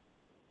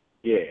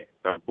 Yeah.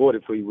 I bought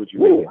it for you. Would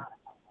you read it?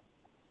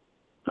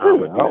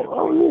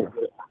 Yeah.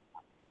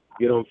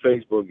 Get on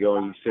Facebook, yo,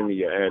 and you send me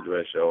your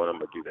address, yo, and I'm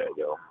gonna do that,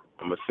 yo.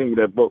 I'm gonna send you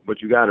that book,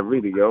 but you gotta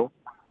read it, yo.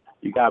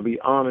 You gotta be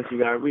honest. You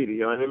gotta read it,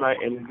 yo. And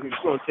it's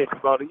gonna take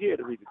about a year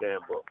to read the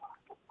damn book.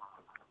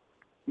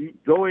 You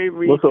go and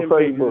read 10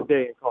 pages a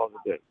day and call it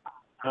a day,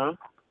 huh?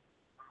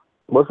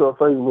 What's your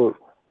Facebook?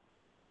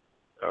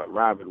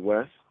 Robert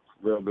West,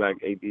 Real Black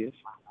Atheist.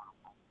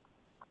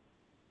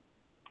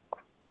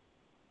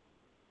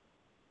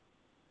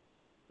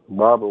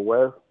 Robert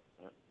West.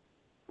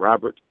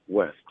 Robert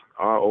West.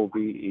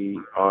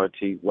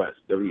 ROBERT West.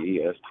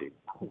 WEST.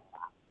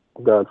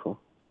 Gotcha.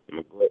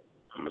 I'm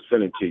gonna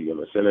send it to you. I'm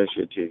gonna send that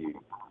shit to you.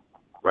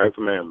 Right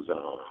from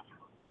Amazon.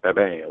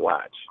 Bang,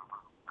 watch.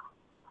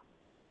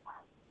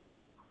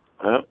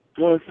 Huh?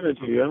 I'm gonna send it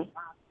to you, yo.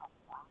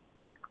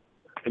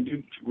 And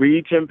you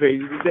read 10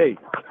 pages a day.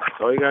 That's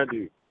all you gotta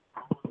do.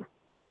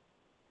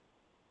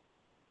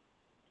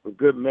 For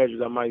good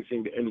measures, I might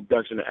sing the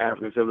introduction to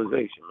African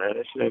civilization, man.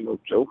 That shit ain't no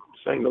joke.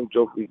 This ain't no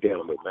joke we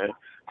dealing with, man.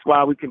 That's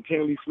why we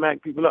continually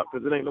smack people up,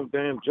 because it ain't no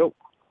damn joke.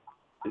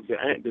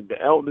 The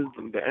elders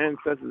and the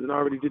ancestors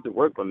already did the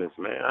work on this,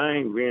 man. I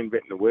ain't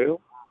reinventing the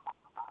wheel.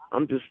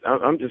 I'm just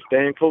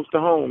staying close to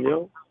home,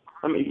 yo.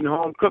 I'm eating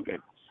home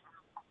cooking.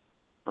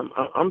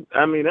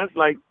 That's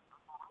like,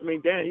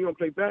 damn, you gonna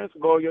play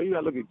basketball, yo? You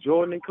gotta look at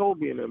Jordan and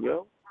Kobe and them,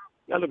 yo.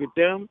 You gotta look at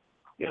them.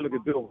 You gotta look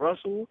at Bill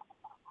Russell.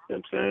 You know what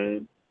I'm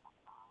saying?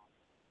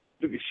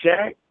 Look at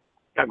Shaq.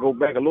 Gotta go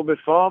back a little bit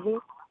farther.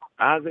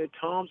 Isaiah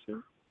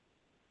Thompson.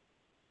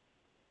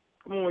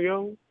 Come on,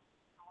 yo.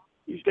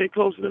 You stay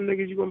close to them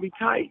niggas, you're gonna be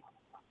tight.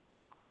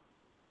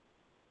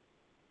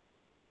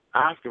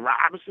 Oscar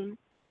Robertson,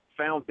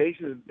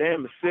 foundation of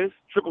damn assists,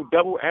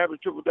 triple-double,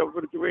 average triple-double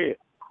for the career.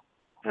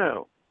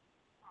 Hell.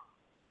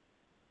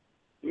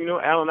 You know,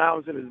 Allen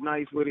Iverson is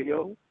nice with it,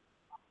 yo.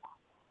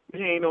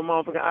 He ain't no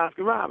motherfucking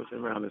Oscar Robertson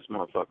around this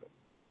motherfucker.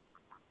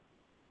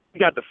 He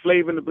got the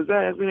flavor and the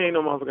pizzazz. He ain't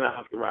no motherfucking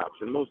Oscar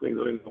Robertson. Most things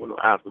don't even know what no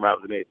Oscar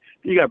Robertson is.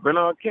 You got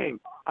Bernard King.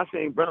 I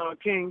seen Bernard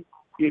King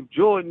give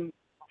Jordan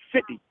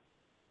 50.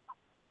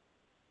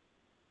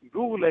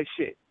 Google that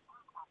shit.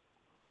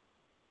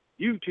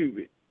 YouTube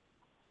it.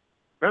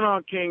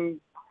 Bernard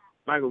King,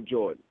 Michael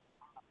Jordan.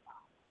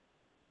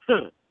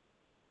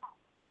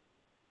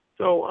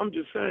 So I'm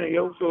just saying,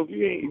 yo. So if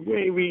you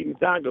ain't reading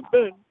Dr.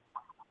 Ben,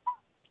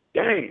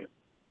 damn,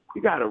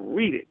 you gotta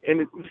read it.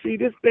 And see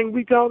this thing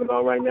we talking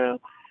about right now.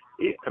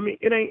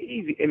 It ain't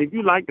easy. And if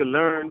you like to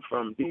learn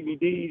from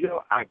DVDs,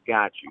 yo, I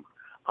got you.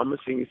 I'm gonna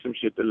send you some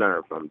shit to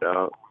learn from,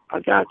 dog. I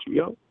got you,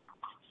 yo.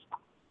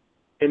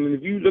 And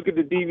if you look at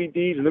the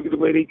DVDs and look at the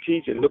way they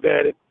teach and look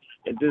at it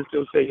and just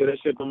still say, yo, that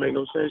shit don't make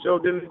no sense, yo,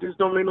 then it just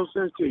don't make no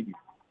sense to you.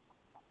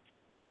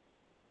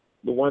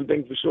 But one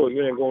thing for sure,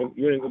 you ain't gonna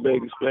be able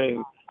to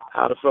explain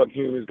how the fuck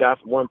humans got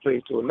from one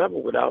place to another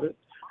without it.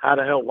 How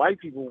the hell white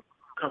people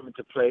come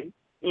into play.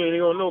 You ain't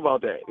gonna know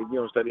about that if you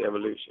don't study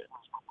evolution.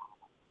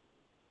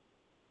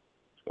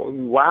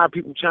 Why are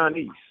people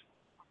Chinese?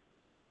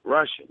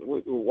 Russian?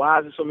 Why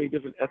is there so many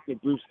different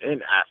ethnic groups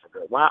in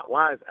Africa?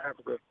 Why is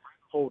Africa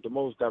hold the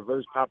most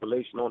diverse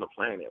population on the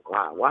planet?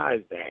 Why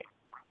is that?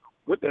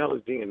 What the hell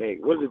is DNA?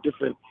 What are the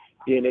different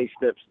DNA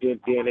steps,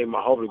 DNA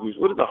Mahogany groups?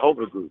 What is a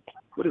Hover group?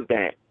 What is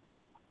that?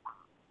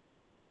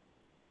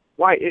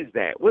 Why is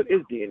that? What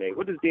is DNA?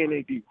 What does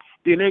DNA do?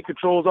 DNA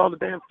controls all the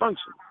damn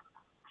functions.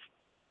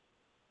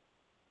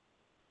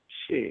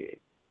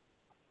 Shit.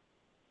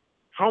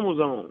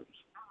 Chromosomes.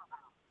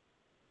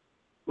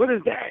 What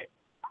is that?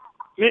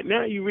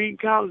 Now you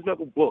read college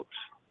level books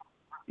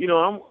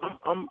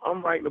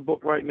I'm writing a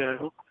book right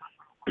now,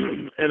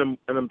 and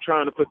I'm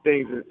trying to put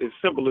things as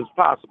simple as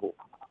possible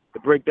to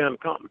break down the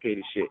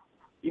complicated shit.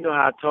 You know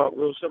how I talk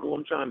real simple.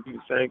 I'm trying to do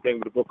the same thing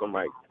with the book I'm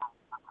writing.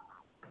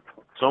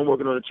 So I'm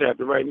working on a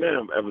chapter right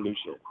now of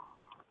evolution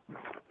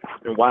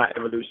and why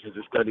evolution is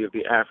the study of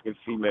the African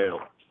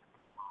female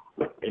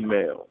and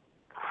male.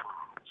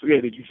 So yeah,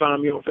 did you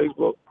find me on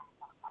Facebook?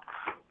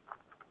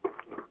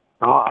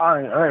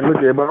 I ain't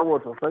looking at it, but I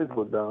wrote your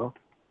Facebook down.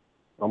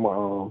 I'm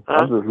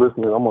just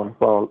listening. I'm on the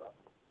phone.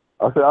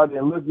 I said I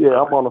didn't look yet.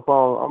 I'm on the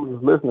phone. I'm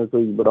just listening to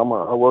you, but I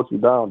wrote you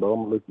down though.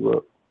 I'm gonna look you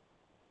up.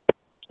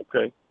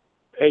 Okay.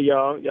 Hey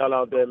y'all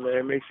out there,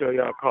 man. Make sure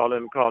y'all call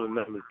in. Call the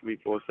number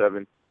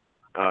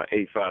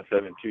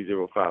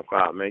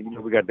 347-857-2055, man. You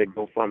know we got that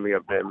GoFundMe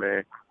up there,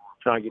 man.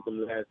 Trying to get them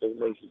last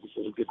donations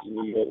before we get to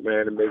New York,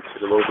 man, and make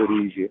it a little bit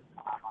easier.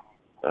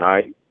 All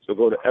right. So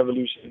go to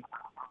Evolution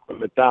of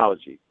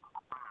Mythology.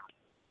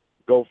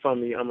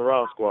 GoFundMe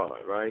Amaral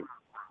Squad, right?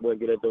 We'll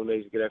get that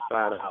donation, get that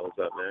 $5 up,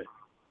 man.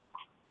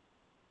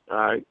 All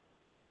right.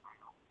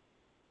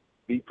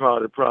 Be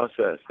part of the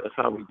process. That's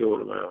how we do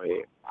it around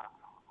here.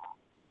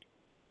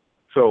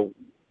 So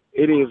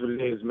it is what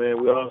it is, man.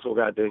 We also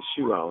got that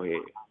shoe out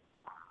here,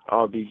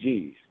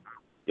 RBGs.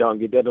 Y'all can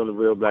get that on the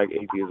Real Black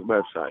Atheist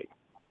website.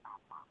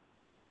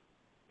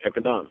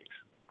 Economics.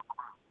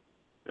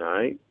 All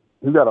right.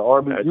 You got an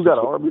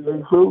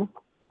RBG shoe?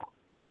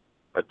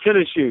 A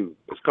tennis shoe.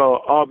 It's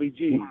called RBG.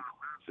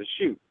 It's a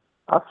shoe.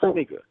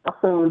 Sneaker. I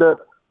seen that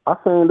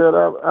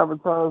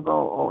advertised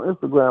on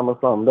Instagram or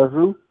something. That's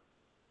you?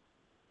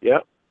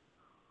 Yep.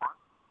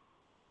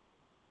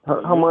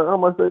 How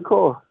much they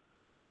cost?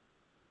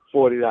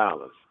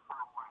 $40.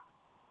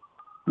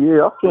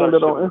 Yeah, I seen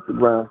that on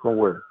Instagram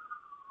somewhere.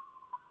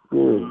 Yeah.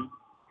 Mm-hmm.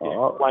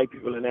 Yeah. White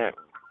people in that.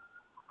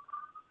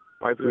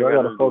 White people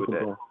got nothing to do with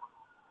that.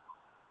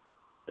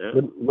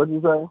 Yeah. What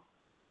you say?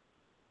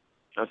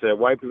 I said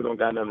white people don't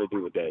got nothing to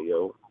do with that,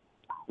 yo.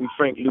 We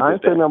Frank Lucas. I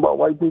ain't saying nothing about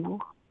white people.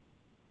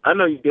 I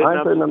know you didn't. I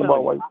ain't saying nothing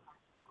about white.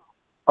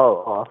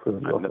 Oh, I feel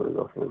you. I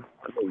know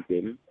you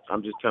didn't.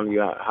 I'm just telling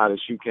you how the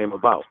shoe came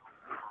about.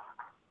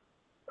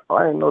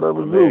 I didn't know that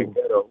was you.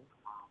 Ghetto.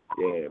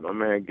 Yeah, my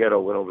man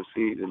Ghetto went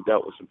overseas and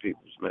dealt with some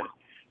people, man.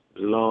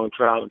 It was a long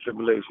trial and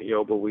tribulation,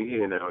 yo, but we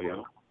here now,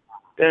 yo.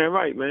 Damn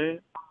right,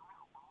 man.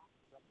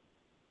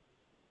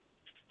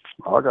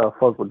 I gotta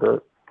fuck with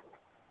that.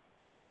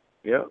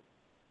 Yep.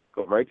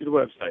 Go right to the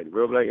website, the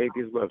Real Black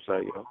Atheist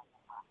website, yo.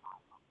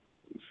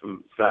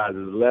 From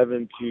sizes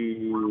 11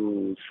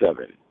 to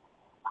 7.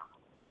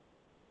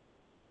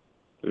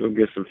 We'll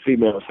get some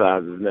female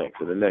sizes next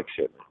in the next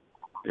shipment.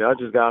 Y'all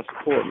just gotta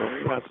support,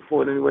 man. You gotta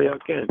support any way y'all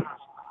can.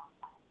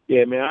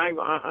 Yeah, man. I ain't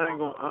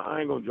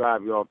gonna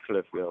drive you off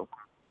cliff, yo.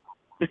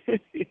 To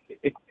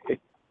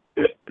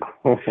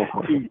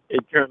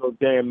eternal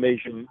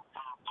damnation,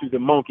 to the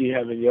monkey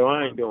heaven, yo.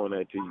 I ain't doing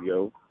that to you,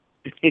 yo.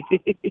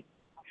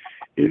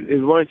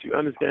 It's once you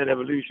understand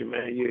evolution,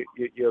 man,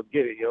 you'll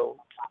get it, yo.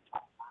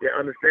 You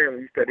understand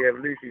when you study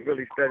evolution, you're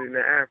really studying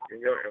the African,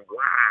 yo, and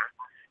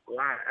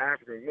why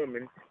African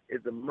woman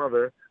is the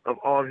mother of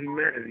all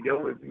humanity,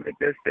 yo. If you make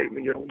that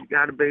statement, yo, you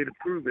gotta be able to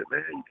prove it,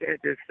 man. You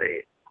can't just say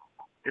it.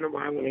 You know,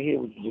 I want to hear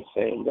what you're just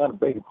saying. You gotta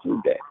be able to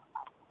prove that.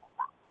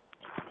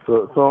 So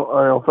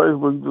on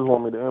Facebook, you just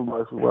want me to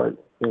inbox you, right?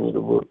 Send me the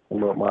book and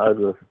my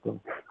address and stuff.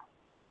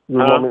 You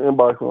just want me to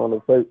inbox you on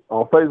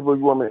Facebook.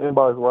 You want me to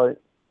inbox, right?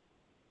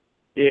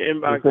 Yeah,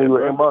 inbox. Send you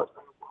an inbox.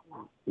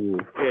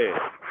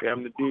 Yeah,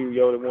 I'm the dude,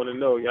 yo, that want to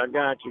know. Y'all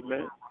got you,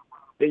 man.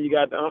 Then you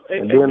got the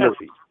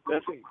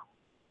Nessie.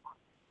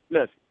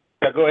 Yeah,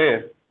 go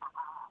ahead.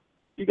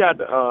 You got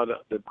the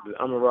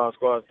I'm a Raw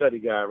Squad study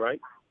guide,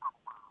 right?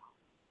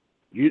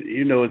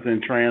 You know it's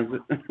in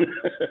transit.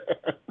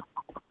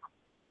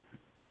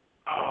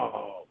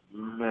 Oh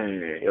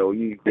man, yo,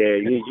 you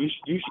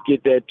should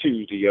get that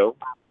Tuesday, yo.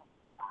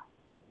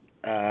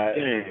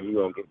 Damn, you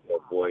gonna get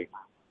that, boy.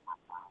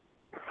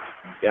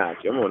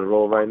 Gotcha. I'm on the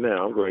roll right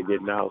now. I'm going to get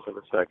in the house in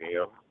a second,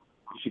 yo.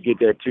 You should get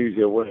that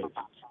Tuesday or Wednesday.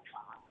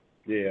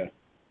 Yeah.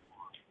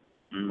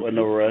 Well,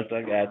 no rush.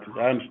 I got you.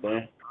 I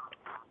understand.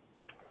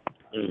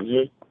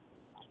 Yeah.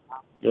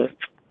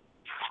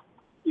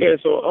 Yeah.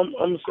 So I'm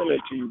gonna send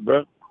it to you,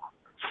 bro.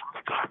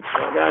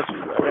 I got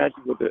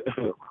you with the.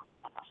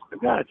 I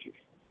got you.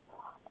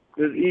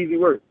 It's easy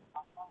work.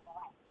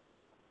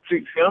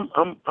 See,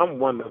 I'm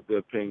one of the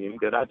opinion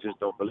that I just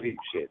don't believe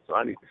shit. So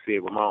I need to see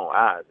it with my own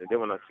eyes, and then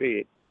when I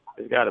see it,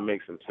 it's got to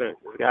make some sense.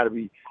 It's got to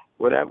be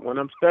whatever. When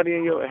I'm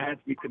studying, yo, it has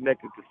to be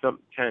connected to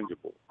something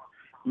tangible.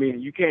 I mean,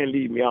 you can't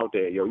leave me out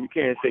there, yo. You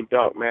can't say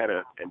dark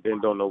matter and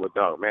then don't know what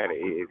dark matter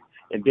is,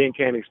 and then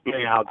can't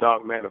explain how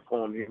dark matter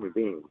formed human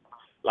beings.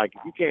 Like,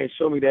 if you can't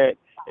show me that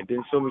and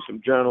then show me some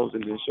journals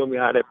and then show me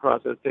how that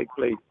process takes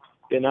place,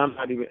 then I'm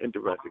not even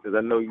interested because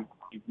I know you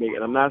make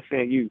it. I'm not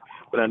saying you,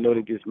 but I know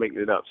they just making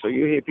it up. So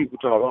you hear people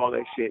talk all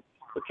that shit,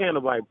 but can't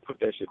nobody put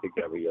that shit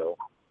together, yo.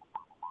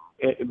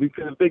 And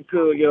because if they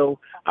could, yo,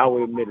 I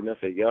would admit it. And I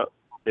say, yup,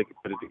 they can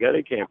put it together.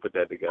 They can't put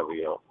that together,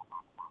 yo.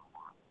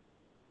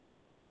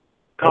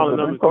 Call the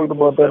number. Talked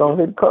about that on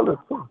Hidden Colors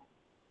too.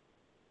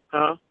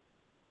 Huh?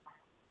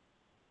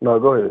 No,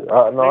 go ahead.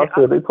 I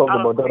said they talked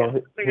about that on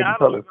Hidden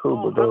Colors too,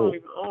 but go I don't ahead.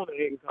 even own a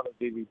Hidden Colors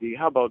DVD.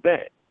 How about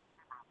that?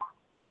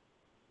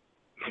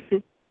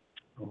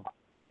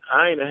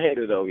 I ain't a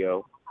hater though,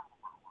 yo.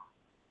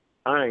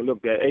 I ain't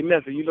looked at it. Hey,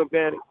 Nessa, you looked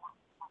at it?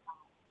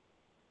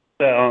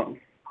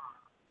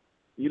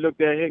 You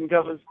looked at Hidden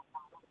Colors?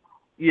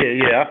 Yeah,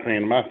 I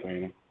seen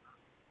them.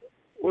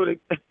 What?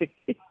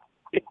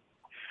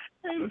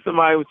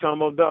 Somebody was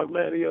talking about Dark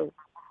Matter, yo.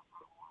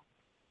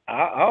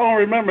 I don't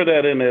remember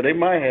that in there. They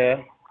might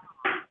have.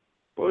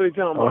 What are they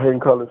talking about? On Hidden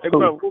Colors Hey, too.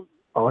 bro,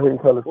 On Hidden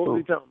Colors what too. was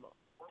he talking about?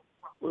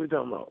 What are you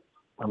talking about?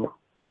 I mean,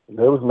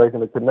 they was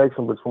making a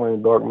connection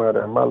between dark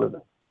matter and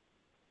melanin.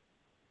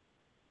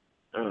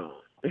 Oh.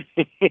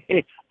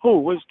 Who?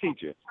 Which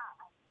teacher?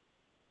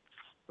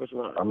 Which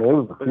one? I mean, it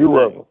was a few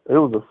of them. It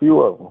was a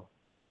few of them.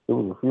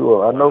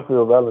 I know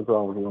Phil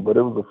Valentine was here, but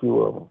it was a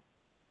few of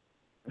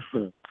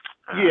them.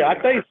 Yeah, I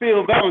think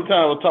Phil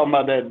Valentine was talking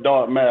about that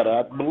dark matter.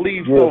 I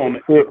believe so.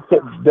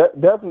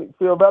 Definitely,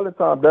 Phil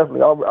Valentine,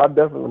 definitely. I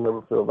definitely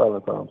remember Phil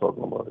Valentine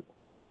talking about it.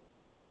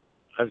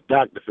 That's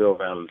Dr. Phil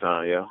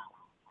Valentine, yo.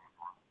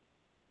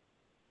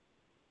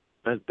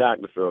 That's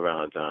Dr. Phil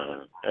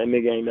Valentine. That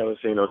nigga ain't never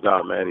seen no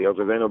Dark Matter, yo,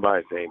 because ain't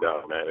nobody seen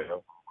Dark Matter,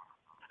 yo.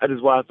 I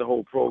just watched the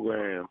whole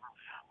program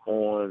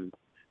on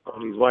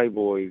these white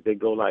boys. They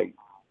go like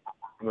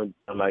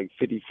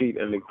 50 feet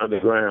in the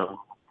underground,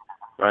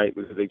 right?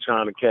 Because they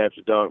trying to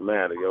capture dark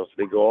matter, yo. So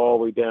they go all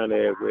the way down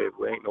there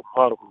where ain't no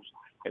particles,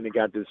 and they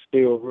got this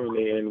steel room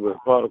there in where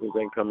particles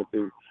ain't coming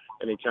through,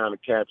 and they trying to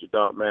capture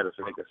dark matter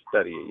so they can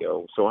study it,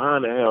 yo. So how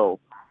in the hell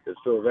does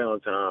Phil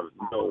Valentine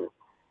know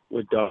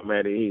what dark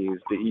matter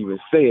is to even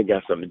say it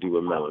got something to do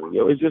with melanin,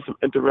 yo? It's just some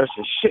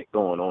interesting shit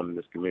going on in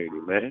this community,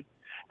 man.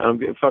 And I'm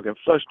getting fucking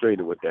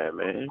frustrated with that,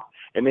 man.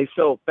 And they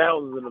sell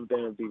thousands of them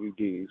damn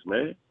DVDs,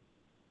 man.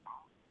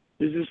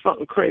 This is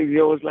fucking crazy,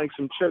 yo. It's like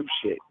some church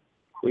shit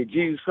where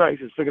Jesus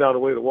Christ has figured out a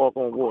way to walk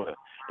on water.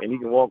 And he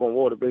can walk on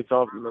water based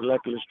off the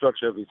molecular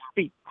structure of his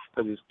feet,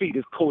 because his feet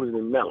is coated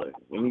in melanin.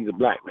 And he's a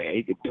black man.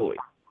 He could do it.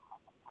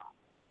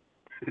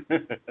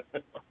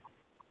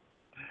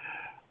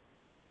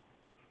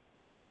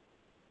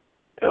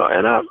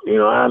 And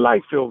I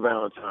like Phil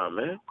Valentine,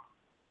 man.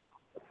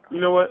 You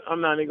know what?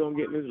 I'm not even gonna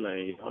get in this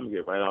lane. I'm gonna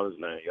get right out of this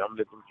lane. Yo. I'm gonna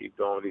let them keep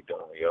doing what they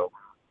doing, yo.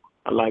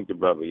 I like the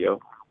brother, yo.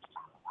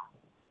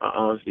 I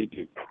honestly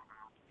do.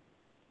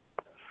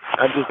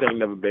 I just ain't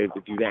never been able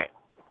to do that.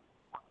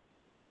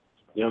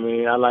 You know what I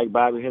mean? I like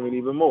Bobby Hemming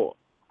even more.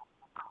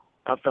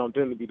 I found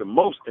him to be the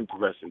most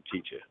interesting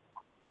teacher.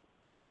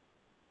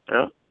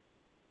 Yeah?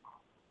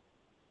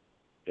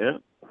 Yeah?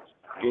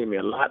 Gave me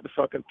a lot to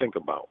fucking think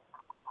about.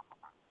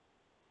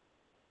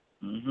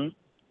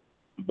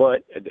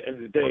 But at the end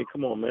of the day,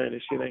 come on, man,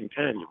 this shit ain't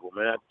tangible,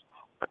 man.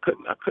 I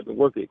couldn't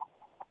work it.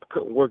 I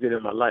couldn't work it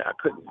in my life.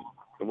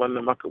 It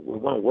wasn't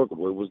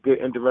workable. It was good,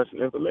 interesting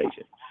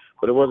information,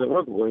 but it wasn't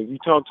workable. And if you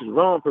talk to the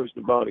wrong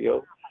person about it,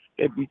 yo,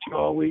 they beat you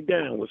all the way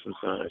down with some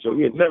signs. So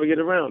you'd never get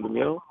around them,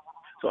 yo.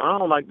 So I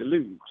don't like to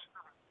lose.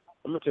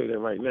 I'm gonna tell you that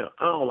right now.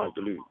 I don't like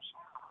to lose.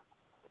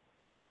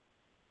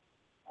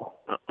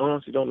 I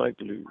honestly don't like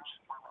to lose.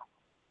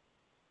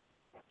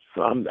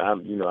 So I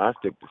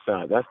stick to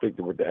science. I stick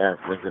to what the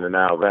Africans in the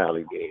Nile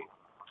Valley did,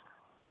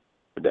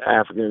 what the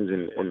Africans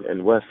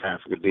in West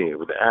Africa did,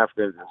 what the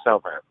Africans in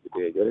South Africa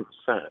did. They were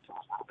scientists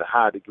with a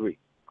high degree.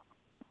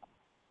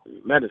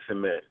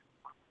 Medicine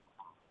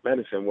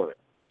work,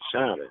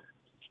 shining.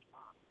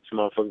 Some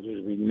motherfuckers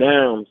was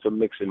renowned for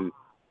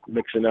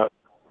mixing up,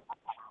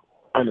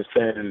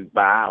 understanding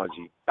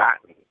biology,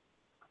 botany,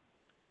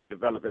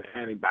 developing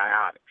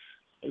antibiotics.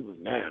 They was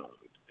renowned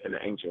in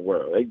the ancient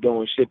world. They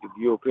doing shit that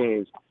the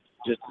Europeans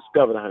just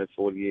discovered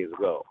 140 years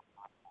ago.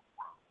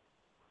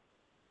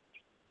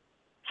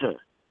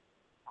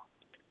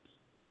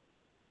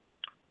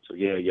 So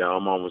yeah, y'all,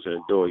 I'm almost in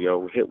the door,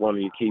 yo. Hit one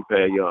of your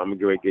keypad, yo. I'm gonna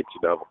get ready to get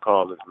you the other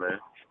callers, man.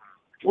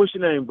 What's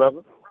your name,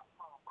 brother?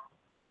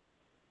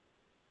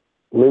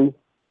 Me?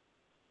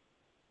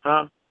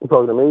 Huh? You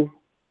talking to me?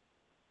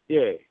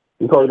 Yeah.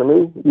 You talking to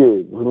me?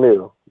 Yeah,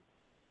 Jamil.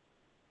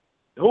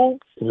 Who?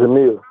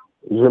 Jamil.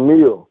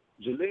 Jalil?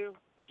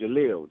 Yeah.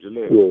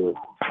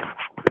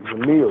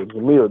 Jamil,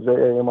 Jamil,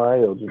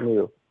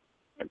 Jamil.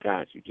 I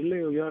got you.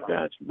 Jalil, yo, I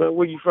got you. But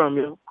where you from,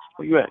 yo?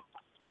 Where you at?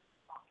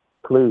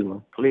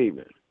 Cleveland,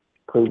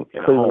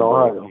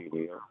 Ohio.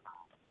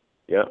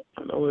 Yeah, I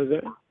know where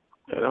it's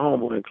at. At a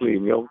homeboy in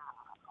Cleveland, yo.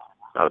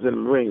 I was in the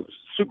Marines,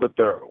 super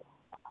thorough.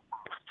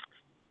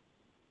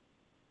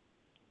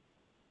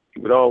 He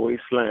would always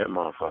slam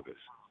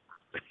motherfuckers.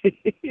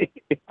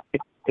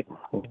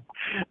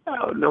 I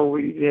don't know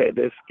where he had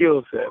that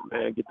skill set,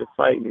 man. Get to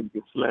fighting and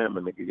get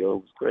slamming, nigga, yo. It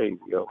was crazy,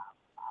 yo.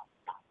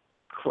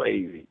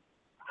 Crazy.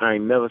 I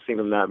ain't never seen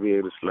him not be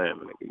able to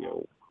slam a nigga,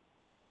 yo.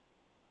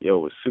 Yo,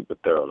 it was super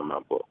thorough in my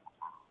book.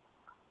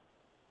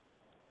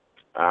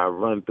 I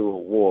run through a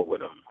war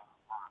with him.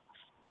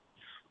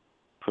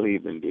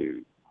 Cleveland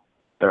dude.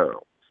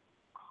 Thorough.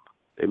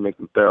 They make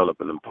them thorough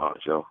up in them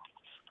parts, yo.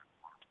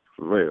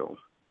 For real.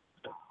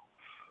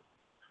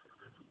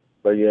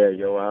 But yeah,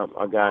 yo,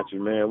 I got you,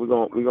 man. We're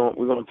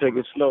gonna take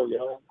it slow,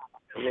 yo.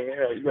 I mean,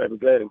 hell, you better be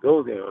glad it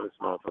goes there on this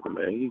motherfucker,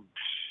 man.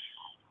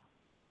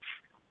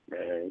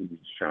 He's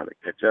just trying to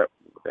catch up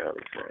with the hell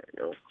he's saying,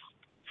 yo.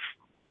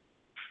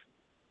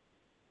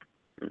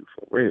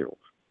 For real.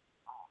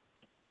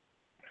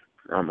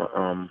 I'm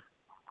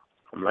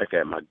like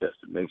at my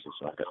destination,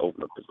 so I can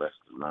open up the rest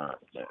of the line,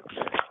 man.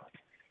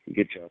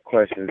 Get your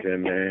questions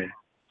in, man.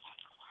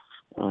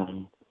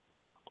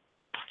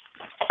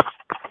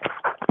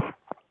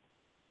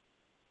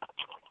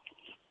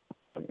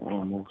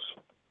 Almost.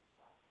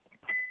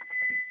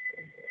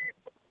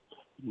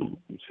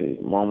 You see,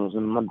 I'm almost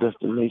in my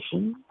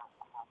destination.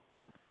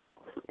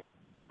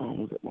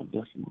 Almost at my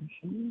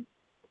destination.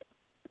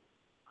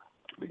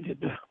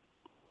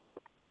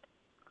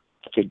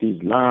 Get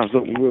these lines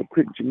open real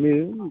quick,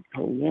 Jamil.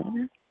 Hold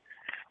on.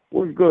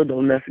 What's good,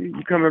 though, Nessie?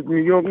 You coming up to New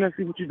York,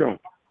 Nessie? What you doing?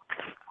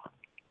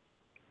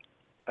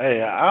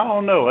 Hey, I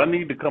don't know. I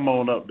need to come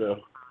on up there.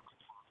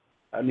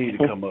 I need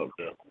to come up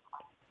there.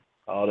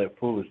 All that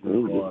foolishness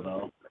going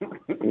on.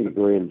 You need to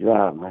go ahead and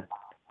drive, man.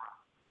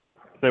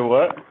 Say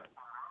what?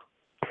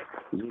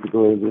 You need to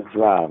go ahead and just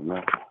drive,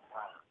 man.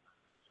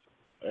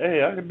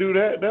 Hey, I can do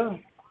that, though.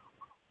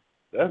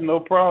 That's no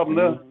problem,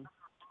 though.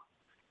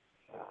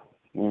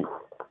 Mm-hmm.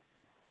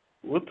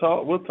 We'll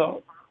talk.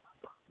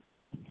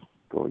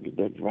 Go and get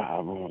that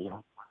drive on,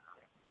 yo.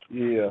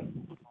 Yeah.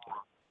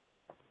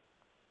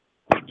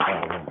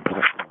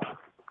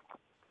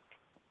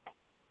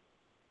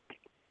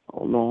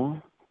 Hold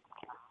on.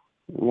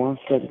 1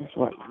 second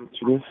so I can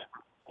get you this.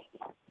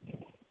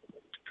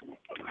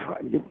 So I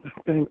can get this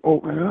thing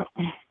open up.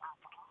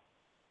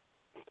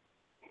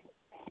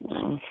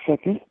 1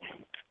 second.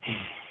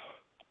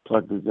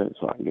 Plug this in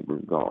so I can get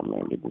this going,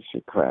 man. Get this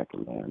shit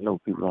cracking, man. I know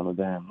people on the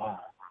damn line.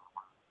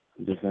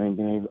 Just ain't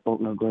been able to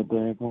open up that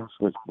damn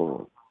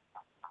switchboard.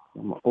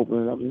 I'm going to open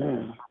it up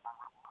now.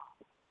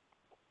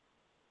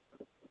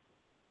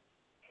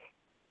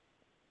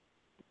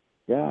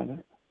 Got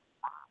it.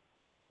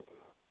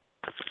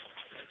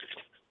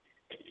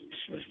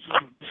 Let's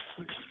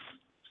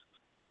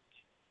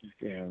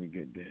see how we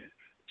get this.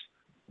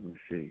 Let's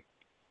see.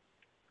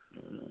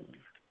 Let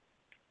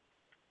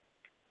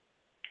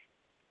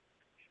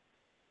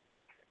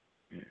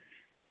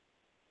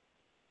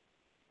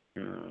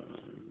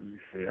me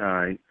see. All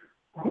right.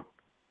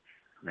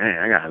 Man,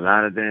 I got a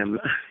lot of damn.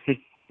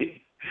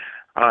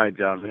 All right,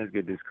 y'all. Let's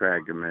get this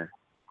cracking, man.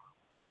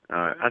 All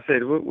right. I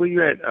said, where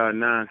you at,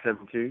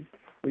 972?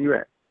 Where you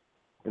at?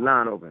 The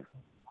line open.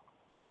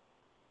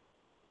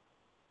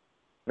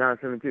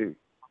 972.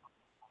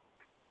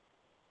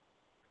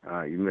 All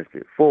right, you missed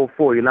it.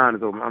 404, your line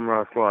is open. I'm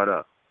Ross Squad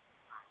up.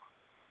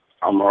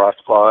 I'm Ross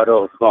Squad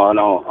up. What's going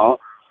on, huh?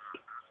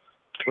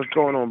 What's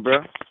going on, bro?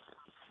 What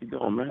you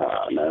doing, man?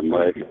 Nothing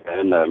much,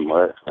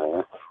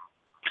 man.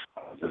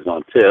 I'm just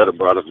gonna tell the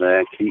brother,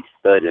 man, keep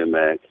studying,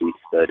 man.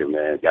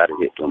 Gotta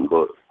hit them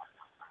books.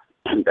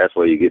 That's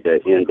where you get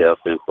that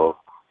in-depth info.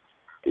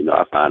 You know,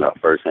 I find out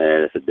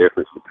firsthand it's a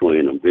difference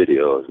between them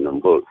videos and them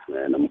books,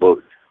 man. Them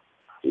books,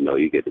 you know,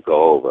 you get to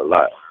go over a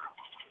lot.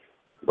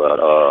 But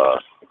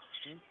as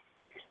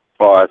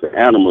far as the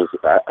animals,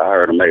 I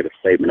heard him make a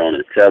statement on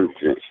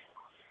intelligence.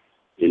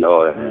 You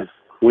know, and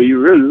when you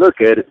really look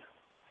at it,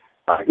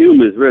 our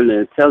humans really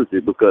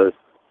intelligent because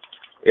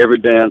every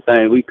damn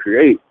thing we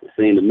create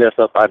seems to mess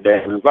up our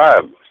damn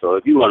environment. So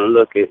if you want to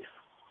look at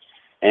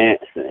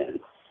ants and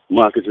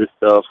monkeys and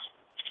stuff,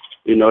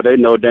 you know, they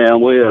know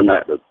damn well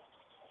not to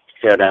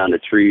tear down the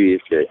trees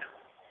that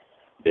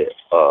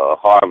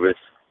harvest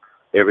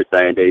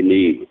everything they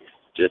need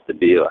just to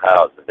build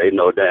houses. They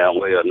know damn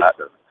well not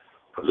to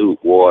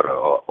pollute water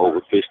or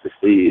overfish the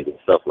seas and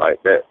stuff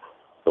like that.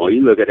 So when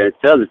you look at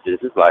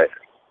intelligence, it's like,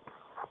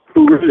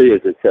 who really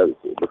is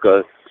intelligent?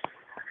 Because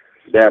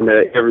damn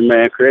near every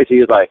man creation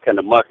is like, can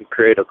the monkey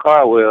create a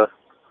car? Well,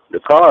 the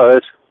car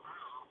is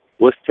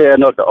what's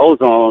tearing up the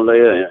ozone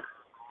layer and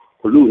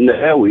polluting the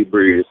air we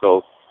breathe.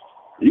 So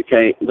you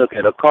can't look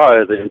at a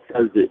car as an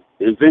intelligent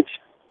invention.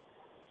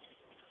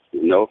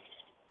 You know,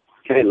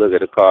 you can't look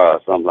at a car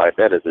or something like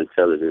that as an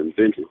intelligent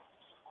invention.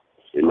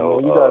 You know,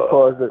 you got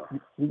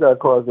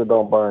cars that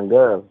don't burn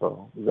gas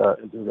though. You got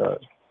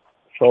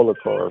solar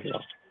cars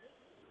now.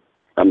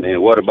 I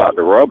mean, what about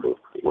the rubber?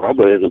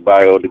 Rubber isn't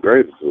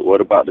biodegradable. What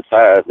about the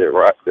tires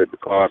that the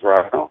cars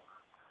ride on?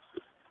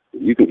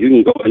 You can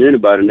go in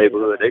anybody's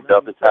neighborhood, they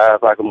dumping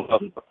tires like a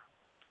motherfucker.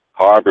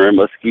 Harboring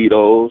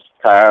mosquitoes,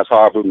 tires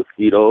harbor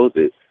mosquitoes.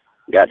 It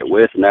got the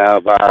West Nile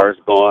virus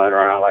going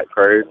around like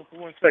crazy. Hold on for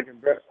 1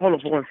 second, bro. Hold on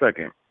for 1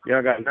 second.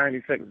 Y'all got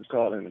 90 seconds to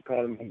call in. The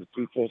calling number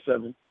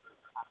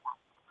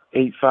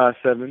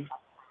 347-857-2055.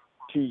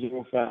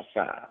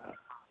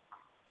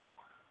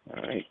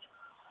 All right.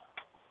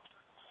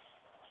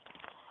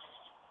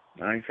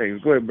 9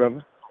 seconds. Go ahead,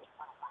 brother.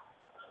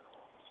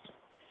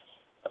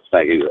 I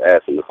think he was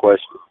asking the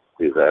question.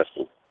 He was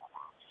asking.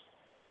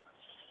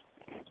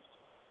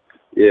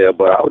 Yeah,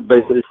 but I was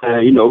basically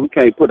saying, you know, we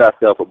can't put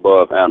ourselves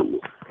above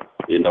animals,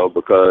 you know,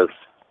 because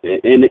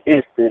in the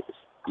instance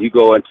You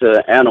go into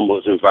an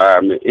animal's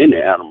environment, any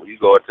animal. You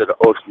go into the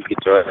ocean, you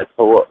get your ass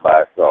tore up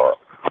by a shark.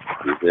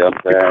 You see what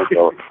I'm saying?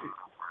 So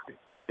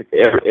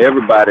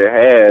everybody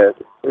has,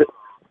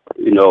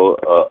 you know,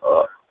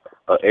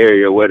 a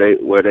area where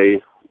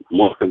they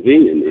more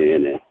convenient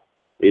in, and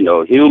you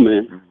know,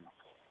 human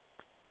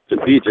to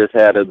be just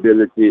had the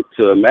ability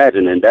to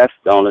imagine, and that's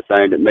the only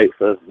thing that makes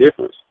us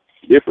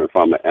different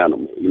from an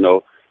animal. You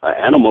know, an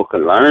animal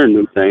can learn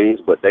new things,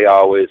 but they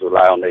always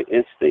rely on their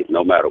instinct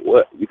no matter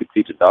what. You can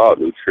teach a dog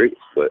new tricks,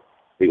 but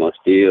he's going to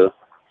still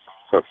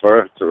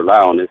prefer to rely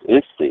on his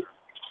instinct.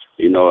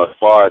 You know, as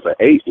far as an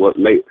ape, what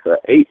makes an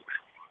ape,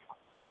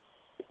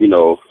 you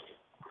know,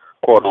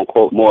 quote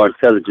unquote, more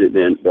intelligent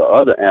than the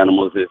other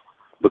animals is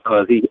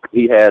because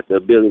he has the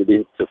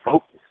ability to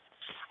focus.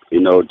 You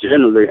know,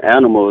 generally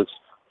animals,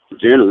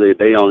 they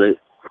only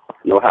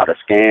know how to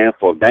scan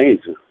for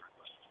danger.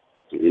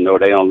 You know,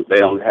 they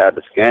only have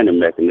the scanning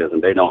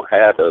mechanism. They don't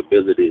have the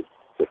ability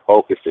to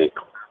focus and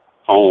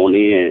hone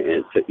in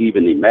and to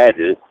even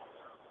imagine.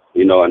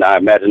 You know, and our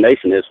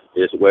imagination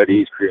is where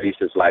these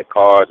creations like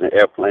cars and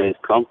airplanes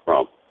come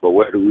from. But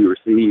where do we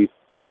receive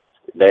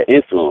that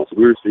influence?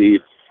 We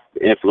receive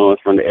the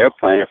influence from the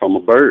airplane, from a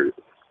bird.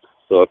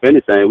 So if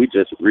anything, we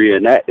just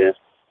reenacting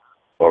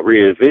or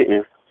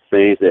reinventing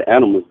things that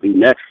animals do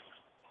naturally.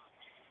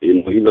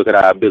 You know, you look at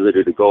our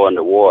ability to go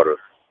underwater,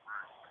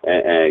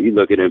 and you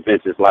look at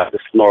inventions like the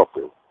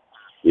snorkel.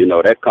 You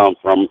know, that comes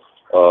from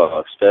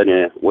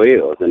studying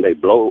whales, and they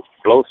blow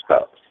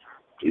spouts.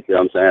 You see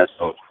what I'm saying?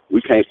 So we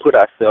can't put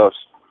ourselves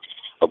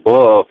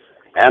above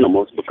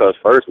animals because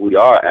first we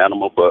are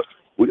animal, but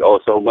we owe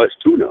so much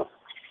to them.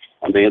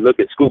 I mean, look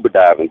at scuba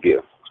diving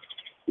gear.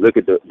 Look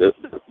at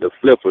the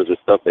flippers and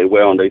stuff they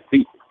wear on their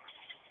feet.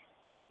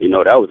 You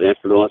know, that was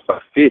influenced by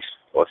fish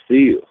or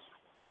seals.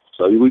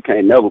 So we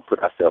can't never put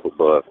ourselves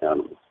above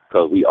animals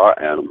because we are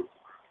animals.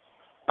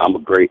 I'm a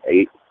great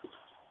ape.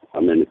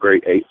 I'm in the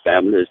great ape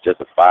family. It's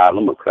just a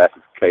phylum, a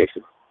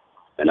classification.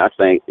 And I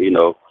think, you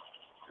know,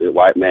 the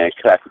white man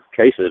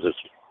classification is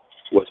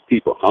what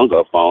people hung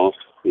up on,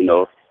 you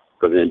know,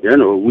 because in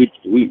general, we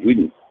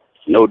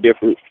no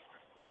different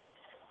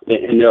than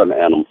any other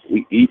animal.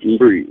 We eat and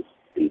breathe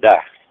and die.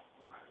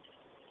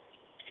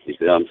 You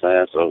see what I'm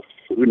saying? So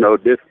we no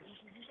different.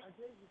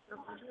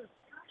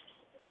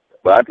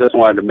 But I just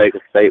wanted to make a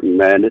statement,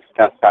 man. This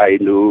is Kai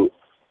New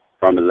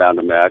from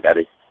Atlanta, man. I got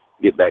to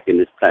get back in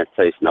this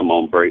plantation. I'm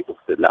on break. I'm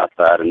sitting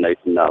outside the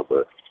nation now,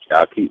 but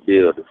y'all keep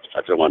building.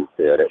 I just want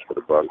to tell that to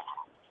the brother.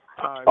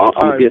 I'm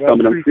going to get some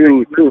of them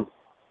shoes, too.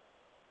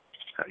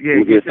 Yeah,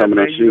 I'm going to get some of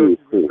them shoes,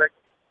 too.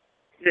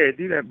 Yeah,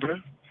 do that, bro.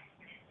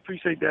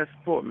 Appreciate that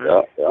support, man.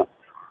 Yeah.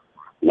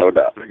 No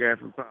doubt. I got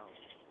some power.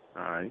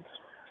 All right.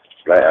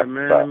 Right, all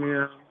right,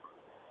 man.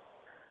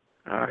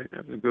 All right,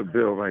 that's a good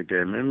bill right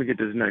there, man. Let me get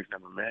this next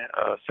number, man.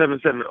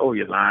 770,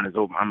 your line is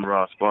open. I'm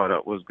Raw Squad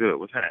Up. What's good?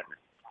 What's happening?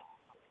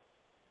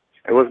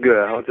 Hey, what's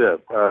good? What's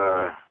up?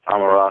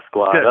 I'm a Raw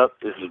Squad Up.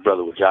 This is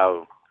Brother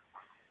Wajahu.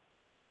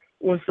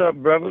 What's up,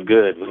 brother? What's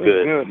good? What's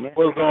good, man?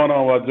 What's going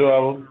on,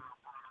 Wajahu?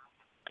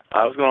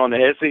 What's going on, the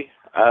Hissy?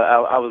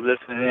 I was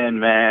listening in,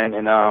 man,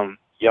 and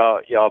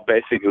y'all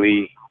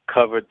basically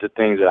covered the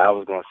things that I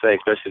was going to say,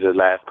 especially the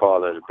last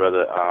caller. The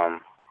brother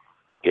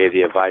gave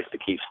the advice to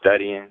keep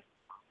studying.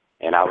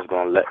 And I was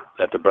going to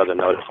let the brother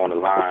know that's on the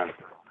line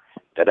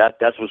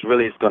that's what's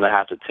really it's going to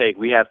have to take.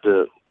 We have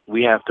to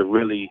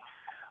really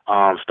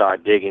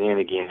start digging in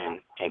again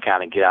and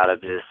kind of get out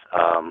of this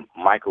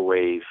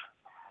microwave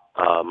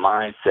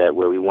mindset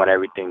where we want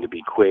everything to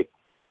be quick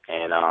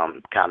and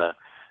kind of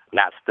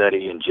not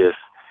study and just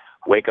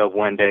wake up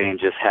one day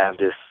and just have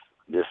this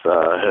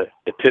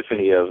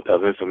epiphany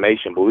of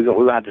information. But we're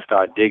gonna have to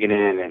start digging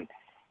in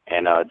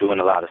and doing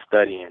a lot of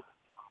studying.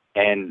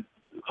 And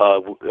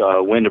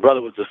when the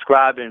brother was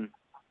describing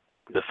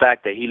the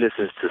fact that he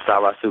listens to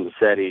Sarah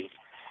Seti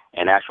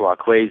and Ashwa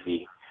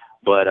Kwesi,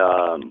 but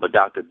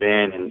Dr.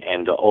 Ben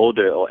and the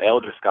older or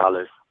elder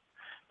scholars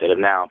that have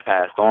now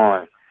passed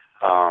on,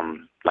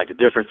 like the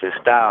difference in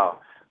style,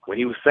 when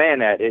he was saying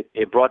that,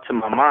 it brought to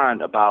my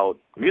mind about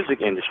music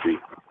industry,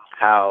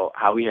 how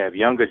we have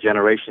younger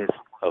generations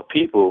of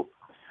people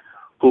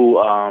who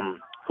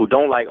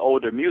don't like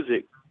older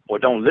music or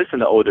don't listen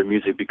to older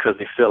music because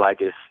they feel like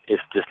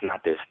it's just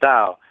not their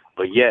style,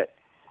 but yet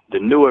the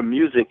newer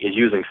music is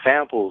using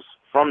samples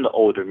from the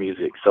older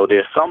music. So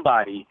there's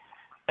somebody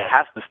that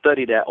has to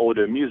study that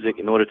older music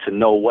in order to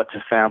know what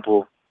to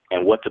sample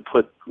and what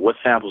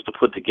samples to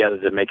put together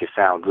to make it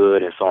sound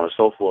good and so on and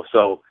so forth.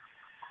 So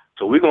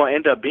we're going to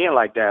end up being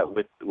like that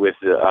with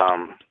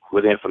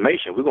the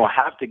information. We're going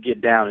to have to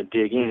get down and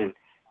dig in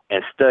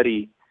and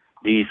study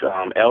these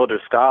elder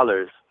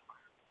scholars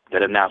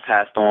that have now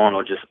passed on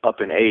or just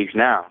up in age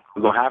now.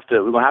 We're gonna have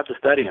to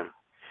study them,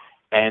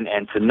 and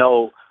to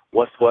know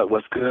what's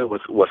good,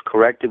 what's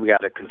corrected. We got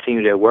to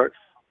continue their work.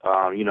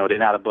 They're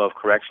not above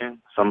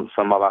correction. Some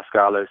of our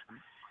scholars,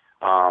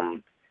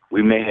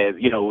 we may have,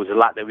 it was a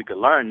lot that we could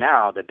learn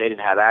now that they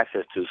didn't have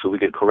access to, so we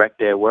could correct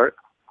their work.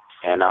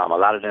 And a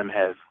lot of them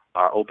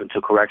are open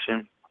to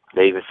correction.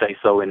 They even say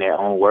so in their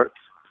own works.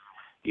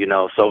 You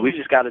know, so we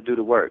just got to do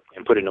the work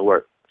and put in the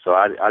work. So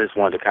I just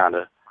wanted to kind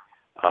of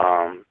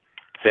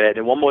say that.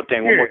 And one more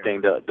thing.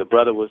 The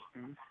brother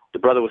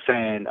was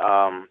saying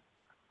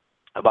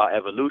about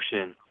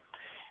evolution,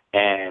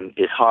 and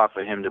it's hard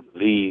for him to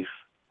believe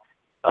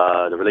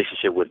the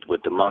relationship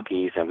with the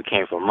monkeys, and we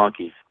came from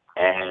monkeys.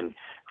 And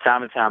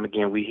time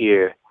again, we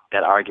hear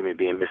that argument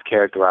being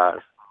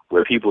mischaracterized,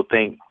 where people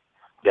think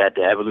that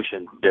the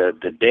evolution,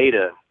 the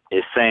data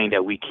is saying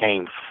that we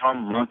came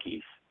from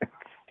monkeys.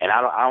 And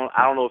I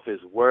don't know if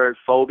it's word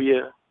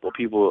phobia, or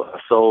people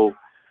are so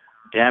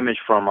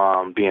damaged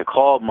from being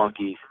called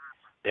monkeys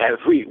that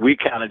we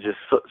kind of just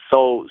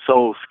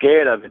so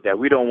scared of it that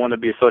we don't want to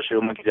be associated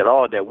with monkeys at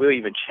all, that we'll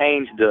even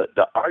change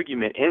the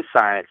argument in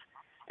science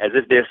as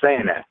if they're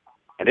saying that.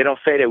 And they don't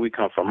say that we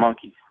come from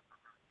monkeys.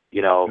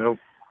 You know, Nope.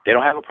 They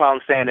don't have a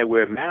problem saying that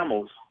we're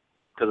mammals,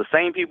 because the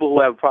same people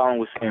who have a problem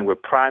with saying we're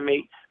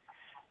primates,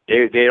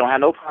 they don't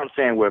have no problem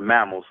saying we're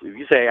mammals. If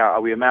you say, are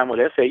we a mammal,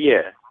 they'll say,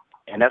 yeah,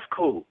 and that's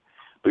cool.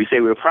 But you say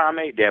we're a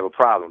primate, they have a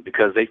problem,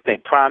 because they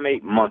think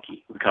primate,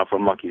 monkey. We come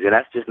from monkeys, and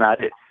that's just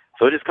not it.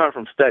 So it just comes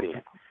from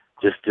studying.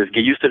 Just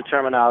get used to the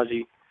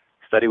terminology,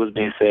 study what's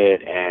being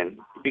said, and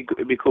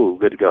it'd be cool,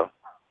 good to go.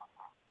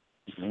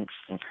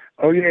 Mm-hmm.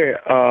 Oh yeah,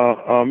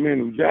 me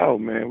and Ujao,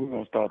 man, we're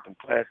gonna start some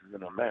classes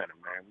in Atlanta,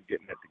 man. We're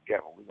getting that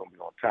together. We're gonna be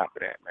on top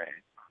of that, man.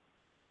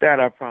 That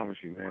I promise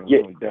you, man.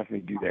 We're gonna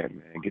definitely do that,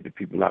 man. Get the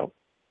people out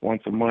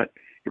once a month.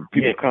 If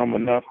people come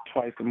enough,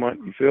 twice a month.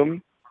 You feel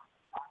me?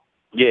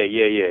 Yeah,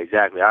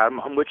 exactly.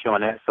 I'm with you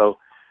on that. So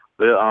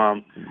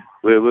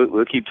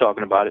we'll keep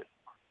talking about it.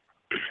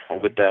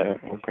 With that.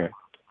 Yeah, okay.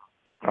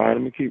 All right,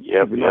 let me keep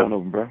the line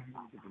open, bro.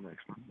 Get the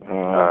next one.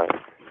 All right.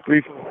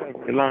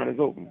 347, the line is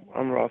open.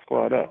 I'm Raw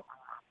Squad up.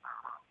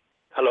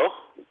 Hello?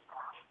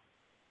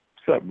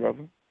 What's up,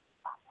 brother?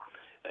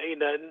 Ain't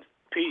nothing.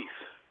 Peace.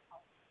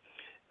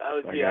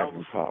 Black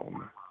African Power,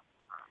 man.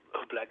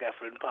 Black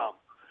African Power.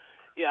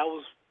 Yeah, I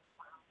was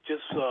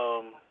just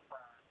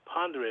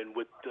pondering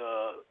what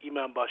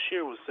Imam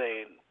Bashir was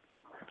saying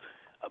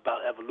about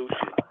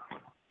evolution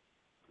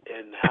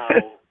and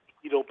how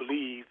you don't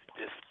believe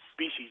this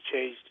species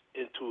changed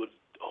into a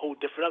whole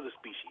different other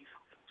species.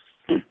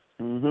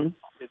 Mm-hmm.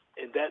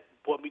 And that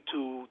brought me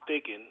to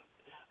thinking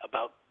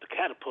about the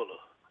caterpillar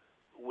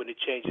when it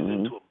changes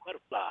into a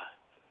butterfly.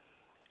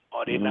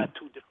 Are they not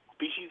two different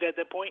species at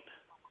that point?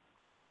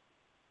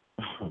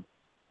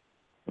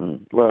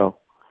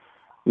 Well,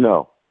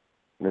 no.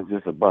 It's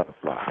just a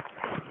butterfly.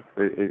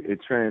 It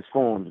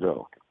transforms,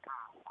 though.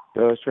 It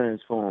does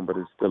transform, but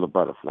it's still a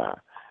butterfly.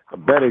 A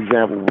better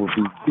example would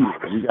be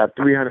beetles. We got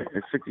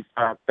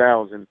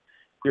 365,000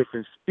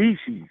 different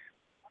species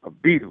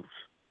of beetles.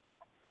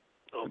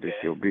 Okay. But they're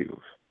still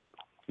beetles.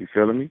 You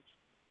feeling me?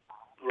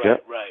 Right.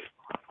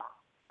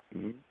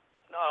 Mm-hmm.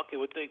 No, okay,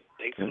 well,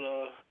 thanks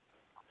for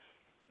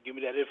give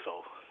me that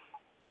info.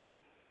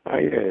 Oh,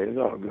 yeah, it's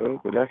all good,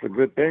 but that's a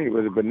good thing.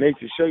 But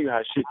nature show you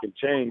how shit can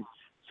change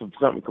from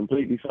something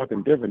completely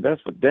fucking different.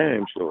 That's for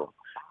damn sure.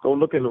 Go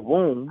look in the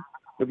womb,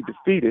 look at the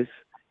fetus.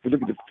 If you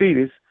look at the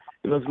fetus,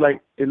 it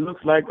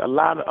looks like a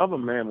lot of other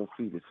mammal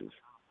fetuses,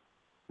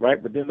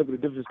 right? But then look at the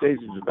different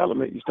stages of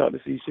development, you start to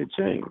see shit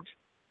change.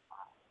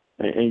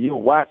 And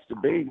you'll watch the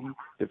baby,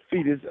 the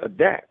fetus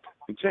adapt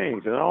and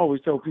change. And I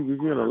always tell people, if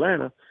you're in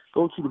Atlanta,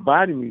 go to the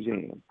Body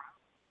Museum.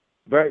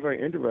 Very,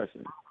 very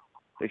interesting.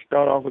 They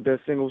start off with that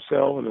single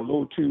cell and a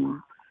little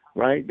tube,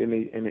 right? And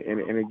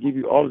they give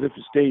you all the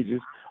different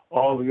stages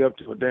all the way up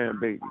to a damn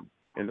baby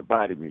in the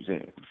Body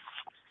Museum.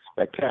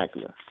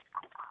 Spectacular.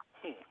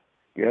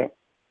 Yeah.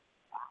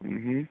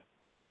 Mm-hmm.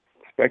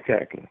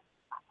 Spectacular.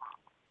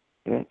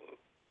 Yeah.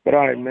 But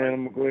all right, man,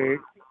 I'm going to go ahead.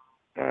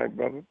 All right,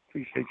 brother.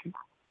 Appreciate you.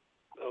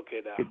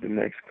 Okay, now. Get the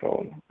next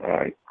caller. All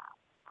right.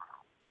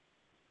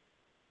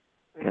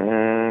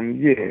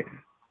 Yeah.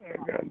 I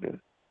got this.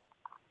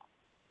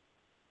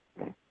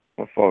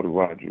 My fault,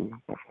 Roger.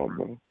 My fault,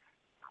 brother.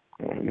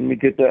 Let me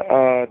get the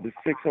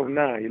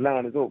 609. Your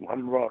line is open.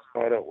 I'm Ross.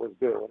 Start up. What's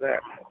good with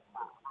that?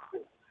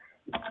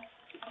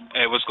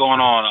 Hey, what's going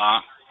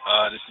on?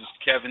 This is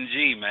Kevin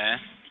G, man.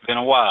 It's been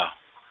a while.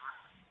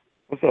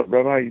 What's up,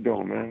 brother? How you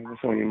doing, man?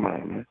 What's on your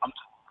mind, man?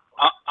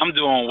 I'm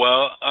doing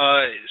well.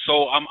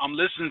 So I'm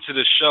listening to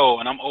the show,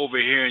 and I'm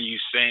overhearing you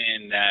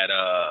saying that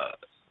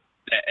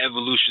that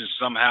evolution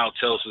somehow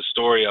tells the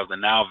story of the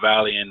Nile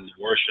Valley and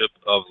worship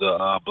of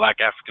the Black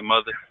African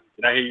mother.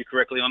 Did I hear you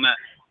correctly on that?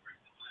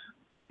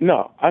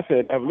 No, I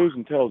said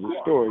evolution tells the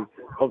story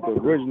of the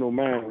original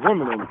man and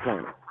woman on the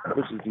planet,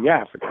 which is the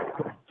African.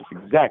 That's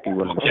exactly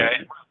what I'm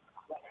saying.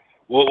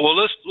 Well,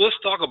 let's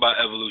talk about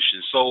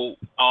evolution. So,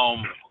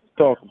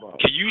 talk about.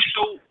 Can you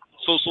show?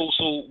 So,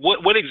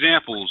 what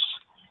examples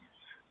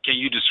can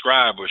you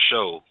describe or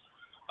show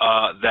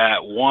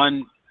that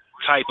one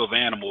type of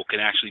animal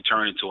can actually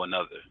turn into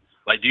another?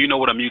 Like, do you know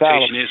what a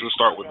mutation is? Let's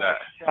start with that.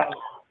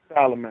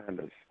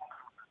 Salamanders.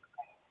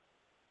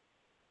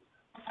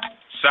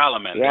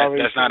 Salamander.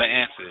 That's not an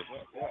answer.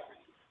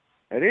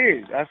 It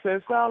is. I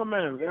said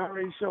salamanders. They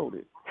already showed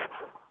it.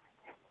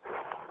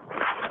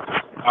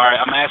 All right,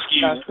 I'm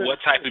asking you what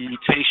type of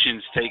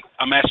mutations take.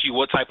 I'm asking you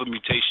what type of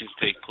mutations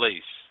take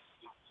place.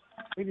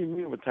 What do you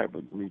mean what type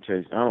of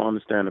mutation? I don't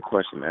understand the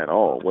question at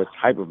all. What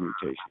type of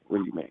mutation? What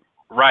do you mean?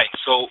 Right.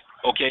 So,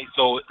 okay.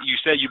 So you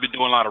said you've been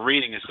doing a lot of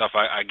reading and stuff.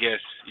 I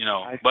guess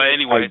But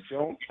anyway, I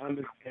don't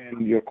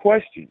understand your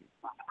question.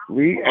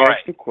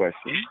 Ask the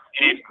question.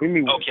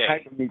 What okay.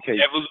 Type of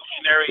mutation?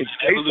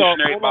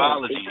 Evolutionary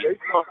biology.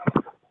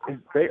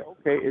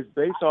 It's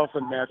based off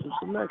of natural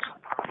selection.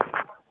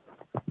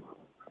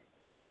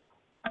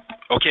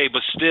 Okay,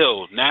 but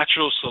still,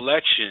 natural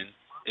selection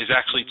is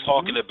actually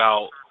talking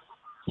about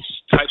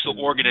types of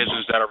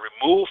organisms that are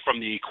removed from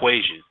the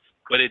equation,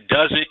 but it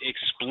doesn't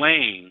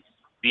explain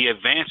the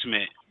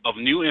advancement of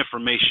new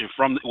information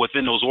from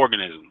within those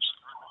organisms.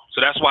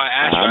 So that's why I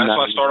asked you. That's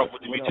why I start off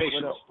with the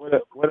mutations.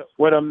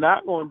 What I'm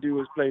not going to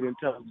do is play the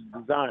intelligent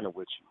designer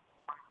with you,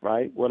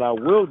 right? What I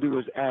will do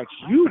is ask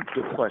you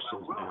the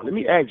questions now. Let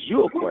me ask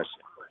you a question,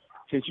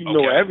 since you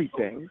know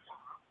everything,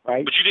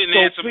 right? But you didn't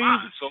answer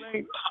mine. So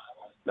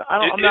isn't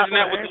that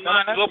what the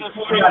line is open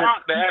for? To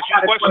ask you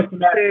a question.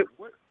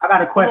 I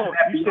got a question.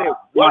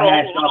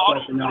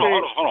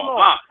 Hold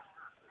on.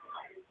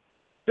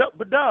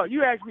 But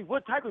you asked me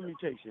what type of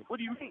mutation. What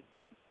do you mean?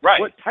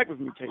 Right. What type of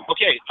mutation?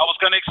 Okay, I was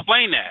going to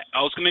explain that.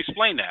 I was going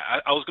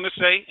to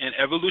say in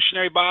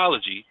evolutionary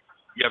biology,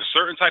 you have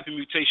certain type of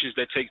mutations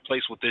that take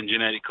place within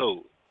genetic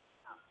code.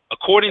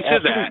 According to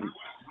that,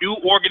 new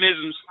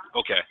organisms.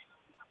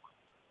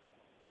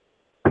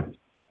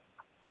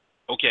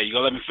 Okay, you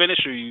gonna let me finish,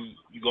 or you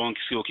gonna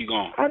still keep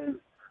going?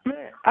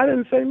 I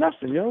didn't say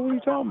nothing, yo. What are you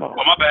talking about?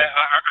 Oh, my bad.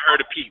 I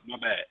heard a peep. My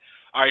bad.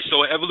 All right.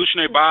 So in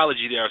evolutionary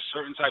biology, there are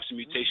certain types of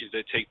mutations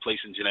that take place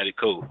in genetic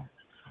code.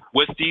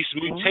 With these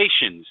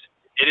mutations,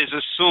 it is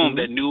assumed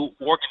that new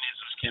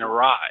organisms can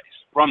arise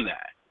from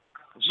that.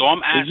 So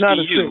I'm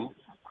asking you.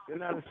 They're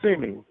not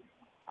assuming.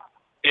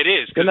 It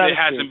is, because it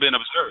hasn't been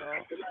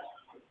observed.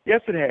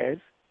 Yes, it has.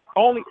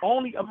 Only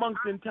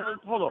amongst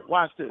intelligent. Hold on.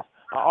 Watch this.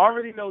 I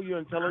already know you're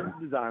an intelligent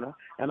designer,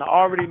 and I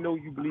already know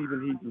you believe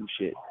in Hebrew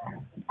shit.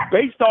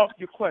 Based off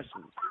your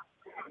questions,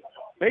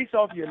 based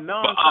off your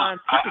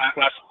non-scientific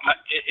questions.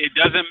 It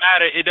doesn't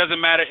matter. It doesn't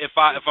matter if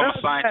I'm a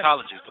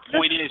Scientologist. The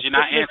point is, you're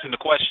not answering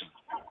the question.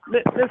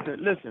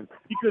 Listen,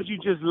 because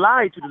you just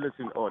lied to the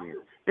listening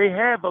audience. They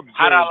have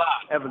observed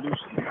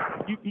evolution.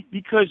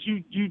 Because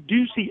you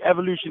do see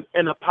evolution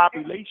in a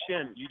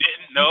population. You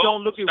didn't know. You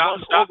don't look at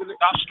one organism.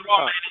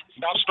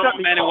 Stop straw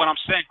manning what I'm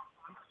saying.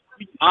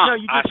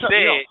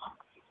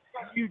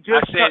 You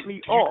just cut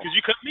me off. Because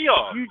you cut me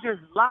off. You just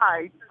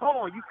lied. Hold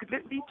on. You could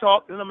let me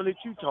talk, and I'm going to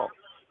let you talk.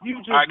 You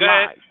just lied.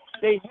 Ahead.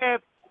 They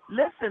have.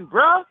 Listen,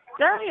 bruh.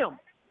 Damn.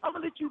 I'm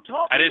going to let you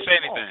talk. I didn't say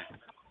anything.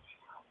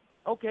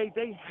 Okay,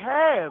 they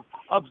have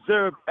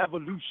observed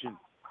evolution.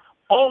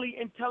 Only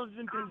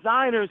intelligent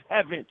designers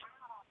haven't.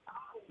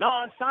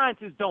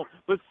 Non-scientists don't.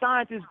 But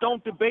scientists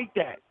don't debate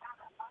that.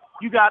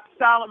 You got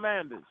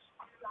salamanders.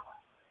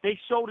 They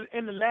showed it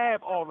in the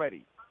lab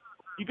already.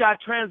 You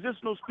got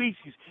transitional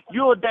species.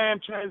 You're a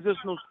damn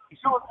transitional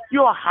species.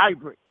 You're a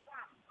hybrid.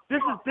 This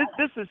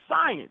is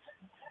science.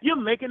 You're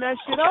making that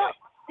shit up.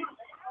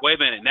 Wait a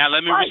minute. Now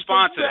let me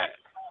respond to that.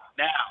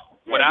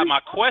 Now, my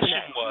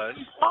question was,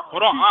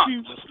 hold on,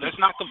 let's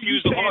not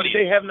confuse the audience.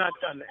 They have not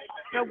done that.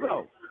 Now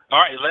go. All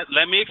right,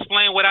 let me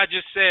explain what I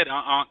just said,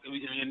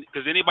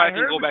 because anybody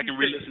can go back and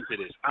re-listen to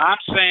this. I'm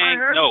saying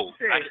no.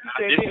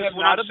 This is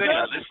what I'm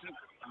saying. Listen.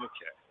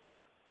 Okay.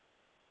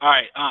 All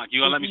right,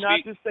 you gonna let me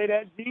speak? Did you not just say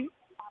that, G?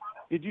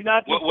 Did you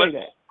not just say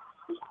that?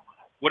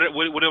 What did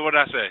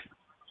I say?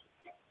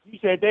 You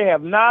said they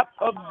have not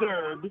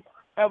observed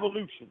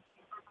evolution.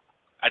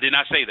 I did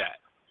not say that.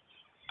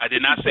 I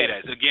did not say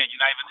that. Again,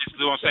 you're not even listening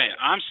to what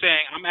I'm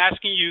saying. I'm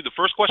asking you, the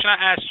first question I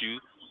asked you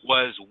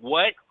was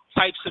what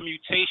types of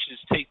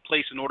mutations take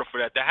place in order for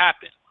that to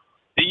happen?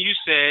 Then you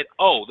said,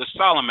 the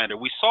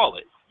salamander, we saw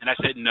it. And I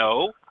said,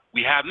 no,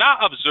 we have not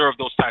observed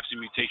those types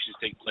of mutations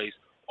take place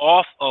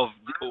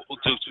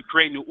to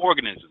create new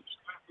organisms.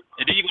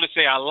 And then you're going to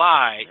say I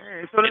lied.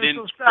 Wait a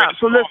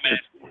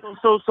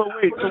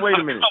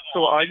minute.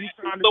 So are you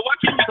trying to... So why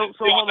can't you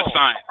deal with the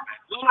science?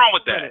 What's wrong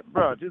with that?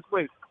 Bro, just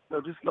wait. No,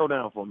 just slow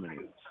down for a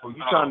minute. So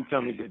you're trying to tell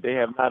me that they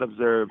have not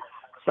observed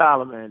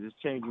salamanders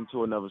changing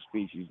to another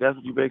species. That's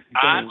what you basically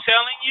saying. I'm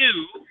telling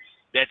you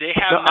that they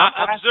have not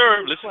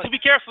observed, listen to me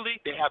carefully,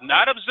 they have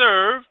not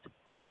observed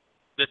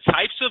the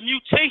types of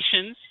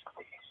mutations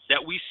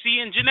that we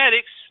see in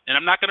genetics, and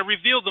I'm not going to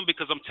reveal them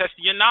because I'm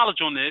testing your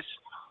knowledge on this,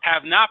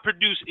 have not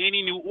produced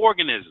any new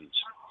organisms.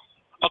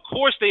 Of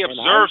course, they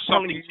observed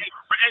something.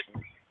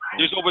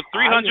 There's over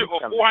 300 or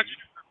 400.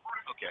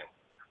 Okay.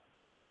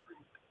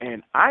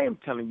 And I am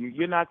telling you,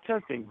 you're not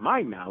testing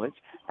my knowledge,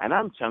 and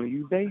I'm telling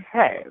you they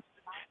have.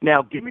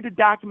 Now, give me the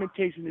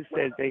documentation that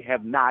says they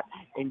have not,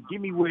 and give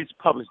me where it's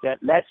published.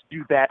 Let's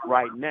do that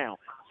right now,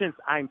 since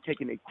I'm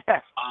taking a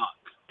test.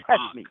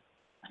 Test me.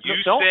 You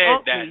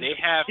said that they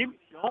have. Don't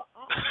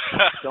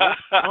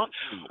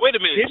Wait a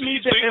minute.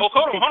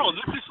 Hold on.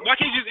 Why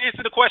can't you just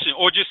answer the question,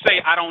 or just say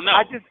I don't know?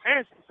 I just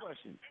answered the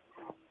question.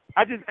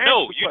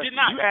 No, you did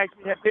not. You asked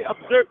me have they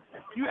observed.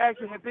 You You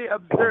asked have they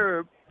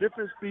observed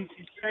different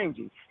species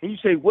changing, and you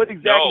say what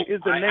exactly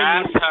is the name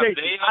of the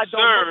mutation? I don't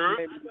know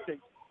the name of the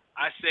mutation.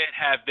 I said,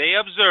 have they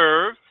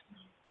observed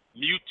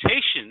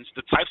mutations,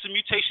 the types of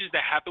mutations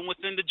that happen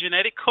within the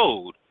genetic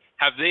code?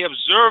 Have they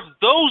observed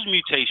those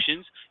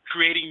mutations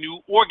creating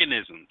new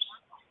organisms?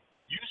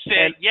 You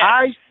said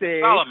yes.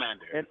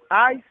 Salamander. And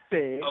I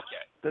said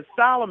the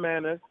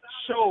salamander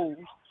shows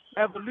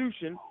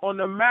evolution on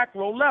the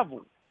macro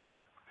level.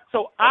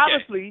 So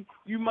obviously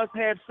you must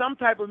have some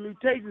type of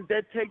mutations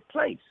that take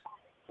place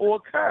or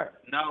occur.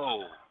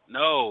 No.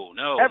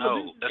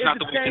 That's not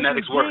the way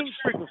genetics works.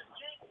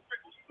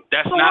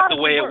 That's not the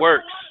way it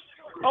works.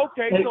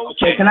 Okay, so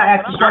can I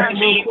ask you certain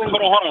genes?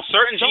 Hold on.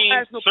 Certain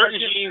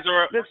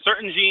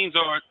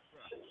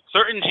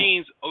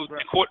genes,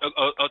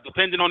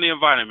 depending on the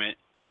environment,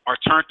 are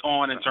turned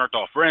on and turned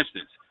off. For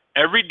instance,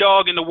 every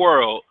dog in the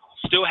world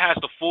still has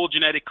the full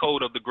genetic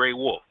code of the gray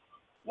wolf.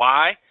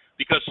 Why?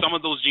 Because some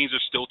of those genes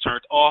are still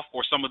turned off,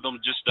 or some of them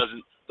just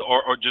doesn't,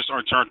 or just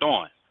aren't turned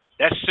on.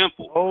 That's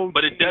simple,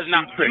 but it does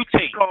not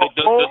mutate.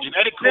 The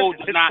genetic code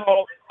does not.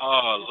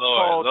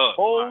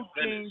 Old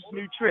genes,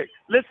 new tricks.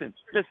 Listen.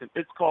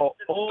 It's called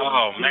old.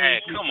 Oh genes,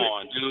 man, new come tricks.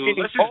 on, dude.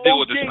 Let's just deal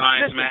with the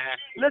science, man.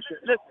 Listen.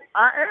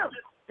 I am.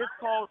 It's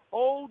called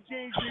old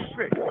genes, new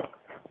tricks.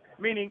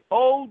 Meaning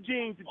old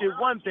genes that did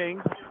one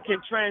thing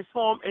can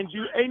transform and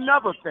do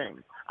another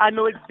thing. I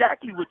know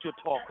exactly what you're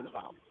talking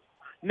about.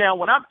 Now,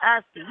 what I'm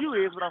asking you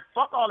is, when I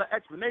fuck all the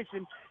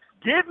explanation,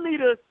 give me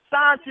the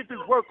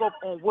scientific workup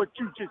on what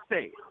you just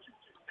said,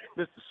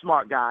 Mr.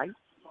 Smart Guy.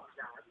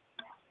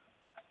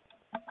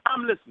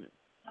 I'm listening.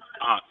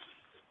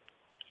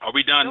 Are we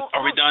done?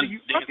 Are we done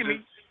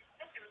dancing?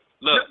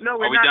 Look,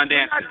 are we done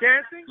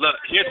dancing? Look,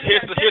 here's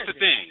the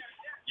thing.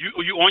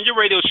 You on your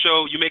radio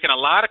show, you're making a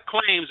lot of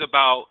claims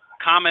about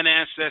common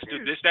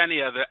ancestor, this, that, and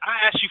the other.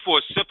 I asked you for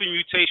a simple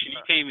mutation.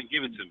 You can't even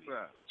give it to me.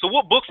 So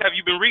what books have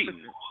you been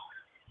reading?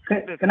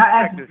 Can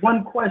I ask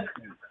one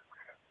question?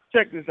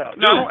 Check this out.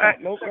 Don't ask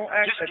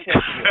that question.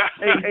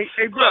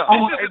 Hey, bro.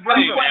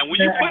 Man,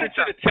 when you put it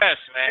to the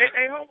test, man.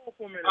 Hey, hold on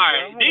for a minute. All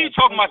right, then you're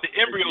talking about the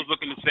embryos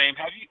looking the same.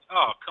 Have you?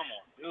 Oh, come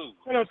on, dude.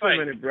 Hold on for a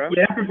minute, bro.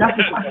 Yeah,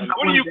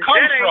 where do you come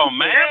from,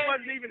 man? That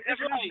wasn't even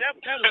evolution.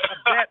 That was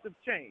adaptive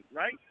change,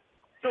 right?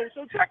 So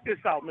check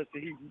this out,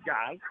 Mr. Hebrew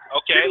guy.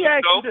 Okay, let me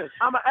ask you this.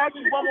 I'm gonna ask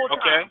you one more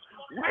time.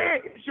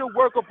 Where is your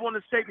workup on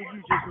the statement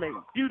you just made?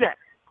 Do that.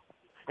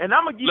 And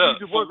I'm going to give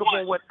you the work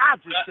on what I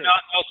just said. No,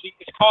 see,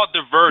 it's called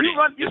diverting.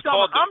 It's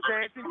called I'm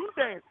dancing, you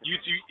dancing.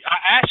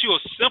 I asked you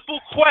a simple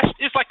question.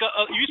 It's like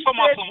you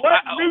talking about some... What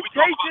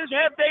mutations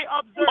have they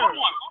observed?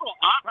 Hold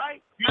on.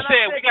 Right? You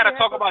said we got to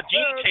talk about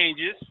gene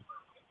changes.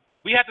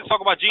 We have to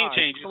talk about gene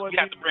changes. We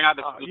have to bring out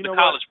the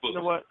college books. You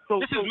know what?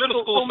 This is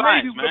middle school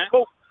science, man.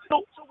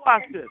 So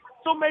watch this.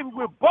 So maybe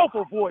we're both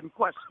avoiding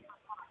questions.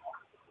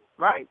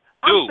 Right?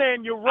 Dude, I'm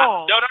saying you're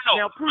wrong. No.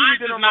 Now prove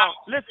you that I'm wrong.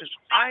 Listen,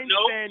 I ain't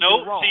saying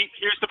you're wrong. See,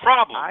 here's the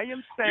problem. I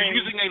am saying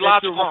you're using a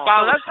logical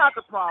fallacy. No, that's not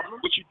the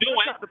problem. What you're doing?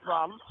 That's not the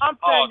problem. I'm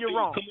saying you're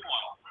wrong. Come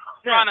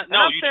on.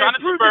 You're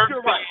trying to divert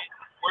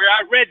where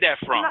I read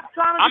that from.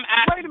 I'm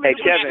asking. Hey,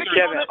 Kevin,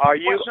 are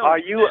you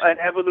an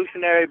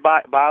evolutionary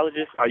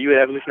biologist? Are you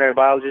an evolutionary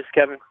biologist,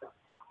 Kevin?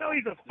 No,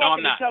 he's a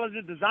fucking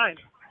intelligent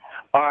designer.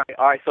 All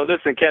right. So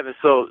listen, Kevin.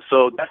 So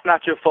that's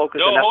not your focus,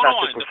 and that's not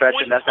your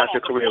profession. That's not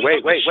your career.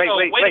 Wait a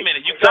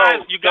minute. You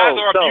guys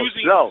are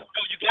abusing. No.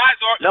 You guys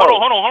are.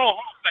 Hold on a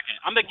second.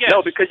 I'm the guest.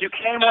 No, because you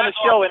came on the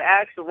show and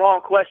asked the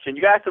wrong question.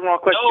 You asked the wrong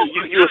question.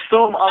 You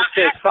assume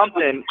said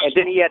something, and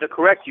then he had to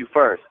correct you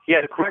first.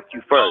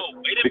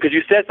 Because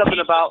you said something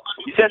about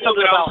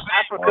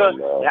Africa,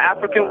 the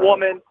African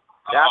woman,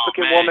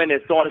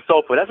 and so on and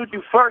so forth. That's what you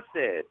first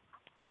said.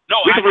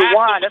 No, we can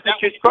rewind. That's what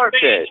you first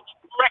said.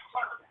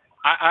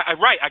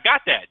 Right, I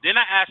got that. Then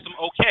I asked him,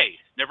 okay,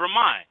 never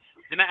mind.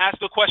 Then I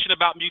asked a question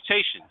about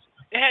mutations.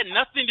 It had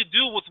nothing to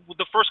do with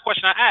the first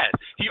question I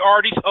asked. He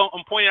already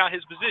pointed out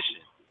his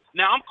position.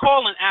 Now I'm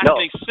calling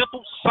asking a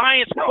simple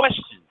science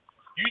question.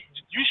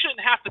 You shouldn't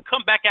have to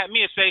come back at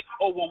me and say,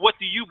 oh, well, what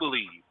do you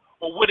believe?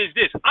 Or what is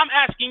this? I'm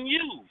asking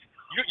you.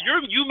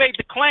 You made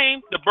the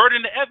claim. The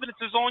burden of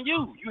evidence is on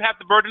you. You have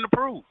the burden of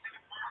proof.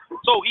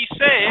 So he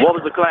said. What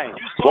was the claim?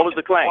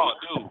 Oh,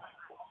 dude.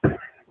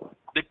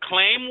 The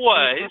claim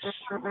was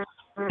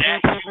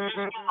that he was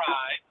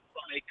derived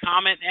from a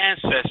common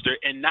ancestor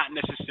and not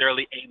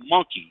necessarily a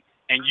monkey.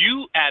 And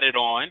you added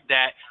on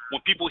that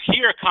when people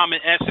hear a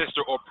common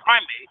ancestor or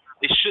primate,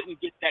 they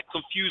shouldn't get that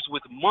confused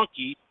with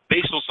monkey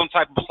based on some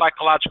type of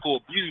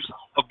psychological abuse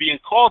of being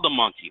called a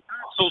monkey.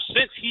 So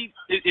since he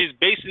is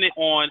basing it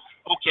on,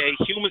 okay,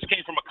 humans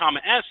came from a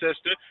common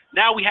ancestor,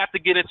 now we have to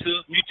get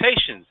into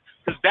mutations.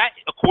 Because that,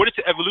 according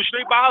to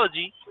evolutionary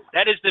biology,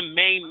 that is the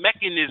main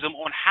mechanism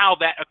on how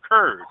that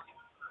occurred,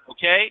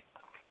 okay?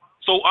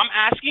 So I'm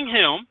asking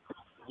him,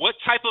 what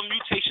type of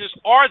mutations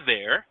are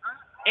there,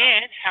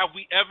 and have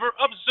we ever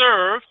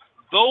observed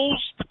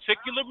those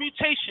particular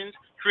mutations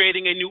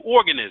creating a new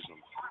organism?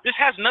 This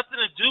has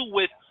nothing to do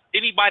with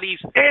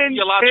anybody's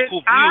theological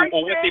view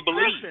on what they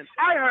believe. Listen,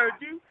 I heard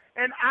you,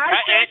 and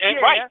I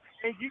said right.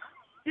 and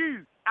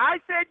I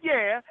said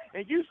yeah,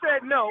 and you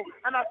said no,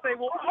 and I say,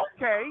 well,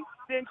 okay,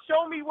 then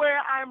show me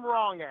where I'm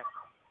wrong at.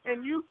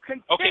 And you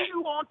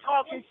continue on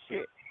talking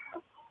shit.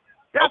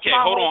 That's okay,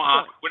 my hold whole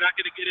on. point. We're not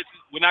gonna get into.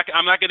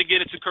 I'm not gonna get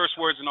into curse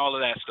words and all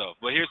of that stuff.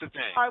 But here's the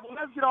thing. All right, well,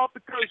 let's get off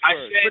the curse I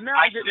words. said- But now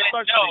I I'm getting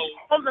said frustrated.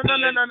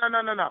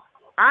 no. No.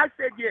 I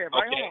said yeah,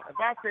 right? Okay. Hold on. If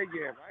I said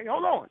yeah, right?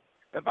 Hold on.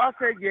 If I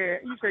say yeah,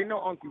 you say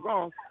no, Uncle,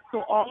 wrong.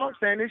 So all I'm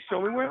saying is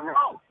show me where I'm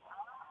wrong.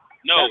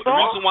 No, That's the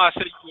all. reason why I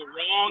said you were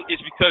wrong is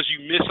because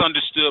you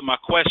misunderstood my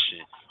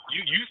question.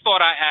 You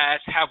thought I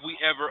asked, have we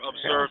ever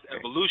observed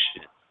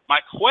evolution? My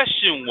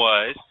question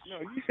was,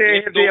 no, you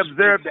said have they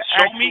observed the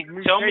show actual me,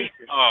 mutation. tell me.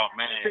 Oh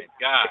man,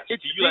 gosh,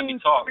 It's you let me gene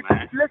talk,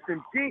 man.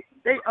 Listen,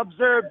 they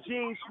observe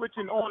genes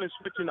switching on and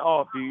switching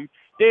off, dude.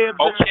 They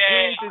observe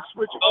genes that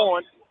switch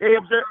on. They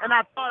observe, and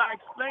I thought I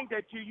explained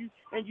that to you,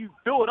 and you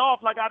threw it off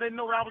like I didn't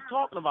know what I was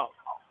talking about.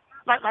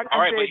 Like All I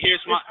right, said, but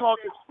here's it's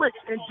called the switch,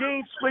 and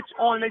genes switch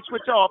on and they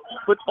switch off.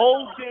 But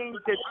old genes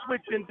that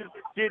switch and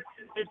did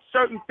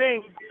certain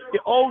things, the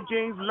old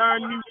genes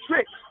learn new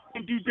tricks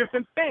and do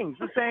different things.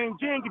 The same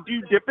gene can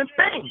do different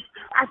things.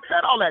 I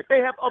said all that. They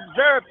have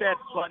observed that,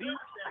 buddy.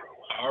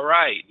 All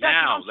right, That's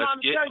now what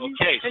I'm let's trying to get tell you.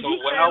 okay. And So you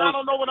what saying I I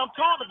don't know what I'm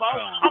talking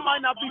about. I might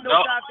not be no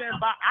goddamn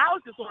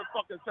biologist on the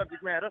fucking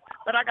subject matter,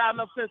 but I got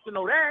enough sense to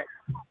know that.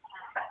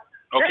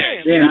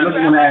 Okay, Damn, I just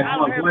want to ask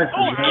one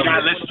question. You're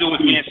not listening to what's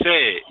being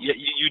said.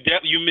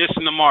 You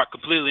missing the mark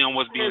completely on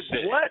what's being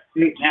said. What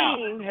Now,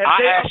 gene have I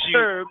they asked you.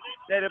 observed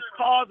that have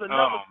caused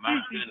another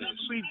my species goodness.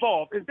 to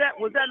evolve?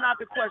 Was that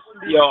not the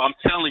question? Yo, I'm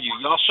telling you,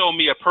 y'all show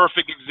me a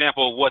perfect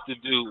example of what to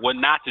do, what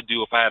not to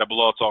do if I had a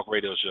Blog Talk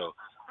radio show.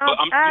 But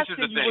this is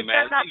the thing,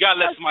 man. You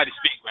gotta let somebody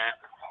speak, man.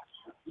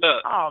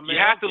 Look, you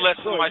have to let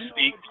somebody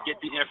speak to get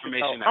the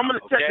information out. I'm gonna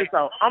check this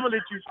out. I'm gonna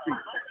let you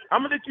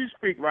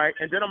speak. Right?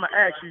 And then I'm gonna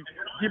ask you,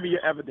 give me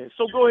your evidence.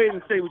 So go ahead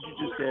and say what you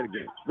just said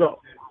again. Go.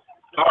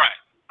 All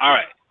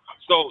right.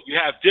 So you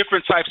have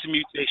different types of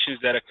mutations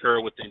that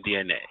occur within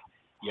DNA.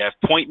 You have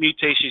point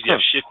mutations, you have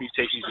shift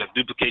mutations, you have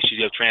duplications,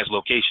 you have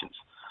translocations.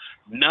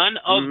 None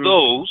of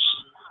those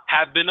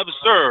have been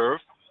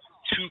observed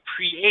to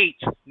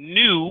create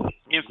new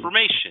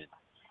information.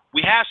 We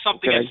have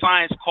something in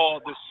science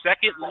called the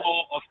second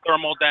law of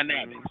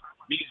thermodynamics.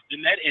 It means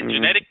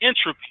genetic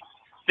entropy.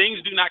 Things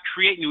do not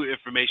create new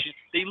information.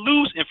 They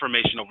lose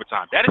information over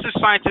time. That is a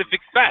scientific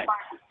fact.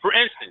 For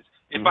instance,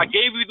 if I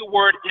gave you the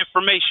word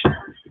information,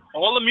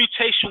 all a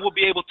mutation will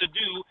be able to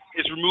do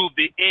is remove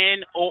the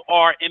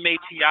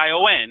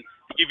N-O-R-M-A-T-I-O-N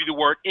to give you the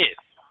word if,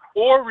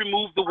 or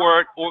remove the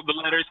word or the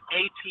letters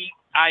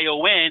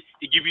A-T-I-O-N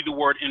to give you the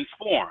word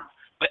inform.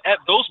 But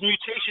those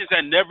mutations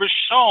are never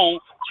shown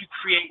to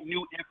create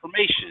new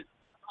information.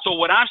 So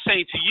what I'm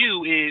saying to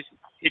you is,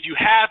 if you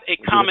have a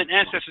common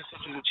ancestor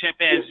such as a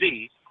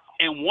chimpanzee,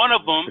 and one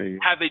of them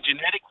have a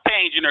genetic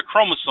change in their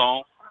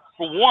chromosome,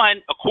 for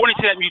one, according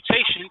to that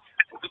mutation,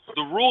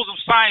 the rules of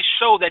science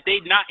show that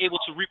they're not able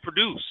to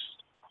reproduce.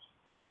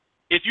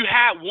 If you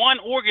had one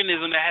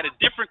organism that had a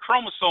different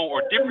chromosome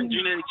or different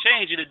genetic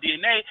change in the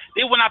DNA,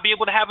 they would not be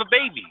able to have a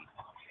baby.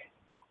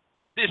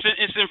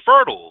 It's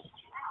infertile.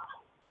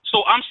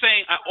 So I'm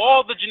saying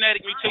all the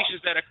genetic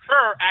mutations that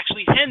occur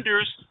actually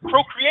hinders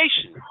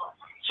procreation.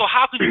 So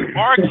how could you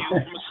argue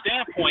from a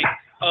standpoint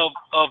of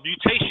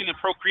mutation and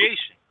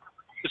procreation,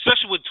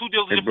 especially with two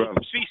different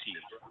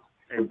species?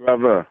 Hey,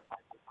 brother,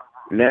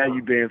 now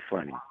you being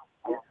funny.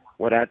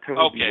 What I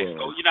told you was... Okay,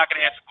 so you're not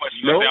going to answer the question.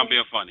 You're going to say I'm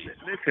being funny.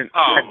 Listen,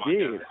 I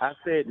did. I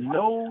said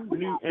no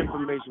new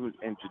information was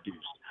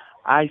introduced.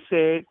 I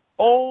said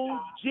old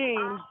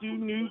genes do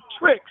new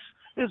tricks,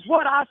 is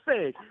what I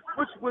said,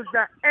 which was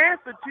the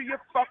answer to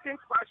your fucking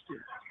question.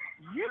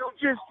 You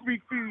just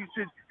refuse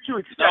to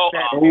accept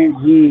that. Old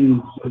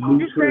genes do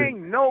new You're tricks.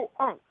 saying no,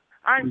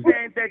 I'm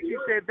saying that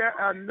you said there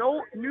are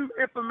no new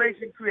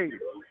information created.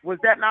 Was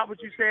that not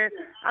what you said?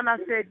 And I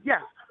said,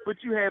 yes, but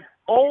you have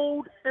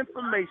old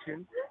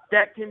information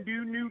that can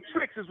do new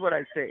tricks, is what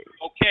I said.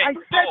 Okay. I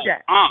said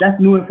that. That's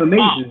new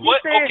information. You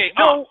said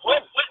no.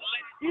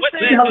 You What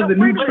the hell is a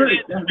new trick?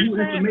 That's new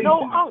information.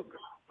 No,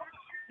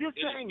 You're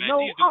saying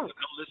no,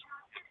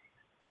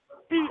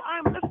 See,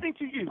 I'm listening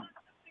to you.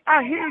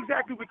 I hear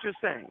exactly what you're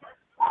saying.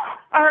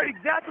 I heard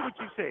exactly what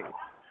you said.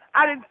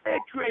 I didn't say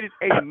it created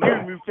a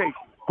new mutation.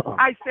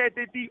 I said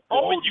that the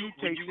old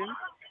mutation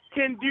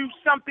can do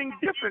something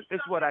different,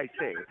 is what I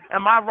said.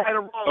 Am I right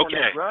or wrong on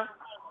that, bro?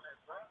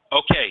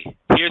 Okay,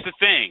 here's the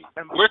thing.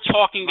 We're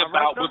talking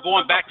about, we're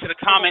going back to the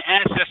common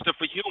ancestor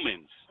for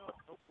humans.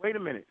 Wait a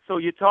minute. So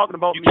you're talking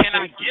about You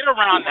cannot get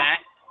around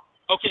that.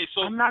 Okay,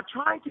 so... I'm not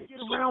trying to get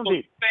around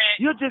it.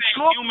 You're just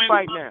talking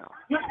right now.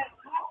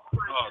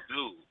 Oh,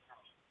 dude.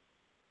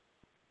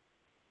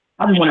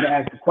 I just wanted to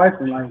ask a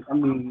question,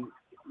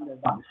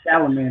 about the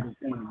salamander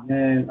thing,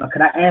 man.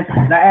 Could I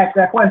ask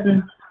that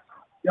question?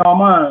 Y'all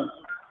mind?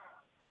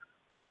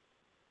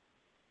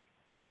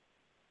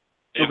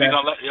 Yeah,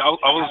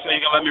 I was saying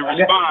you're gonna let me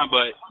respond,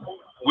 but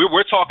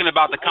we're talking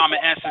about the common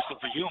ancestor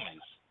for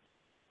humans.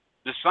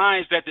 the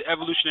science that the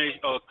evolutionary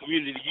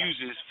community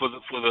uses for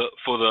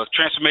the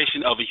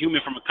transformation of a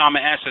human from a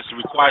common ancestor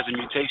requires a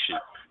mutation.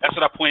 That's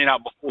what I pointed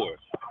out before.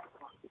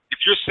 If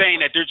you're saying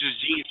that they're just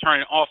genes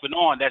turning off and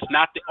on, that's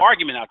not the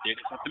argument out there.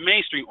 That's not the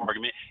mainstream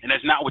argument, and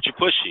that's not what you're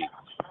pushing.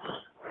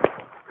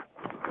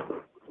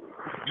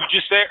 You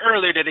just said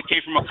earlier that it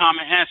came from a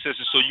common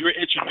ancestor, so you're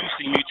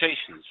introducing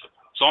mutations.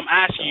 So I'm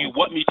asking you,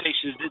 what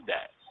mutations did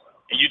that?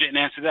 And you didn't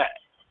answer that.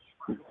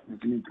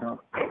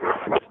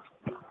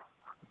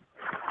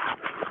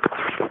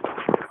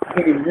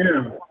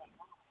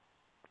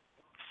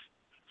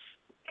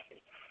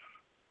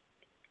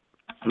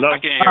 Hello? I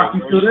can't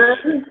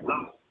hear you.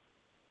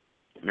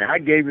 Man, I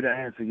gave you the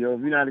answer, yo.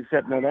 If you're not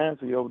accepting that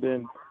answer, yo,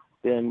 then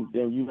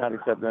you're not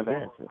accepting that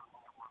answer.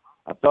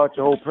 I thought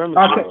your whole premise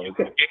was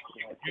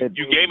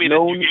you gave me the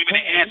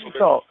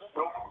answer.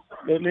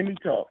 Let me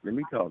talk,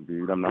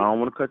 dude. I don't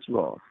want to cut you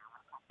off.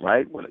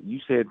 Right? Well, you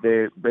said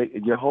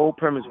your whole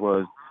premise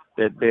was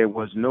that there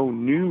was no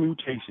new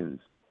mutations,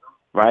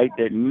 right?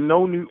 That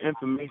no new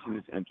information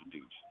is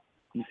introduced.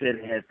 You said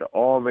it has to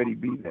already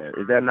be there.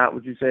 Is that not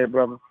what you said,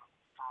 brother?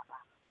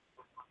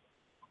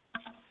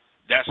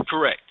 That's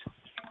correct.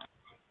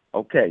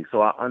 Okay,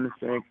 so I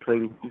understand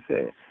clearly what you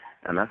said.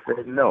 And I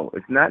said, no,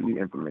 it's not new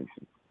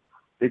information.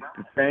 It's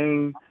the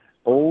same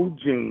old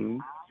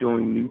genes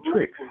doing new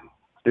tricks.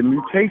 The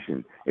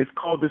mutation is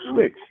called the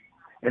switch.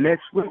 And that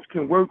switch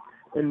can work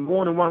in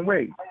more than one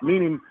way,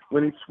 meaning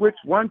when it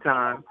switched one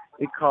time,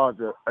 it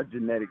caused a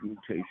genetic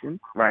mutation,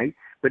 right?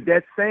 But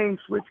that same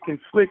switch can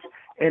switch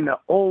and the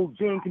old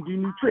gene can do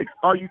new tricks.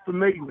 Are you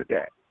familiar with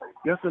that?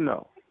 Yes or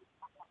no?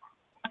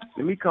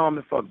 Let me calm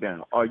the fuck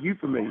down. Are you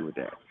familiar with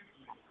that?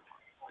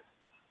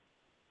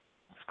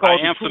 I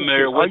am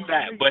familiar with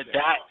that, but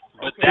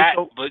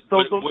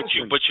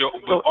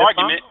your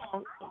argument.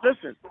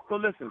 Listen.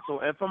 So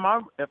if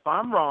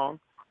I'm wrong,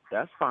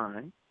 that's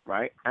fine,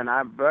 right? And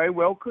I very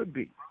well could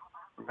be,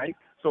 right?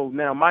 So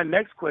now my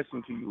next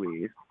question to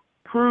you is,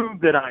 prove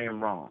that I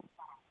am wrong.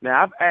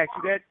 Now I've asked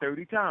you that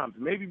 30 times,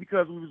 maybe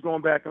because we was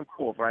going back and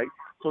forth, right?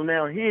 So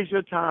now here's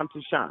your time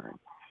to shine.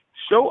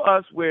 Show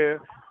us where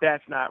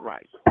that's not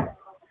right.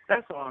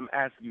 That's all I'm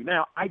asking you.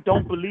 Now I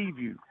don't believe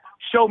you.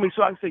 Show me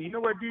so I can say, you know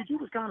what, dude, you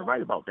was kind of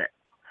right about that.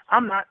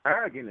 I'm not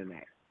arrogant in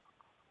that.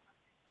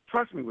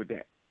 Trust me with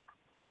that.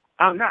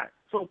 I'm not.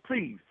 So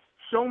please,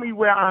 show me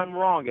where I'm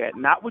wrong at.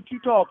 Not what you're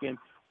talking.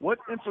 What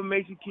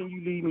information can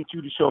you lead me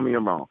to show me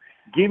I'm wrong?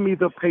 Give me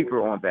the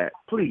paper on that,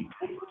 please.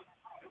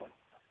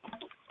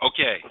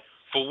 Okay.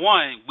 For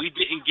one, we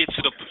didn't get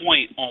to the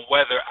point on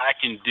whether I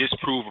can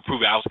disprove or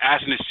prove it. I was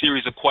asking a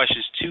series of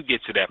questions to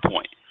get to that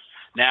point.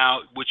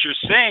 Now, what you're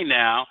saying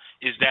now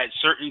is that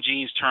certain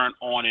genes turn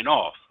on and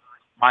off.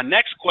 My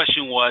next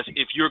question was,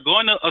 if you're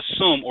going to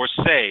assume or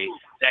say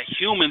that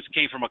humans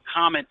came from a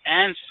common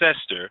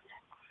ancestor,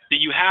 then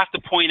you have to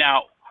point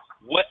out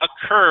what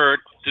occurred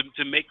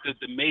to make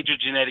the major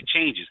genetic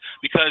changes,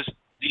 because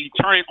the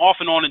turning off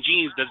and on of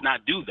genes does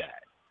not do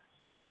that.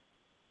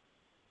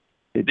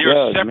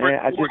 They're separate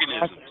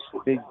organisms.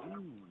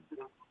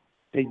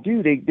 They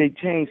do. They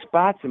change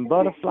spots and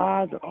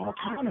butterflies and all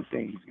kind of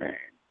things, man.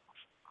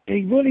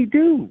 They really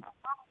do.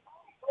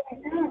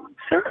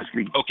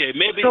 Seriously. Okay,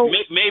 maybe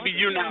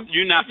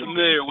you're not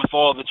familiar with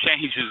all the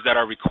changes that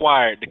are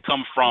required to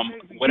come from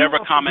whatever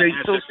common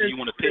ancestor you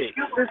want to pick.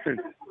 Listen,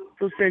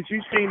 so since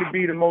you seem to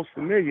be the most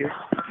familiar,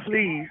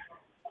 please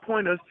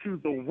point us to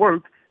the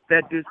work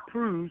that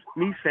disproves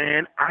me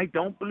saying I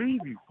don't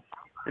believe you.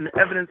 And the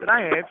evidence that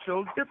I have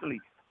shows differently.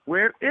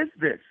 Where is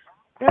this?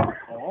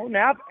 Oh,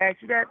 now I've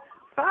asked you that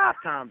 5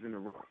 times in a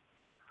row.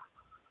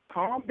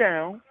 Calm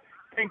down.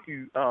 Thank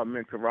you,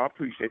 Mentor. I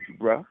appreciate you,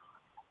 bro.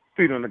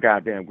 Feet on the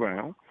goddamn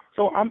ground.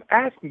 So I'm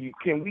asking you,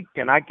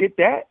 can I get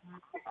that?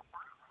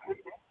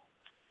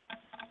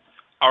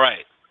 All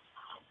right.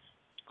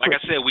 Like I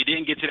said, we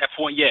didn't get to that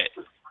point yet.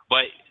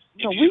 But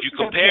if you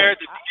compare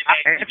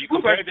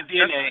the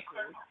DNA,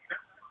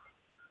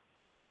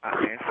 I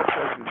answered the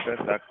question as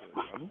best I could,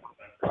 brother.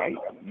 Right?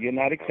 You're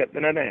not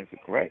accepting that answer,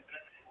 correct?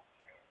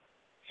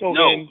 So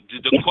no,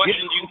 the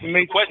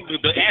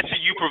answer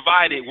you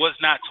provided was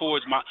not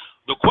towards my.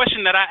 The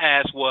question that I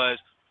asked was,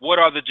 what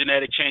are the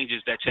genetic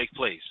changes that take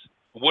place?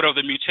 What are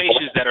the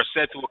mutations that are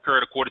said to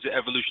occur according to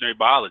evolutionary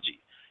biology?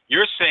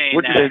 You're saying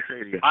what that. Do they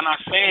say it is? I'm not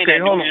saying okay,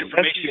 that new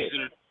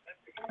information is.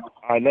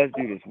 All right, let's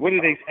do this. What do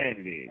they say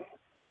it is?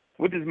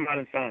 What does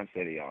modern science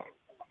say they are?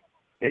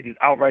 They just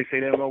outright say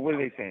they don't know. What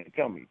are they saying?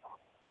 Tell me.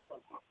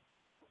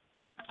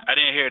 I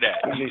didn't hear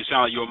that. You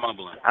sound like you were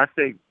mumbling. I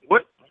say,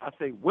 what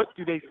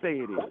do they say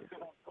it is?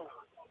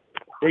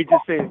 They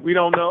just say, we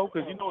don't know,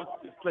 because you know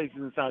there's places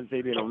in science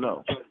say they don't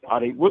know. Are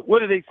they?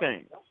 What are they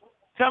saying?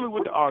 Tell me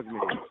what the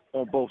argument is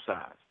on both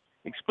sides.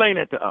 Explain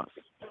that to us.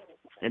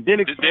 And then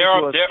explain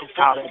to us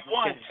how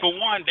for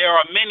one, there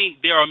are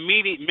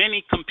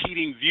many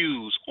competing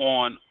views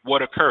on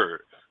what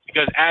occurred.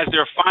 Because as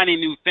they're finding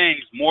new things,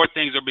 more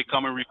things are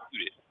becoming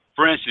refuted.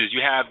 For instance,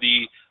 you have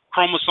the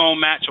chromosome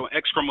match on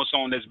X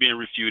chromosome that's being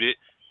refuted.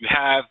 You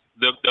have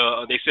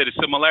they said the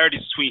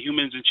similarities between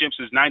humans and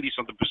chimps is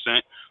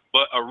 90-something%,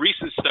 but a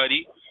recent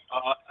study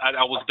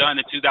that was done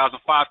in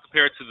 2005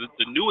 compared to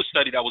the newest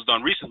study that was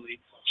done recently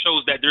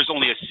shows that there's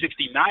only a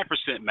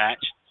 69%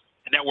 match,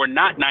 and that we're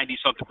not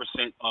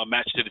 90-something%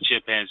 match to the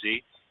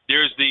chimpanzee.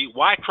 There's the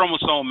Y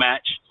chromosome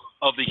match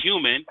of the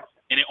human,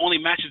 and it only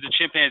matches the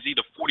chimpanzee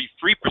to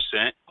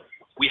 43%.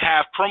 We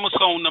have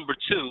chromosome number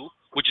 2,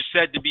 which is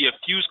said to be a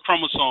fused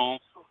chromosome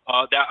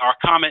that our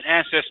common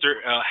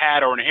ancestor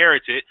had or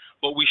inherited,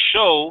 but we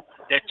show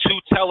that 2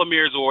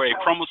 telomeres or a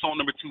chromosome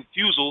number 2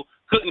 fusel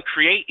couldn't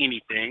create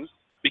anything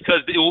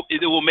because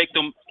it will make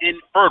them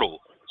infertile.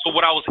 So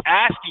what I was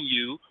asking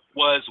you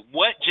was,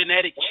 what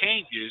genetic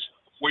changes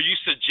were you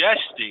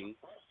suggesting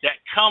that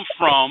come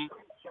from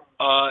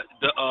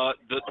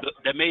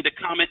that made the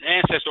common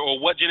ancestor, or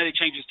what genetic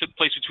changes took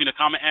place between the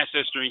common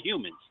ancestor and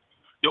humans?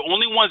 The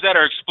only ones that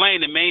are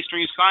explained in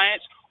mainstream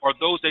science are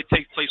those that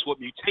take place with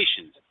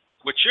mutations.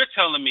 What you're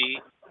telling me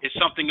is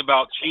something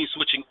about gene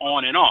switching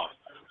on and off.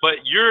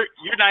 But you're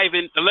not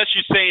even, unless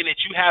you're saying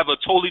that you have a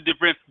totally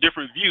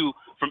different view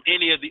from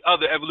any of the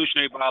other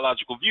evolutionary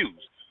biological views.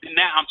 And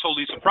that I'm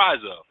totally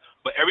surprised of.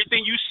 But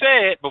everything you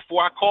said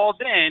before I called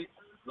in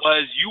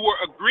was you were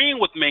agreeing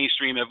with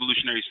mainstream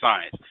evolutionary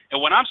science.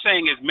 And what I'm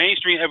saying is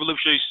mainstream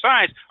evolutionary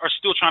science are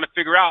still trying to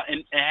figure out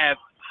and have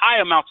high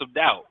amounts of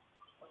doubt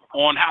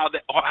on how the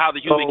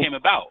human came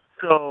about.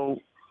 So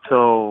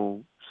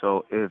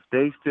if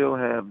they still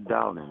have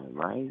doubt in it,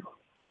 right?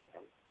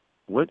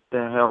 What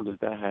the hell does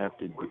that have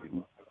to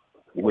do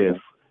with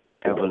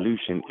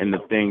evolution and the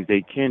things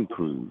they can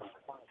prove?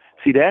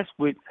 See, that's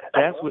what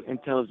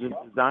intelligent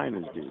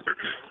designers do.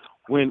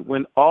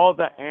 When all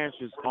the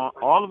answers are,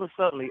 all of a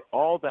sudden,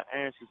 all the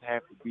answers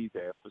have to be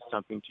there for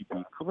something to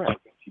be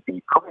correct.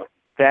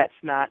 That's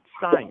not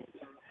science.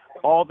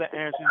 All the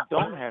answers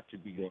don't have to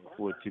be there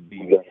for it to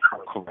be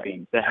correct.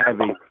 To have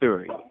a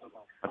theory,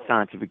 a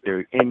scientific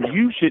theory, and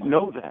you should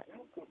know that.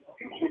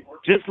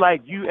 Just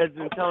like you, as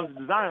an intelligent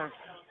designer,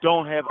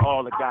 don't have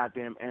all the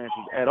goddamn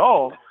answers at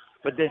all,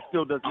 but that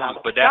still does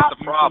not. But that's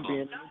the problem.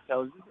 Being an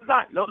intelligent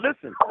designer. No,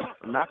 listen,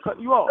 I'm not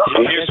cutting you off.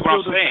 Here's what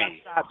I'm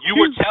saying. You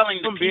were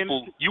telling the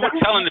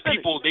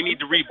people they need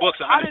to read books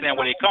and understand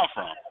where they come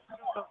from.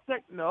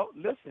 No,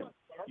 listen,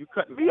 you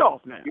cutting me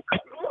off now.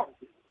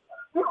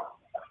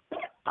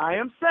 I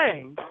am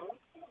saying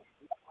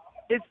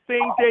it's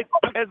things that,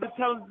 as an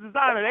intelligent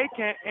designer, they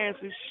can't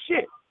answer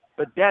shit.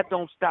 But that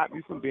don't stop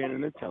you from being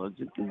an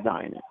intelligent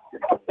designer.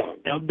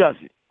 Now, does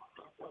it?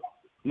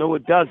 No,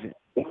 it doesn't.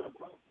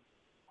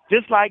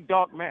 Just like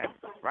dark matter,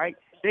 right?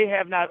 They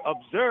have not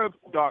observed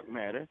dark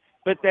matter,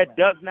 but that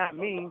does not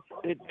mean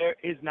that there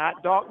is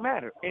not dark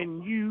matter.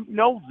 And you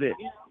know this.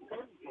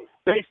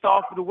 Based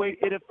off of the way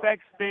it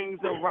affects things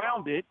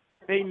around it,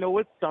 they know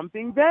it's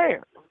something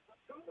there.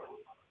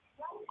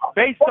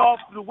 Based off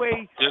of the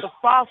way the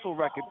fossil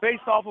record,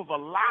 based off of a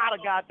lot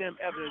of goddamn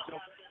evidence,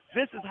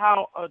 this is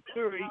how a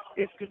theory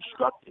is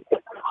constructed.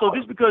 So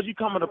just because you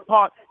come at a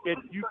part that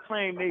you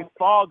claim they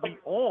foggy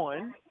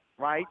on,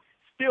 right,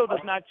 still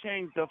does not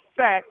change the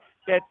fact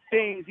that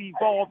things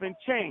evolve and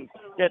change.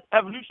 That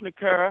evolution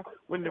occurs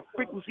when the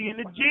frequency in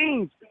the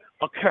genes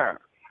occur.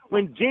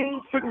 When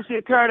gene frequency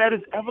occurs, that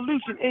is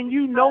evolution, and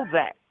you know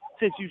that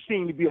since you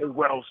seem to be a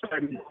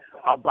well-studied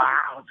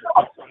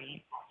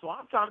biologist. So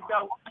I'm trying to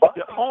tell you,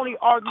 the only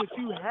argument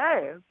you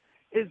have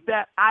is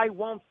that I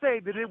won't say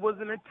that it was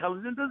an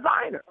intelligent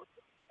designer.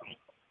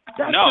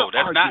 That's not.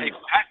 I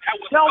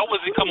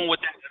wasn't coming with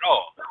that at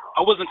all.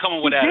 I wasn't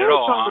coming with that at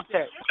all. What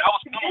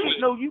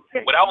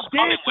I was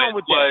coming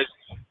with was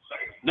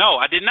no,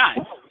 I did not.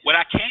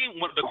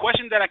 The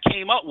question that I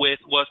came up with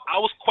was I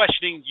was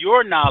questioning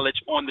your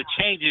knowledge on the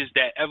changes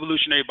that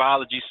evolutionary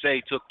biology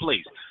say took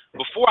place.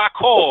 Before I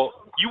called,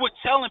 you were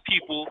telling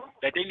people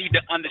that they need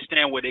to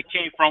understand where they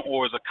came from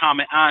or as a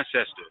common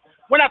ancestor.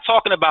 We're not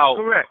talking about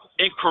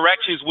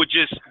incorrections with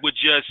just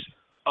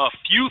a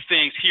few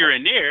things here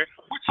and there.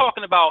 We're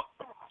talking about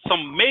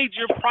some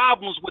major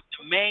problems with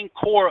the main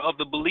core of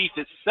the belief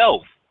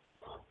itself.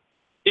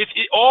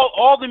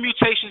 All the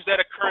mutations that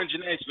occur in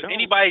genetics, for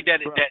anybody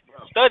that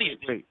studies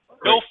it,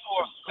 know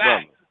for a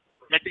fact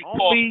that they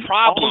cause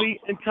problems.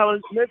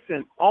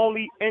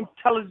 Only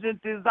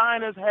intelligent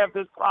designers have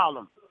this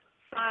problem.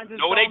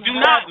 Scientists no, they do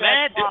not,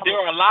 man. There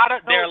are a lot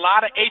of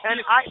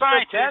atheist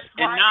scientists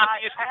and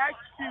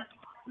non-atheists.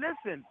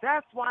 Listen,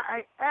 that's why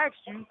I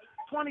asked you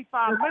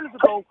 25 minutes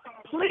ago,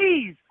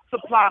 please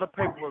supply the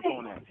paperwork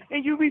on that,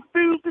 and you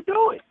refused to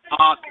do it.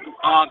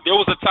 There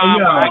was a time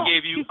where I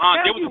gave you.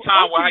 There was a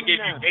time where I gave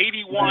you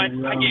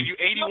 81. I gave you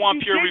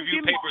 81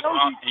 peer-reviewed papers.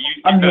 And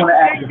you. I'm going to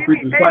ask a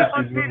freaking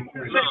question.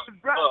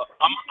 Look,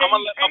 I'm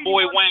gonna let my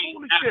boy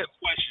Wayne ask a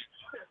question.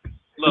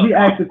 Let me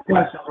ask this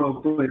question real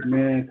quick,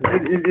 man,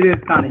 because it is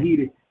kind of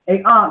heated.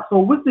 Hey, so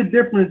what's the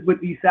difference with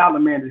these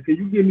salamanders? Can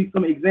you give me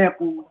some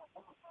examples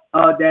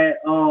that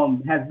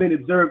has been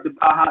observed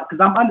about how? Because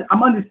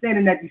I'm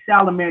understanding that these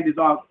salamanders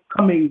are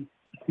coming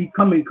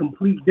becoming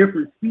complete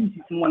different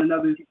species from one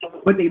another,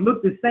 but they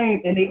look the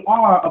same and they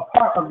are a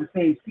part of the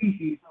same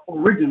species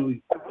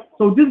originally.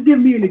 So just give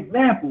me an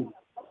example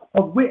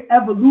of what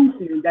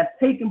evolution that's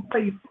taking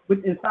place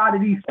inside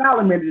of these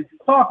salamanders that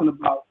you're talking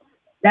about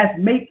that's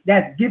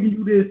giving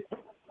you this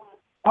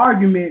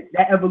argument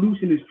that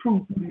evolution is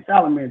true through these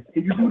salamanders.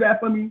 Can you do that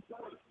for me?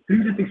 Can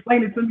you just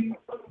explain it to me?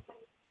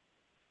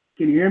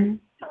 Can you hear me?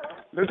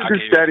 Look at the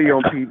study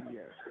on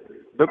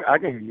PBS. I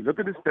can hear you. Look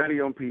at the study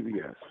on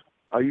PBS.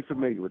 Are you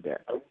familiar with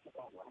that?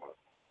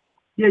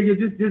 Yeah,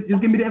 just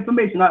give me the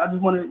information. I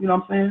just want to, you know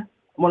what I'm saying?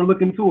 I want to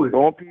look into it.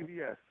 Go on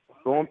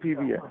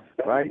PBS,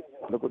 right?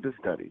 Look at the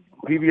study.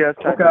 PBS,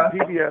 okay.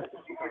 PBS.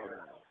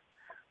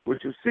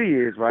 What you see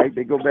is, right,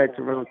 they go back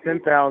to around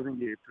 10,000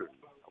 years period,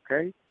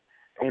 okay?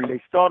 And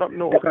they start up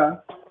north. Okay.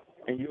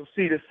 And you'll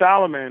see the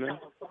salamander,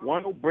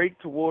 one will break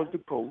towards the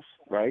coast,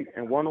 right?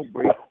 And one will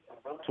break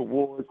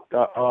towards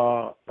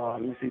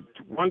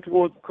one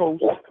towards the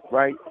coast,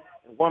 right?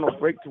 And one will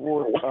break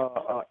towards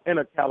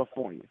inner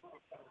California.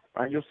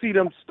 Right? You'll see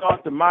them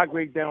start to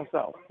migrate down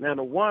south. Now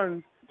the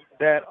ones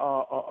that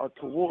are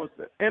towards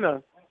the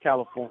inner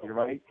California,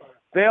 right?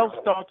 They'll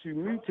start to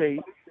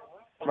mutate,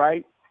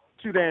 right,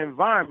 to the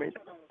environment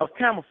of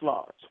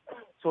camouflage.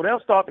 So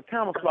they'll start to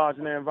camouflage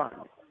in their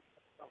environment,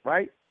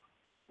 right?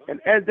 And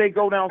as they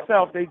go down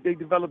south, they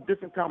develop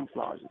different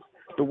camouflages.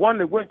 The one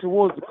that went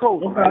towards the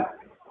coast, right,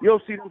 you'll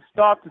see them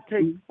start to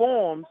take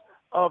forms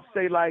of,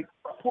 say, like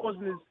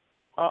poisonous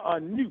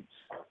newts.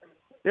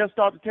 They'll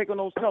start to take on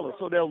those colors,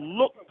 so they'll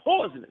look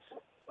poisonous.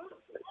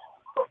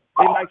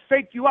 They like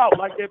fake you out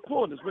like they're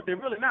poisonous, but they're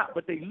really not.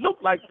 But they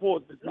look like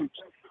poisonous newts.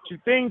 To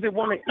things that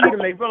want to eat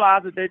them, they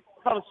realize that they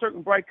color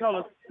certain bright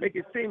colors make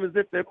it seem as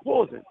if they're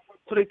poison.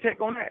 So they take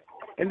on that.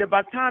 And then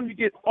by the time you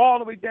get all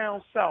the way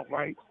down south,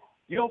 right,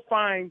 you'll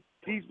find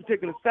these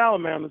particular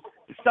salamanders,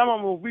 some of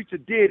them will reach a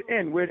dead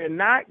end where they're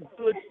not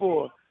good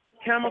for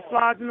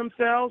camouflaging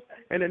themselves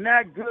and they're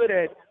not good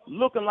at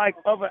looking like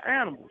other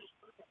animals,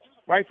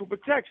 right, for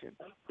protection.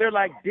 They're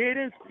like dead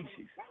end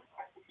species,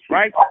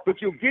 right? But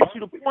you'll get to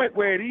the point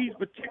where these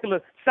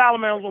particular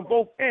salamanders on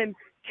both ends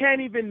can't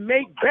even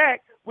make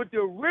back with the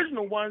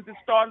original ones that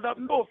started up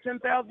north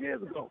 10,000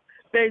 years ago.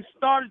 They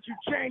started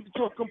to change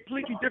into a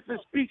completely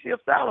different species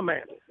of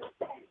salamander.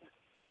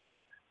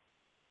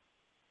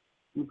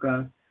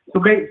 Okay. So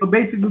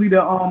basically the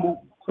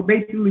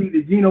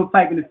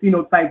genotype and the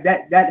phenotype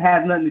that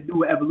has nothing to do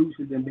with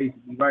evolution then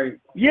basically, right?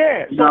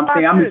 Yeah. You know what I'm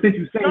saying? I'm just since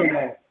you saying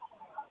that.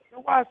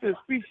 That's why I said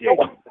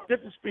speciation,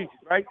 different species,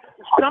 right?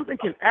 Something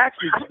can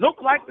actually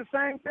look like the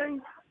same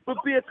thing, but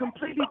be a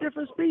completely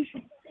different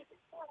species.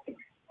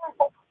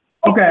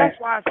 Okay. That's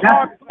why it's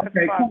hard to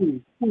classify.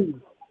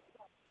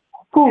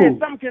 Cool. Yeah,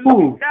 something can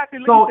look exactly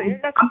like you say,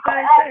 that's the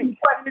same thing,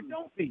 and it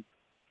don't be.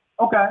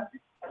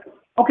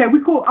 Okay,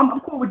 we cool. I'm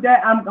cool with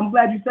that. I'm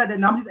glad you said that.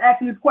 And I'm just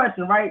asking this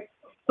question, right?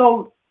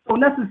 So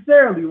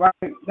necessarily,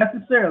 right?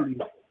 Necessarily,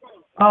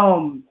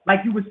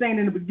 like you were saying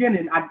in the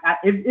beginning,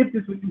 if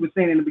this is what you were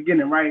saying in the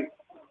beginning, right?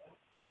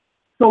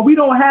 So we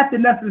don't have to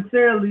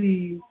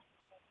necessarily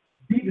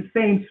be the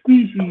same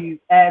species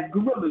as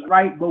gorillas,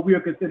 right? But we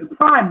are considered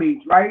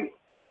primates, right?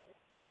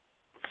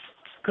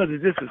 Because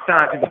it's just a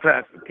scientific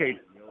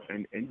classification,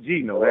 and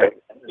G know that.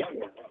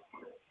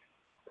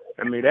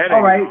 I mean that.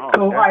 All right.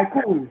 So all right,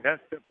 cool.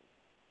 That's simple.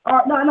 All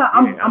right, no.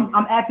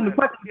 I'm asking the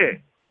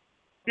question.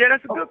 Yeah,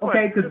 that's a good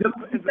question. Okay, because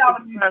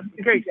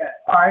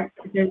all right.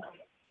 Okay.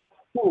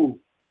 Cool.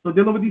 So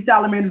dealing with these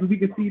salamanders, we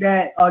can see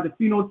that the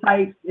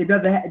phenotypes it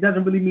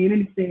doesn't really mean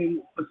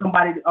anything for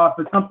somebody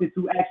for something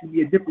to actually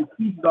be a different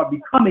species or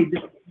become a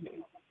different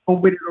species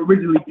from where it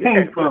originally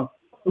came from.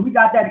 So we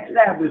got that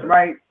established,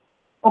 right?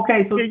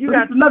 Okay, so,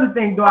 that's another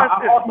thing, though.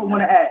 I also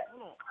want to add.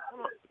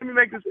 Hold on. Let me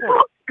make this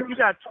point. You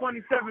got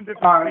 27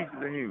 different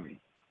species of humans.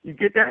 You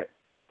get that?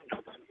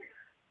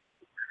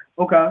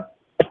 Okay.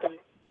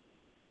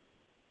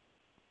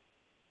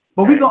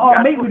 But we can all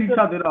mate with each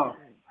other, though.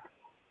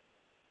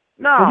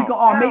 No. But we can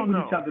all mate with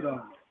each other,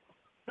 though.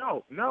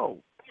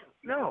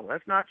 No,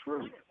 that's not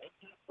true.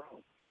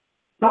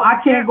 So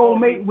I can't go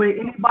mate with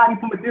anybody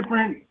from a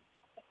different,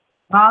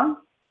 huh?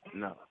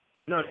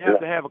 No, you have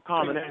to have a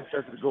common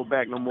ancestor to go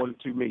back no more than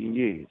 2 million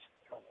years.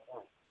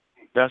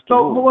 That's the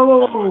rule.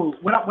 Whoa.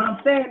 What I'm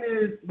saying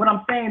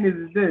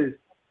is this.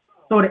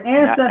 So the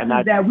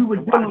ancestors that we were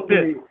dealing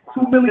with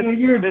 2 million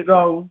years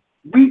ago,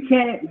 we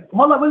can't.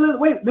 Hold up,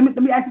 wait. Let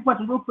me ask you a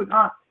question real quick.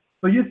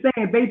 So you're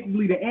saying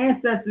basically the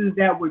ancestors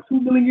that were 2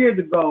 million years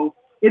ago,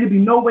 it'd be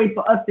no way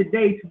for us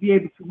today to be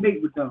able to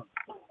mate with them.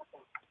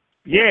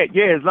 Yeah.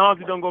 As long as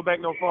you don't go back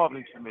no farther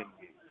than 2 million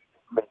years.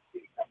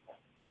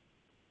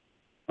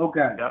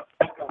 Okay. Yep.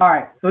 All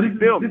right. So this is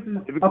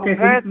okay.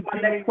 So this is my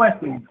next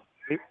question.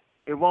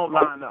 It won't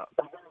line up.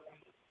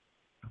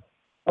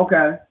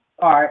 Okay.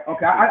 All right.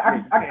 Okay.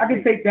 I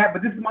can take that,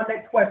 but this is my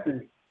next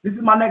question.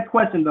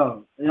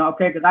 Though. You know,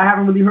 okay, because I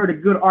haven't really heard a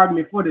good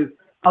argument for this.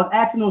 I was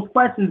asking those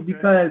questions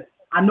because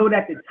I know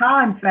that the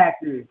time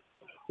factor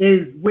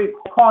is what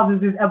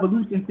causes this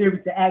evolution theory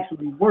to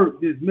actually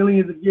work. There's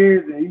millions of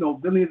years and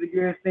billions of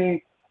years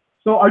thing.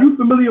 So are you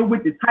familiar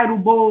with the tidal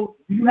bulb?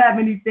 Do you have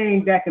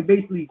anything that can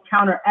basically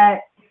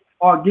counteract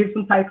or give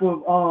some type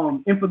of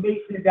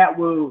information that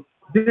will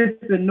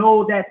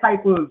disannul that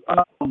type of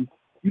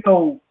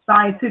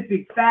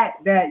scientific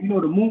fact that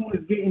the moon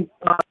is getting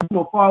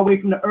far away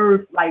from the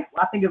Earth? Like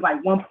I think it's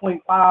like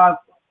 1.5.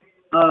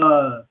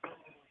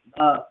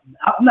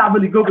 I'm not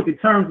really good with the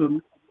terms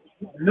of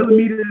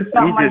millimeters or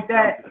something like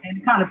that,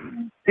 and kind of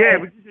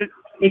but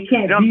it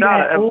can't be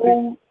that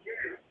old.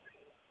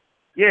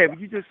 Yeah, but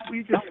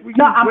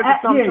No, I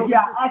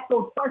asked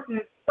those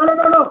questions.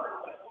 No.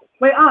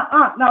 Wait,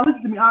 now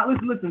listen to me.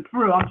 Listen,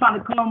 for real. I'm trying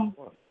to come,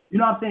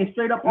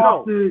 straight up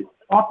off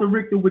the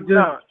Richter with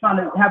just trying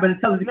to have an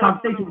intelligent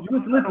conversation with you.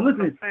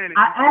 Listen.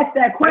 I asked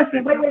that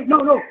question. Wait,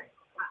 no.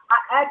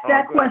 I asked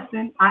that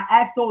question. I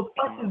asked those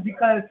questions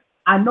because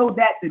I know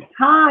that the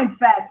time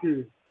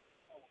factor,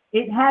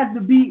 it has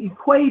to be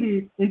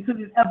equated into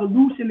this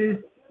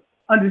evolutionist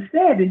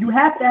understanding. You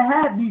have to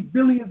have these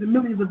billions and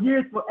millions of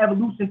years for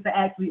evolution to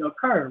actually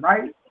occur,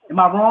 right? Am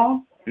I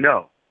wrong?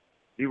 No,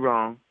 you're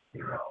wrong.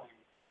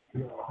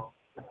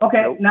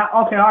 Okay, all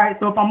right.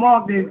 So if I'm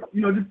wrong, then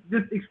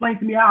just explain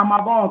to me how am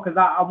I wrong? Because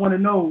I want to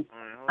know.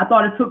 I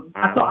thought it took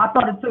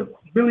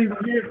billions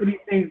of years for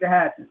these things to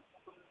happen.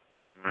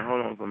 All right,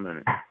 hold on for a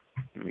minute.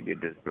 Let me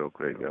get this real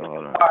quick, yo.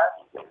 Hold on. All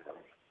right.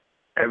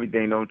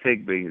 Everything don't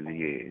take billions of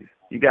years.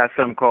 You got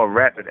something called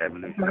rapid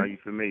evolution. Are you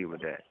familiar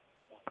with that?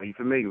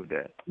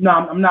 No,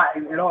 I'm not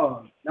at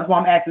all. That's why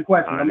I'm asking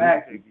questions. Right, I'm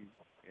asking.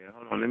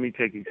 Hold on. Let me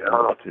take you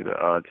to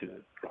the.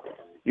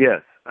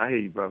 Yes, I hear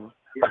you, brother.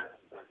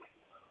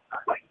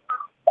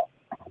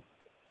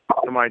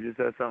 Somebody just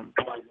said something.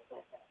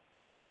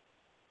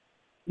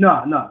 No.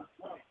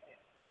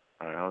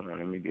 All right, hold on.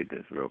 Let me get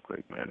this real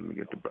quick, man. Let me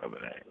get the brother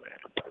name, man.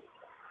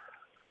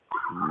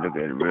 Look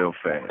at it real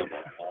fast.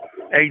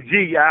 Hey,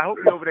 G, I hope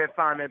you over there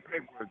find that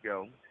paperwork,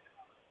 yo.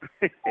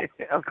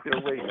 I'm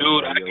still waiting.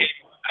 Dude,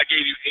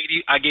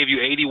 I gave you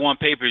 81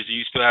 papers, and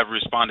you still haven't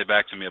responded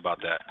back to me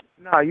about that.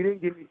 No, you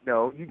didn't give me.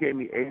 No, you gave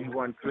me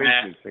 81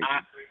 creation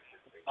papers.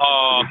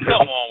 Oh,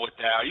 come on with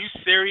that. Are you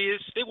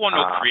serious? They want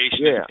no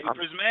creationist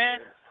papers, man.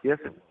 Yes,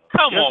 sir.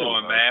 Come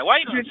on, man. Why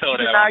you don't tell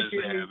that on this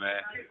air,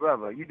 man?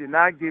 Brother, you did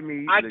not give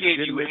me. I gave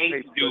you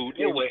 80, dude.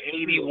 There were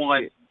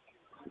 81.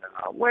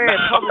 Where?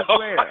 Public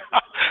where?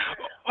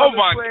 Oh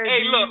my!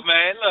 Hey, look,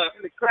 man.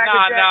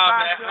 Nah,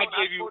 man. I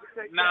gave you.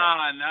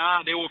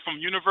 Nah. They were from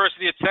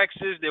University of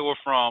Texas. They were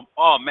from.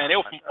 Oh man, they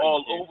were from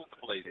all over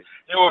the place.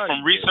 They were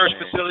from research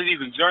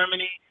facilities in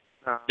Germany.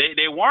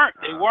 They weren't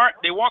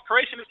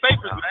creationist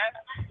papers, man.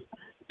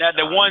 That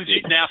the ones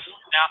now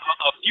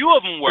a few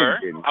of them were.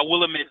 I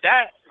will admit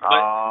that.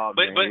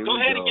 But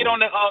go ahead and get on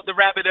the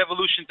rapid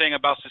evolution thing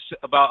about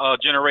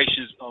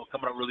generations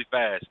coming up really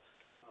fast,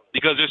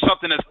 because there's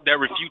something that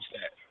refutes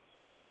that.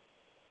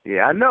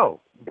 Yeah, I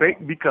know.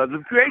 Because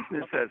of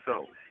creationists said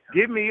so.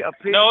 Give me a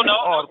picture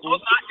article.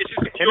 It's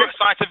just your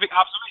scientific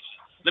observation.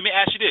 Let me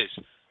ask you this.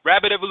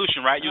 Rapid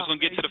evolution, right? You're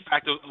going to get to the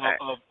fact of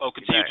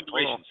continued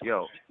generations.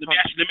 Let me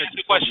ask you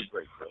the question.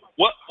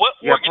 What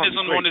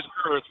organism on this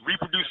earth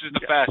reproduces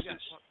the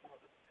fastest?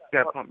 You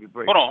gotta pump your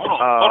brakes. Hold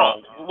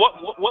on.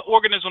 What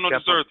organism on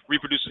this earth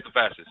reproduces the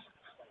fastest?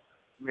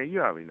 Man,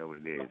 you already know what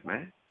it is,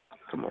 man.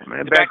 Come on,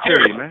 man.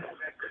 Bacteria, man.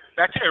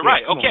 Bacteria,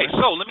 right. Okay,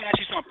 so let me ask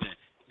you something.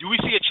 Do we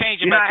see a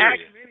change in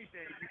bacteria? You're not asking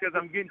anything because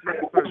I'm getting to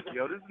that first,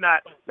 yo. This is not,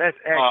 let's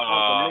ask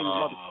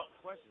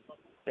questions.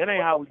 That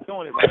ain't how we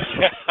doing it right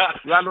now.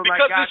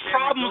 Because there's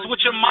problems with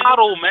your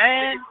model,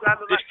 man.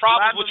 There's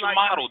problems with your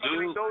model,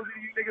 dude. Those of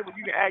you niggas,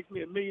 you can ask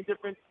me a million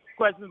different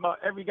questions about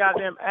every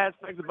goddamn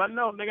aspect, but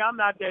no, nigga, I'm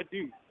not that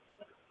dude.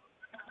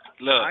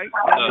 Look, right?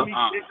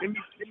 Let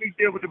me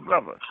deal with the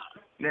brother.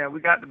 Now,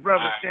 we got the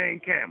brother Shane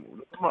Campbell.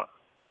 Look him up.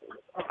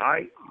 All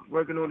right? He's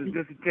working on his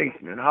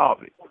dissertation in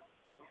Harvard.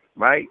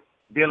 Right?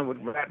 Dealing with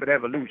rapid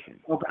evolution.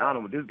 I don't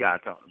know what this guy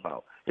talking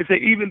about. It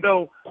said even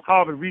though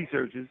Harvard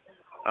researchers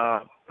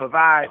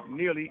provide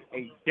nearly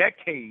a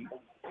decade,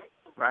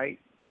 right,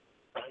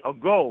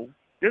 ago,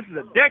 this is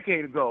a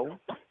decade ago,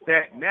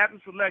 that natural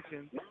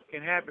selection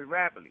can happen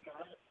rapidly.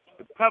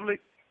 The public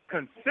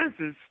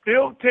consensus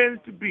still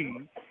tends to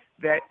be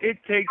that it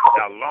takes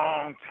a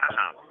long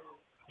time,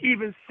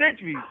 even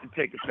centuries, to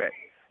take effect.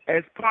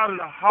 As part of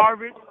the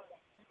Harvard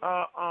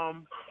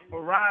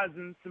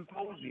Horizon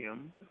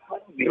Symposium,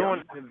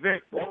 during an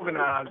event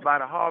organized by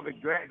the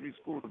Harvard Graduate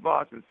School of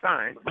Arts and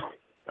Science,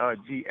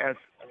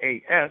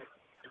 GSAS,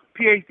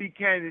 PhD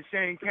candidate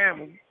Shane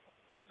Campbell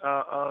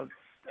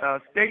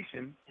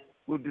Station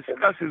will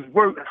discuss his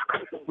work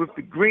with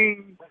the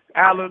green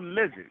alum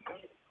lizard,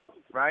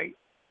 right?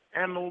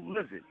 Animal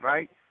lizard,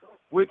 right?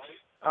 Which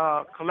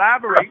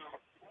collaborates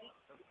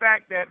the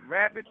fact that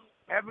rapid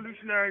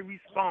evolutionary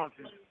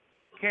responses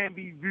can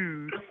be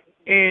viewed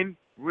in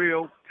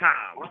real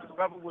time. The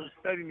brother was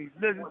studying these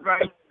lizards,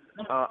 right?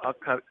 A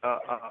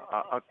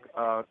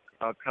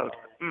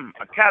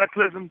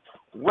cataclysm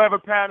weather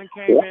pattern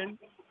came in,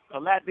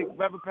 galactic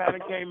weather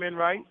pattern came in,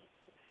 right?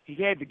 He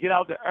had to get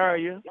out the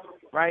area,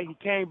 right? He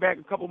came back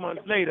a couple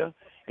months later,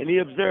 and he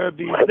observed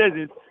these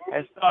lizards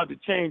and started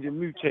to change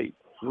and mutate.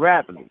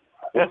 rapidly.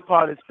 That's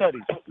part of the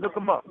studies. Look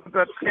them up. Look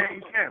up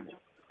James Cameron.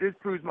 This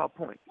proves my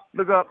point.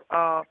 Look up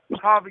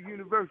Harvard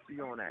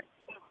University on that.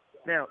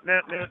 Now,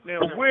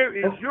 where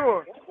is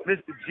your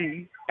Mr.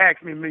 G?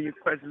 Ask me a million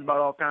questions about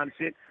all kinds of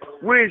shit.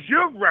 Where's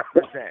your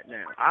reference at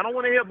now? I don't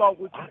want to hear about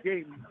what you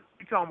gave me.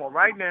 You're talking about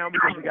right now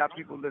because we got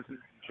people listening to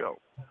the show.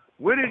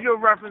 What is your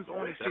reference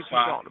on the shit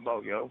you're talking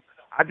about, yo?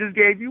 I just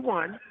gave you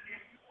one,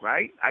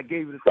 right? I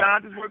gave you the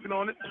scientist working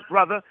on it,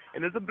 brother,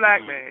 and there's a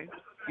black man.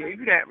 Gave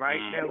you that, right?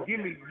 Now give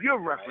me your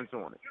reference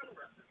on it.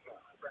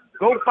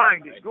 Go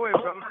find it. Go ahead,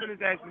 brother.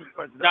 Finish asking me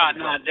questions. Nah,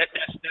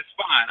 that's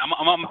fine. I'm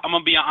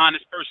gonna be an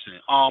honest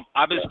person.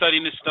 I've been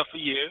studying this stuff for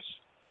years.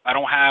 I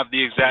don't have the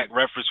exact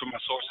reference for my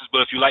sources,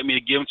 but if you'd like me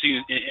to give them to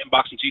you and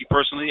inbox them to you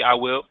personally, I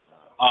will.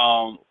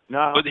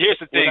 But here's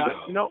the thing,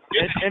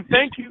 and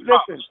thank you.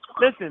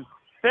 Listen.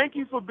 Thank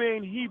you for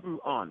being Hebrew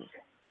honest,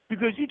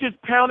 because you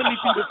just pounded me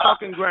through the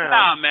fucking ground.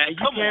 Nah, man,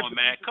 come on,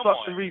 man, come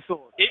on.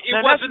 Resource. It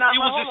wasn't. It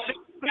was just.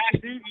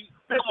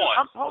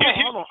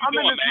 Hold on. I'm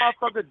in this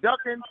motherfucker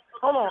ducking.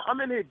 Hold on.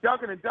 I'm in here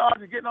ducking and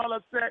dodging, getting all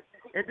upset,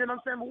 and then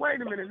I'm saying, "But wait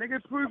a minute,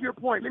 nigga, prove your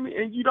point."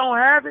 And you don't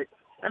have it.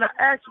 And I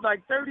asked you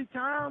like 30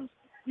 times.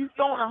 You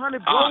throwing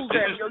 100 blows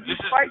at me. Yo, you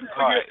fighting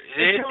for your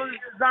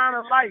design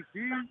of life,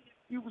 dude.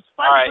 You was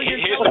fighting for your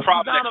here's the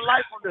problem design of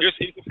life on this.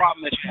 Here's the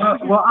problem that you have.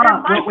 Hold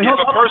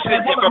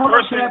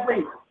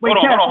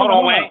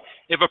on, Wayne.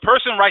 If a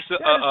person writes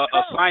a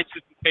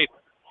scientific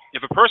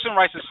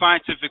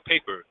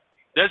paper,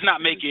 does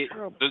not make it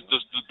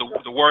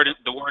the word in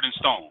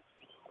stone.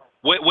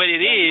 What it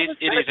is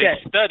a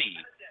study.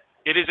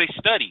 It is a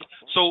study.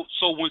 So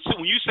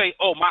when you say,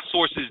 oh, my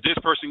source is this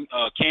person,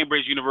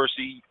 Cambridge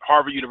University,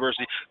 Harvard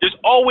University, there's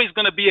always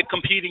going to be a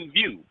competing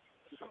view.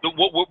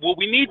 What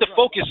we need to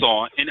focus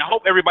on, and I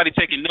hope everybody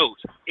taking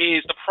notes,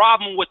 is the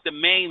problem with the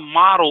main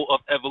model of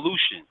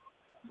evolution.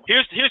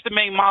 Here's the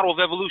main model of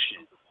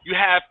evolution. You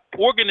have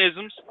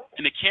organisms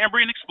in the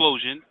Cambrian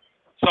explosion,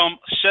 some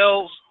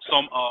shells,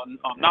 some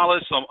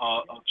nollas, some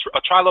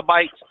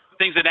trilobites,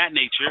 things of that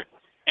nature,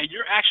 and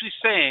you're actually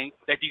saying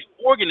that these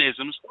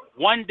organisms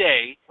one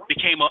day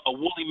became a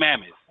woolly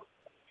mammoth,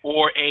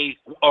 or an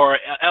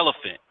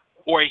elephant,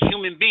 or a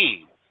human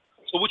being.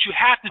 So what you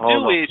have to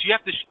do is you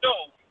have to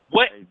show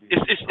what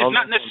it's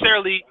not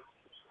necessarily.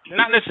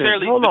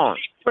 Hold on.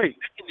 Wait.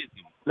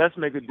 Let's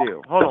make a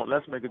deal. Hold on.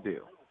 Let's make a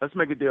deal. Let's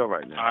make a deal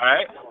right now. All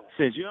right.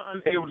 Since you're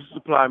unable to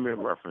supply me a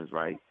reference,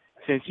 right?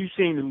 Since you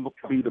seem to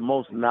be the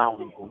most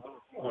knowledgeable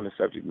on the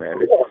subject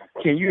matter,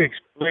 can you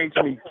explain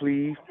to me,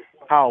 please,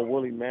 how a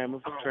woolly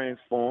mammoth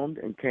transformed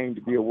and came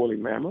to be a woolly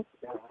mammoth?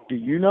 Do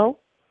you know?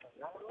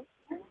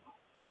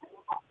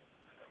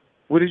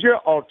 What is your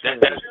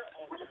alternative?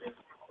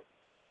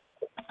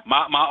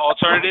 My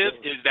alternative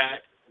is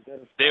that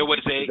there was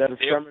a. Is that a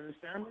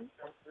sermon?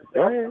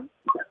 Go ahead.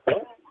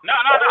 No.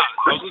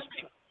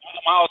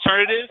 My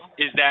alternative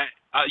is that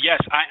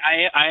yes,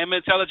 I am an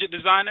intelligent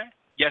designer.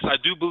 Yes, I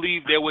do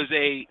believe there was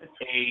a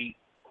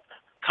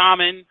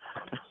common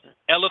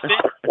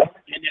elephant,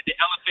 and that the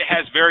elephant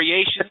has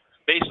variation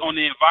based on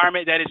the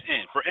environment that it's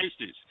in. For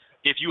instance,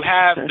 if you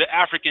have the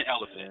African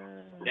elephant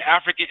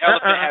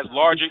has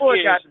larger Before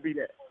ears. It got to be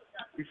that.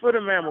 Before the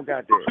mammal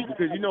got there,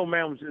 because you know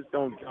mammals just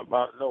don't jump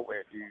out of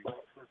nowhere, dude.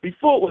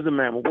 Before it was a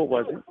mammal, what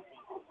was it?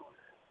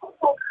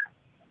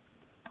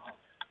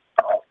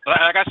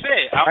 Like I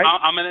said,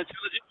 I'm an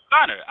intelligent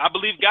designer. I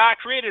believe God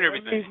created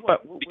everything.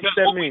 What does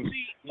that mean?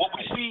 What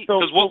we see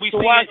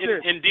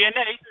in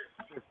DNA.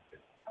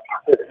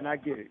 And I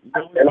get it. You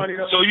know what's funny,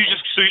 though? So you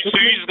just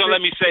gonna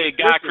let me say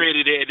God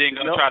created it and then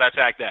gonna try to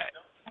attack that?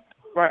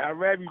 Right. I'd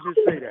rather you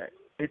just say that.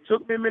 It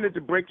took me a minute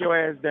to break your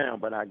ass down,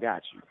 but I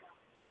got you.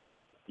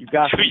 You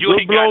got some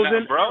good blows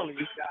in, bro.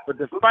 But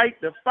the fight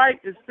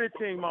is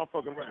 15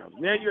 motherfucking rounds.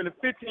 Now you're in the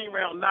 15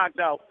 round knocked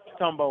out,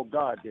 talking about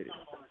God did it.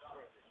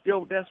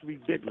 Yo, that's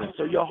ridiculous.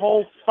 So your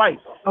whole fight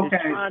is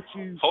trying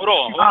to... Hold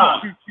on.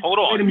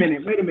 Wait a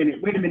minute.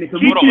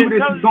 Because we see where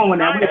this is going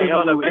now. Real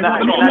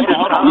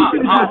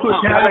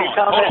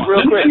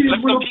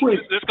quick.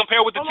 Let's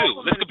compare with the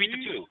two. Let's compete the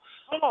two.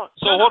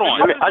 Hold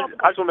on. I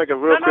just want to make a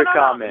real quick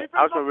comment.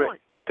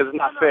 Because it's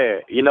not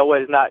fair. You know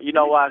what? It's not. You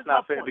know why it's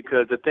not fair?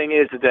 Because the thing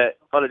is that.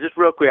 Hold on, just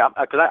real quick.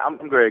 Because I'm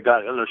great.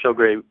 Got it. I'm gonna show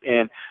great.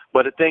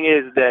 But the thing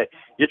is that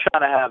you're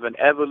trying to have an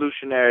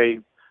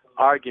evolutionary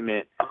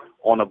argument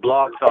on a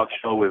blog talk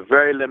show with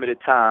very limited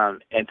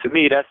time, and to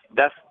me,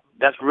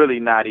 that's really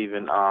not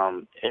even.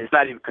 It's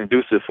not even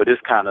conducive for this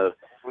kind of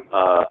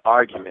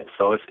argument.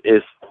 So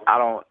it's. I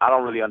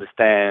don't really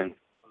understand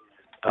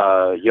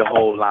your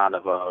whole line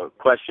of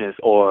questions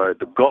or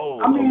the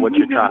goal of what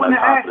you're trying to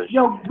accomplish.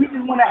 We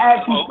just want to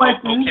ask some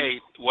questions.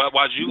 Okay,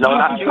 why'd you? No,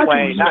 not you,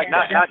 Wayne.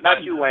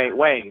 Not you, Wayne.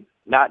 Wayne,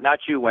 not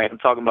you, Wayne. I'm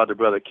talking about the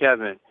brother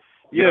Kevin.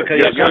 Yeah,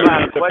 because your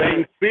line of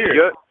questioning.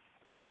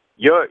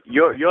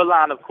 Your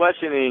line of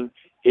questioning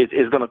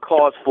is going to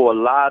cause for a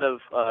lot of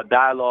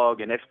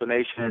dialogue and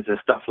explanations and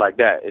stuff like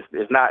that.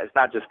 It's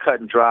not just cut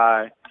and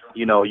dry.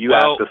 You know, you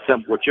ask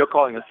what you're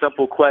calling a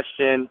simple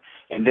question,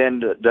 and then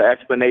the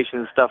explanation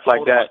and stuff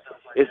like that.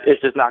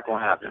 It's just not going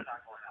to happen.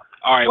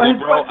 All right, well,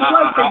 bro,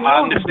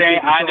 I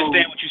understand. I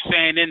understand what you're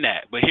saying in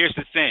that, but here's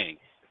the thing.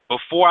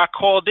 Before I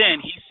called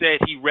in, he said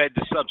he read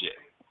the subject.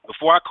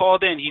 Before I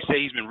called in, he said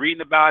he's been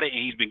reading about it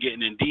and he's been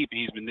getting in deep and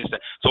he's been this.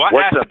 That. So I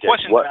asked the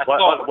question.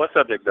 What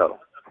subject though?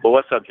 But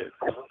what subject?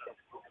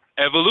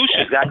 Evolution.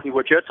 Exactly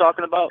what you're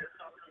talking about.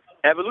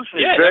 Evolution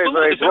is very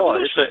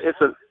broad.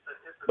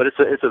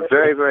 It's a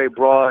very, very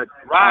broad.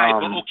 Right.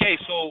 But okay.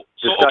 So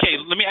okay.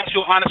 Let me ask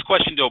you an honest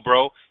question though,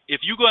 bro. If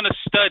you're gonna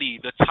study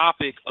the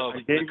topic of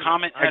the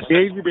common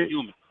aspects of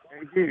human,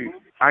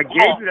 I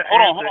gave you the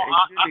answer. Come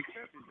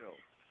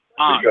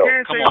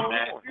on,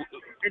 man.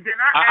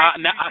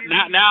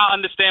 Now I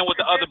understand what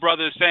the other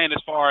brother is saying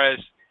as far as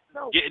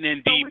getting in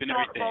deep and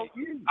everything.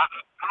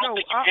 I don't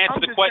think you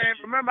answered the question.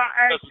 Remember,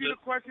 I asked you the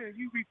question and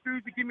you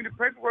refused to give me the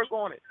paperwork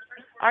on it.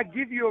 I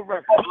give you a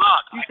reference.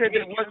 You said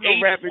there was no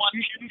rapid.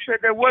 You said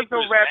there was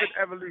no rapid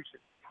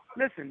evolution.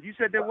 Listen, you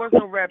said there was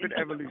no rapid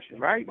evolution,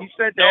 right? You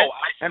said that,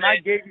 and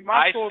I gave you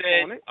my source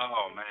on it.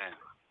 Oh man.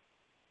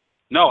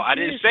 No, I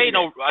didn't say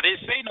no. I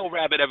didn't say no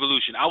rapid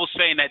evolution. I was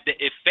saying that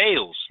it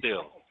fails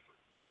still,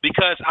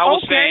 because I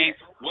was saying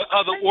what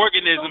other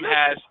organism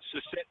has.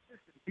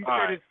 You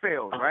said it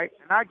failed, right?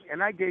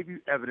 And I gave you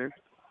evidence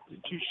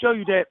to show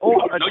you that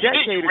a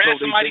decade ago. You read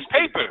somebody's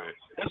paper.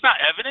 That's not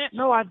evidence.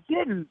 No, I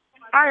didn't.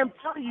 I am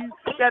telling you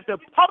that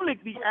the public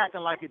be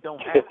acting like it don't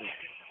happen.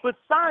 But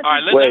science. All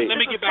right, let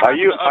me get back. Are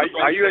you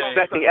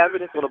expecting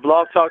evidence on a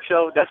blog talk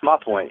show? That's my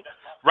point.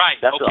 Right.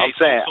 That's what I'm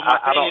saying.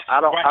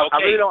 I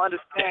really don't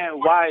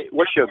understand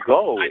what's your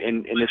goal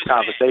in this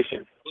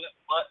conversation.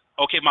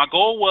 Okay, my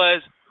goal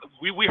was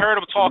we heard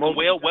him talking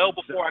well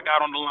before I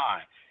got on the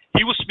line.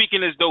 He was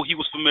speaking as though he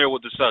was familiar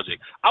with the subject.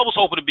 I was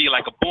hoping to be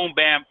like a boom,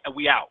 bam, and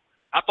we out.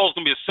 I thought it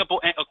was going to be a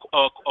simple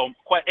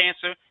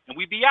answer, and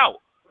we'd be out.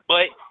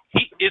 But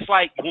it's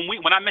like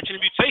when I mentioned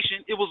the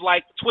mutation, it was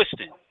like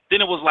twisting.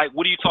 Then it was like,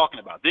 what are you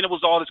talking about? Then it was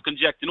all this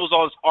conjecture. Then it was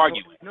all this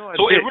arguing.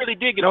 It really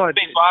did get on the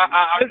face. So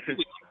I agree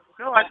with you.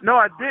 No,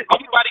 I didn't.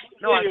 I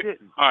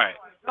didn't. All right.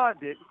 No, I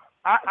didn't.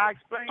 I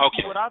explained to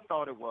you what I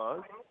thought it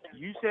was.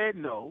 You said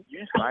no,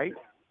 right?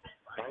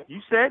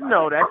 You said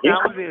no. That's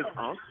not what it is,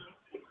 huh?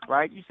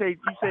 Right? You say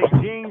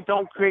genes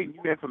don't create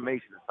new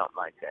information or something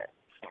like that.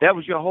 That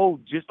was your whole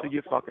gist of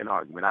your fucking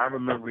argument. I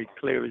remember it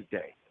clear as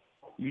day.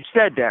 You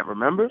said that,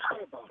 remember?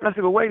 And I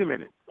said, well, wait a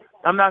minute.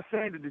 I'm not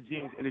saying that the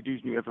genes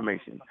introduce new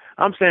information.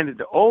 I'm saying that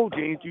the old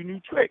genes do new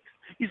tricks.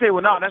 You say,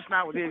 well, no, that's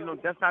not what it is. No,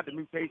 that's not the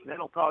mutation. That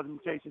don't cause a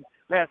mutation.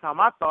 Last time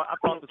I thought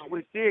the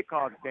switch did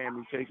cause a damn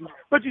mutation,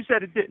 but you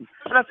said it didn't.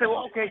 And I said,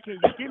 well, okay, can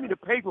you give me the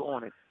paper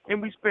on it?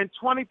 And we spent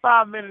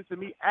 25 minutes of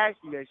me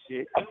asking that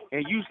shit,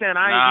 and you saying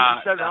I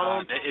ain't getting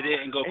on. It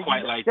didn't go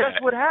quite like that.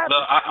 That's what happened.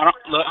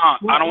 Look,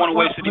 I don't want to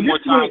waste any more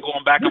time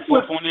going back and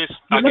forth on this.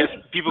 I guess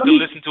people can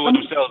listen to it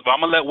themselves, but I'm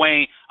gonna let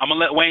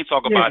Wayne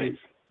talk about it.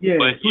 Yeah,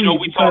 but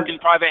we talking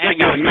private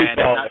hangouts, man.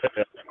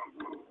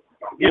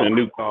 Get a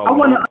new call. I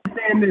want to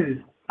understand this.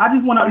 I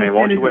just want to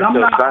understand this because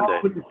I'm not off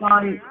with the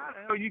science.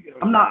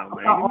 I'm not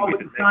off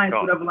with the science,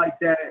 whatever like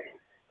that.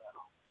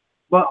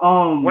 But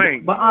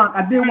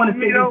I did want to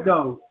say this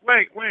though.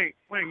 Wait.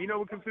 You know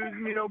what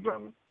confuses me though,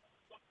 brother?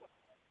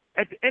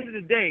 At the end of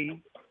the day,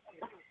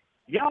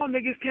 y'all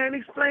niggas can't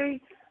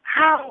explain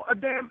how a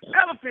damn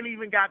elephant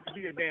even got to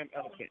be a damn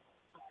elephant.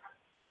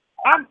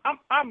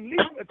 I'm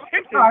least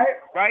attempting,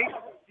 right,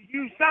 to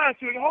use science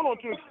to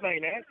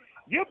explain that.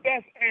 Your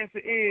best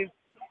answer is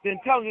the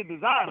intelligent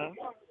designer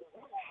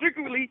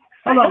secretly.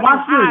 Hold on,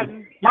 watch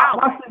this.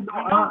 Watch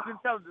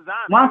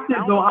this,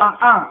 though.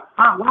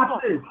 Watch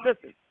this.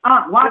 Listen.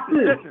 Watch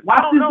this.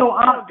 Watch this, though.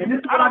 And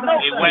this is what I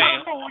got to say.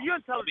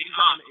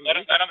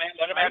 Let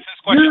him answer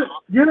this question.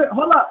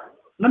 Hold up.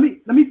 Let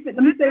me say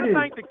this.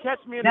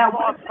 Now,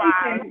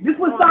 this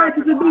is what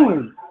scientists are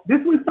doing.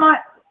 This was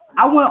science.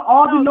 I want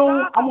all the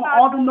known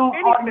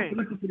arguments to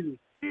listen to this.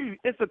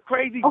 Dude, it's a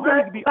crazy to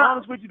be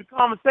honest with you, the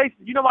conversation.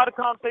 You know why the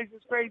conversation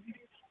is crazy?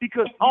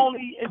 Because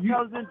only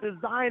intelligent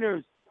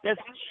designers that's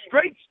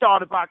straight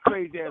started by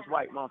crazy ass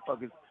white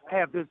motherfuckers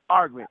have this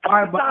argument. All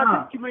right, but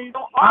scientific community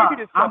don't argue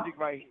this subject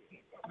right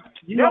here.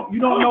 You don't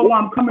know where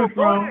I'm coming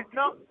from.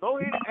 Go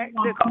ahead and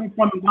I'm coming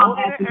from and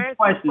I'm asking these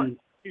questions.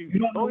 You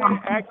don't know where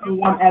I'm coming from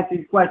when I'm asking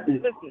these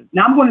questions.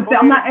 Now I'm going to say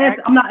I'm not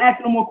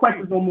asking no more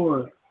questions no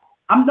more.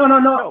 I'm just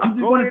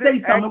going to say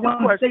something.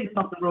 I want to say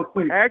something real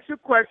quick. Ask your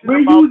question.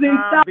 We're about using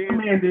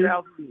salamanders.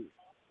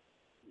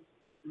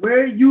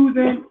 You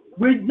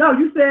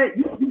said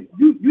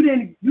you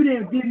didn't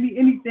give me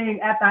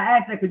anything after I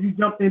asked that because you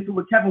jumped into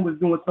what Kevin was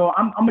doing. So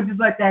I'm gonna just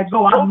let that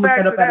go. I'll look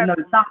that up at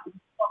another topic.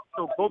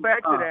 So go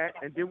back to that,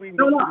 and then we move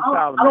to the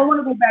salamanders. I don't want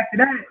to go back to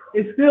that.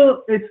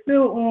 It's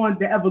still on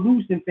the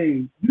evolution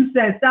thing. You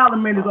said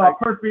salamanders are a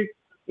perfect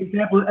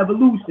example of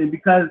evolution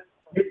because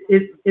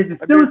it's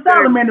still a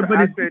salamander, but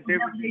I said they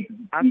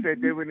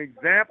were an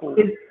example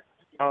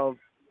of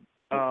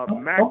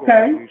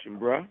macroevolution,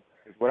 bro.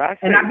 Is what I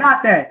said. And I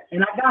got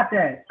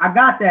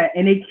that.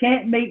 And they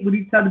can't mate with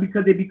each other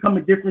because they become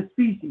a different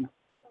species.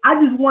 I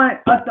just want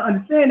us to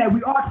understand that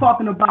we are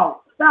talking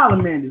about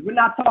salamanders. We're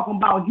not talking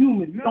about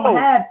humans. We don't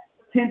have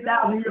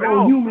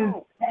 10,000-year-old humans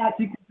to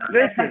actually conduct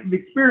that type of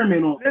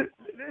experiment on.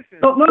 Listen,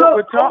 So, what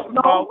we're talking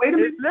about, wait a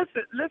minute.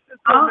 Listen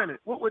for a minute.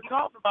 What we're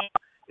talking about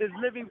is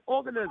living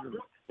organisms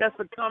that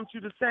succumb to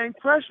the same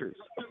pressures.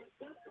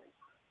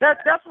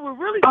 That's what we're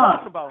really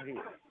talking about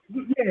here.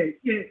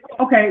 Yeah.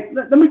 Okay,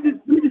 let me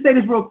just say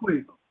this real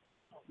quick.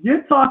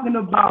 You're talking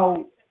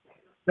about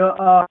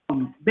the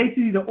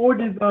basically the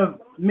origins of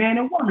man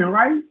and woman,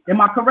 right? Am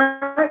I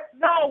correct?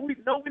 No, we're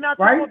not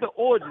talking about the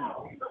origins.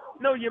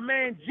 No, your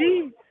man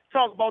G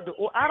talk about the.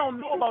 I don't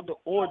know about the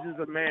origins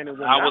of man and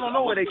woman. I don't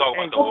know where they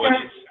talking about the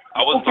origins.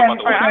 I wasn't talking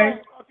about the origins. I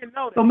don't fucking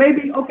know that.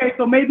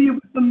 So maybe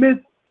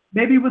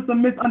it was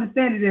some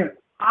misunderstanding there.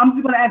 I'm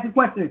just gonna ask you a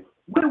question.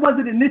 What was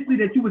it initially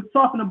that you was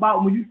talking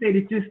about when you say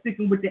that you're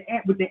sticking with the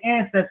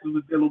ancestors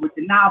was dealing with,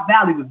 the Nile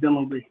Valley was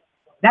dealing with?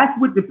 That's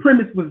what the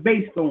premise was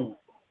based on.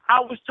 I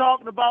was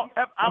talking about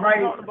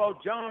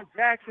John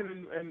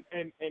Jackson and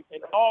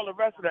all the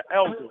rest of the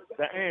elders,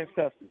 the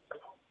ancestors.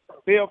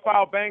 Bill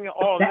Fowlbang and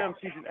all of them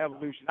teaching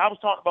evolution. I was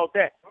talking about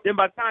that. Then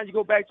by the time you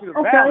go back to the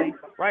valley,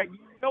 right,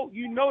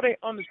 you know they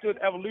understood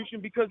evolution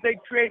because they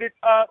created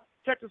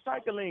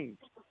tetracycline.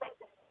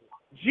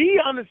 G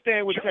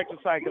understand what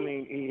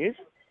tetracycline is.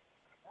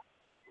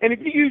 And if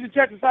you use the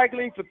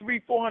tetracycline for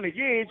 300-400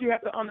 years, you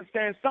have to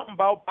understand something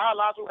about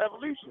biological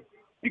evolution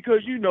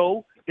because you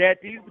know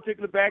that these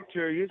particular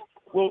bacteria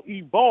will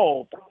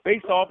evolve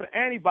based off the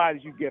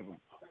antibodies you give them,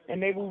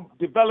 and they will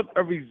develop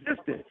a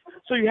resistance.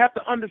 So you have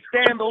to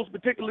understand those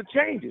particular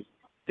changes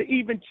to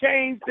even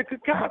change the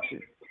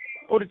concoction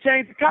or to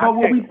change the context. But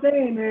what we're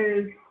saying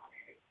is,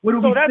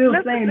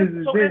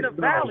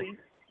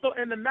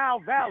 in the Nile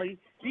Valley,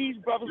 these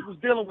brothers was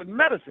dealing with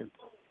medicine.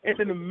 And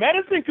in the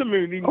medicine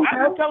community, not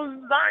the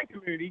intelligent design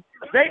community,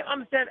 they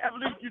understand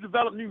evolution to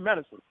develop new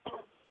medicine.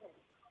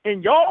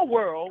 In your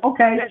world,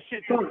 that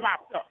shit just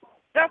popped up.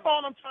 That's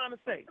all I'm trying to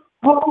say.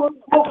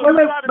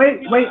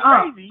 Wait.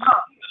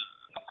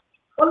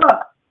 Hold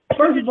up.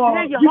 First of all,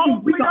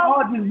 we can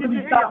all just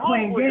really stop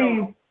playing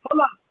games.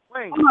 Hold up.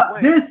 Wayne,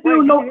 there's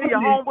still no evidence.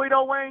 Your homeboy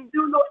though, Wayne?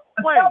 Still no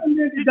Wayne,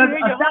 did you hear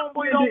your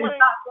homeboy though, Wayne?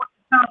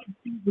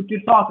 What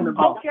you're talking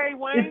about. Okay,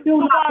 Wayne. So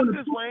watch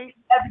this, Wayne.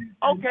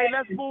 Okay,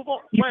 let's move on.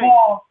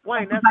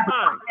 Wayne, that's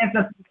fine.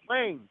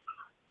 Wayne.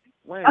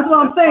 That's what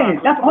I'm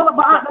saying. That's what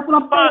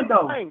I'm saying,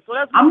 though. Wayne, so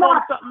let's move on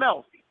to something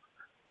else.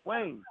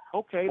 Wayne,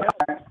 okay,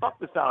 fuck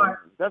this out.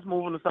 Let's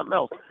move on to something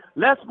else.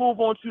 Let's move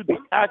on to the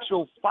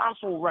actual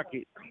fossil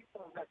record,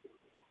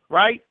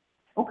 right?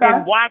 Okay.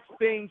 And watch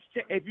things.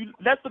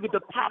 Let's look at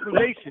the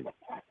population.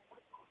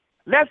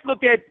 Let's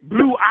look at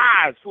blue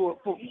eyes for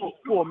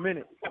a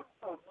minute,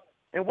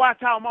 and watch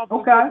how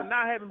motherfuckers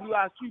not having blue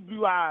eyes, keep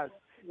blue eyes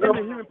in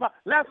the human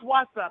population. Let's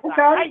watch the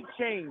height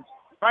change,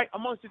 right,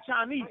 amongst the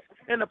Chinese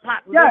in the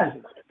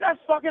population. Yes. That's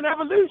fucking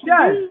evolution,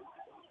 yes. dude.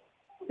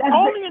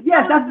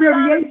 That's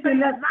variation.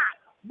 That's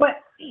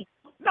but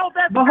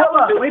But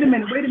hold up, wait a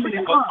minute. What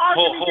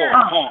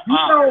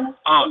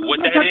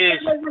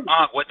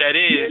that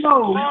is.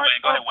 Go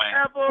ahead, Wayne.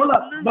 Hold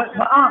up, but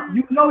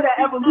you know that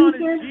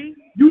evolution.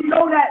 You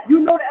know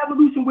the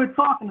evolution we're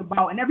talking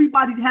about, and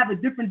everybody have a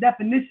different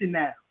definition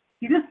now.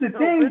 See, this is the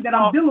thing that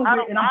I'm dealing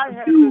with, and I'm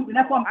confused, and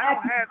that's why I'm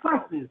asking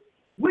questions.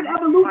 What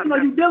evolution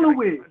are you dealing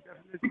with?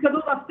 Because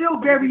those are still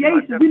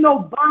variations. We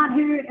know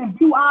blonde-haired and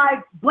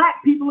blue-eyed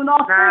black people in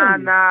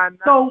Australia.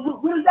 So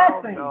what is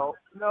that saying?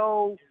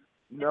 No.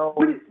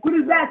 What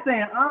is that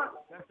saying, huh?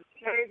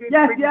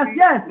 Yes.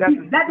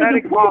 That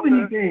doesn't prove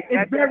anything.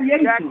 It's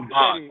variation.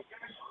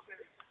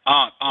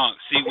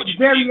 See what you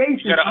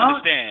gotta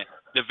understand.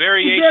 The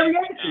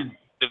variations.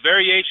 The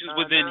variations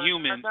within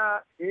humans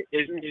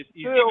is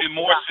even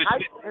more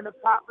specific.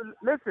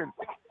 Listen,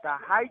 the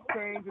height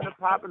change in the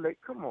population.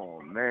 Come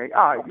on, man.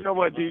 All right, you know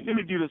what, dude? Let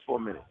me do this for a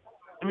minute.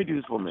 Hold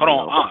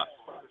on,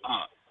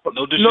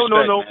 no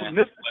disrespect. No. Man. From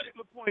this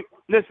particular point,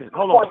 listen,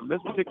 hold on. From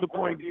this particular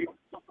point, dude,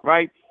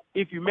 right?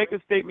 If you make a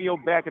statement, you'll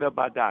back it up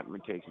by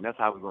documentation. That's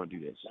how we're going to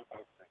do this.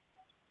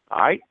 All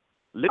right?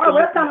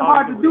 That's kind of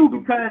hard to do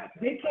because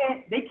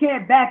they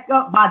can't back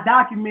up by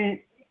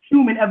document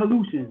human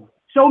evolution.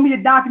 Show me a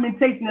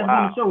documentation that's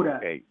going to show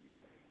that. Okay.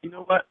 You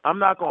know what? I'm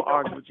not going to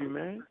argue with you,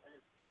 man.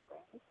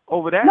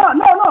 Over that? No. I'm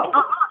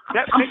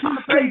trying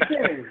to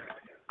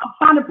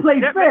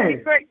play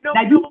fair. No,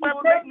 you know what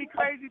would make me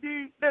crazy,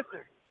 dude?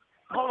 Listen.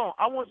 Hold on.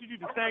 I want you to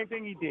do the same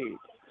thing he did.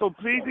 So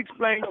please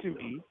explain to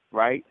me,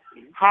 right,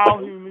 how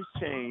humans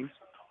changed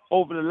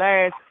over the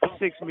last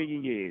 6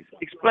 million years.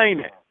 Explain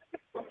that.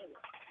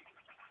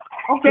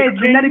 Okay, it's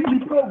genetically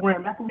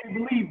programmed. That's what we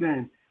believe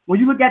in. When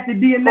you look at the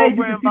DNA,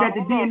 you can see that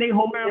the DNA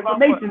holds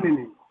information in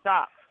it.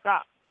 Stop.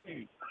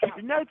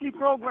 Genetically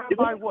programmed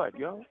by what,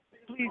 yo?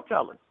 Please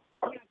tell us.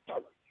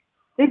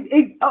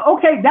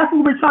 Okay, that's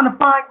what we're trying to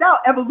find out.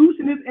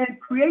 Evolutionists and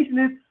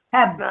creationists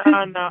have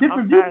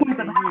different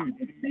viewpoints of how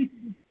it's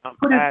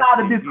put inside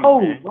of this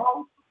code,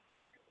 bro.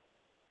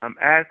 I'm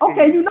asking.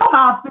 Okay, you know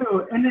how I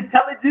feel. An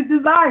intelligent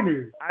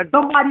designer.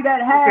 Somebody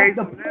that has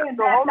the plan.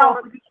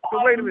 So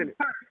wait a minute.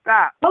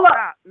 Stop. Hold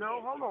up. No,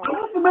 hold on. Are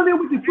you familiar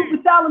with the super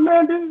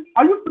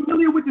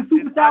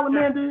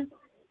salamander?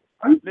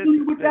 Are you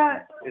familiar with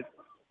that?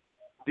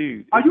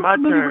 Dude, Are it's you my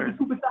familiar turn.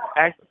 with the superstar?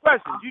 Ask the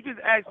questions. You just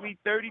asked me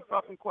 30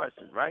 fucking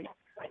questions, right?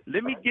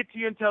 Let me get to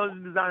your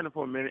intelligent designer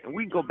for a minute, and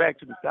we can go back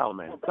to the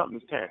salamander, something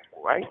that's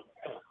tangible, right?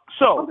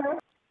 So,